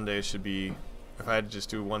Wednesday or Sunday. It should be if I had to just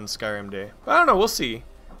do one Skyrim day. But I don't know. We'll see.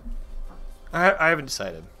 I haven't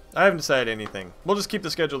decided. I haven't decided anything. We'll just keep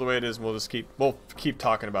the schedule the way it is, and we'll keep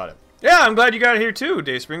talking about it. Yeah, I'm glad you got here too,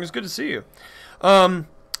 Dayspring. It's good to see you.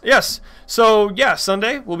 Yes. So, yeah,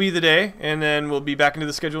 Sunday will be the day, and then we'll be back into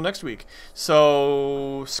the schedule next week.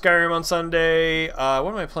 So, Skyrim on Sunday. What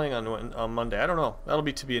am I playing on Monday? I don't know. That'll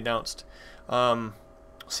be to be announced. We'll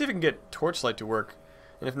see if we can get Torchlight to work.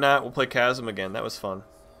 And if not, we'll play Chasm again. That was fun.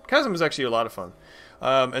 Chasm was actually a lot of fun.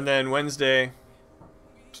 And then Wednesday,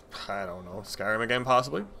 I don't know, Skyrim again,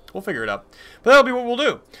 possibly. We'll figure it out. But that'll be what we'll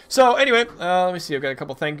do. So, anyway, let me see. I've got a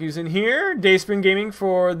couple thank yous in here. Dayspring Gaming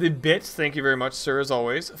for the bits. Thank you very much, sir, as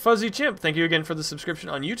always. Fuzzy Chimp, thank you again for the subscription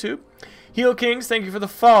on YouTube. Heel Kings, thank you for the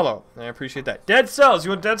follow. I appreciate that. Dead Cells.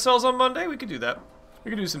 You want Dead Cells on Monday? We could do that.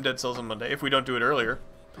 We could do some Dead Cells on Monday if we don't do it earlier.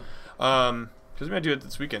 Because we might do it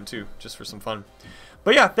this weekend, too, just for some fun.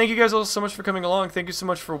 But yeah, thank you guys all so much for coming along. Thank you so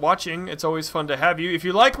much for watching. It's always fun to have you. If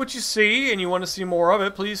you like what you see and you want to see more of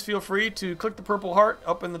it, please feel free to click the purple heart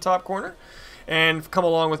up in the top corner and come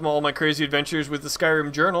along with all my crazy adventures with the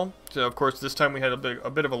Skyrim journal. So, of course, this time we had a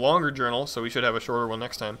bit of a longer journal, so we should have a shorter one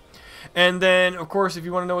next time. And then, of course, if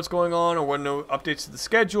you want to know what's going on or want to know updates to the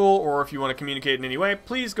schedule or if you want to communicate in any way,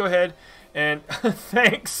 please go ahead and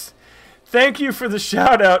thanks. Thank you for the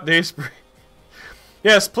shout-out, Dayspring.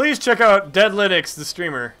 Yes, please check out Dead Linux, the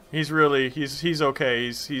streamer. He's okay.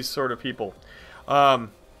 He's sort of people.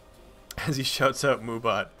 As he shouts out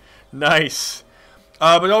Moobot. Nice.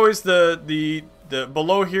 But always the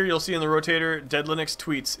below here you'll see in the rotator, Dead Linux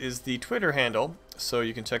Tweets is the Twitter handle, so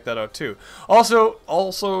you can check that out too.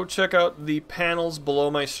 Also check out the panels below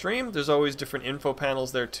my stream. There's always different info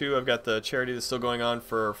panels there too. I've got the charity that's still going on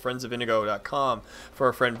for friendsofinigo.com for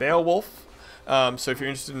our friend Beowulf. So if you're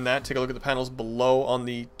interested in that, take a look at the panels below on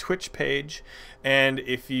the Twitch page. And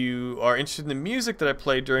if you are interested in the music that I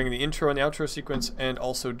play during the intro and the outro sequence, and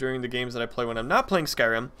also during the games that I play when I'm not playing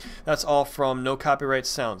Skyrim, that's all from No Copyright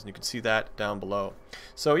Sounds, and you can see that down below.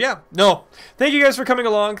 So yeah, thank you guys for coming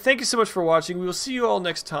along. Thank you so much for watching. We will see you all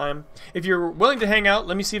next time. If you're willing to hang out,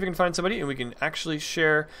 let me see if I can find somebody, and we can actually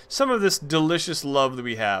share some of this delicious love that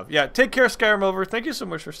we have. Yeah, take care, Skyrim over. Thank you so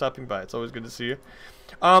much for stopping by. It's always good to see you.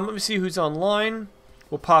 Let me see who's online.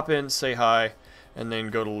 We'll pop in, say hi, and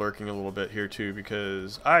then go to lurking a little bit here too,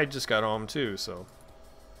 because I just got home too, so.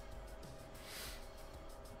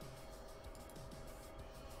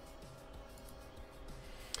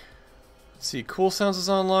 Let's see, Cool Sounds is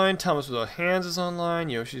online, Thomas Without Hands is online,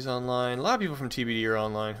 Yoshi's online, a lot of people from TBD are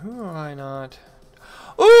online. Who am I not?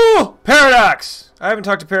 Ooh! Paradox! I haven't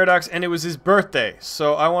talked to Paradox, and it was his birthday,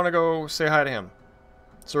 so I want to go say hi to him.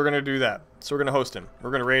 So we're going to do that. So we're going to host him. We're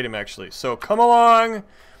going to raid him, actually. So come along.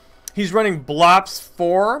 He's running Blops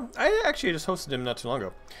 4. I actually just hosted him not too long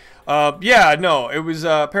ago. Yeah, no. It was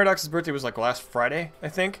Paradox's birthday was like last Friday, I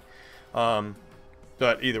think.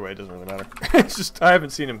 But either way, it doesn't really matter. It's just I haven't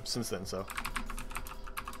seen him since then, so.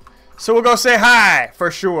 So we'll go say hi, for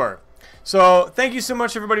sure. So thank you so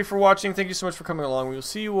much, everybody, for watching. Thank you so much for coming along. We will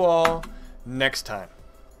see you all next time.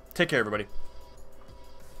 Take care, everybody.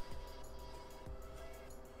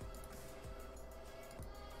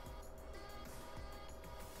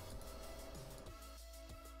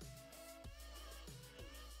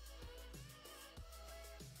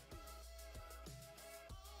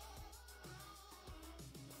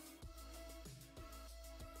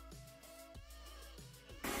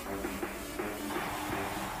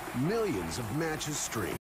 Millions of matches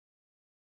streamed.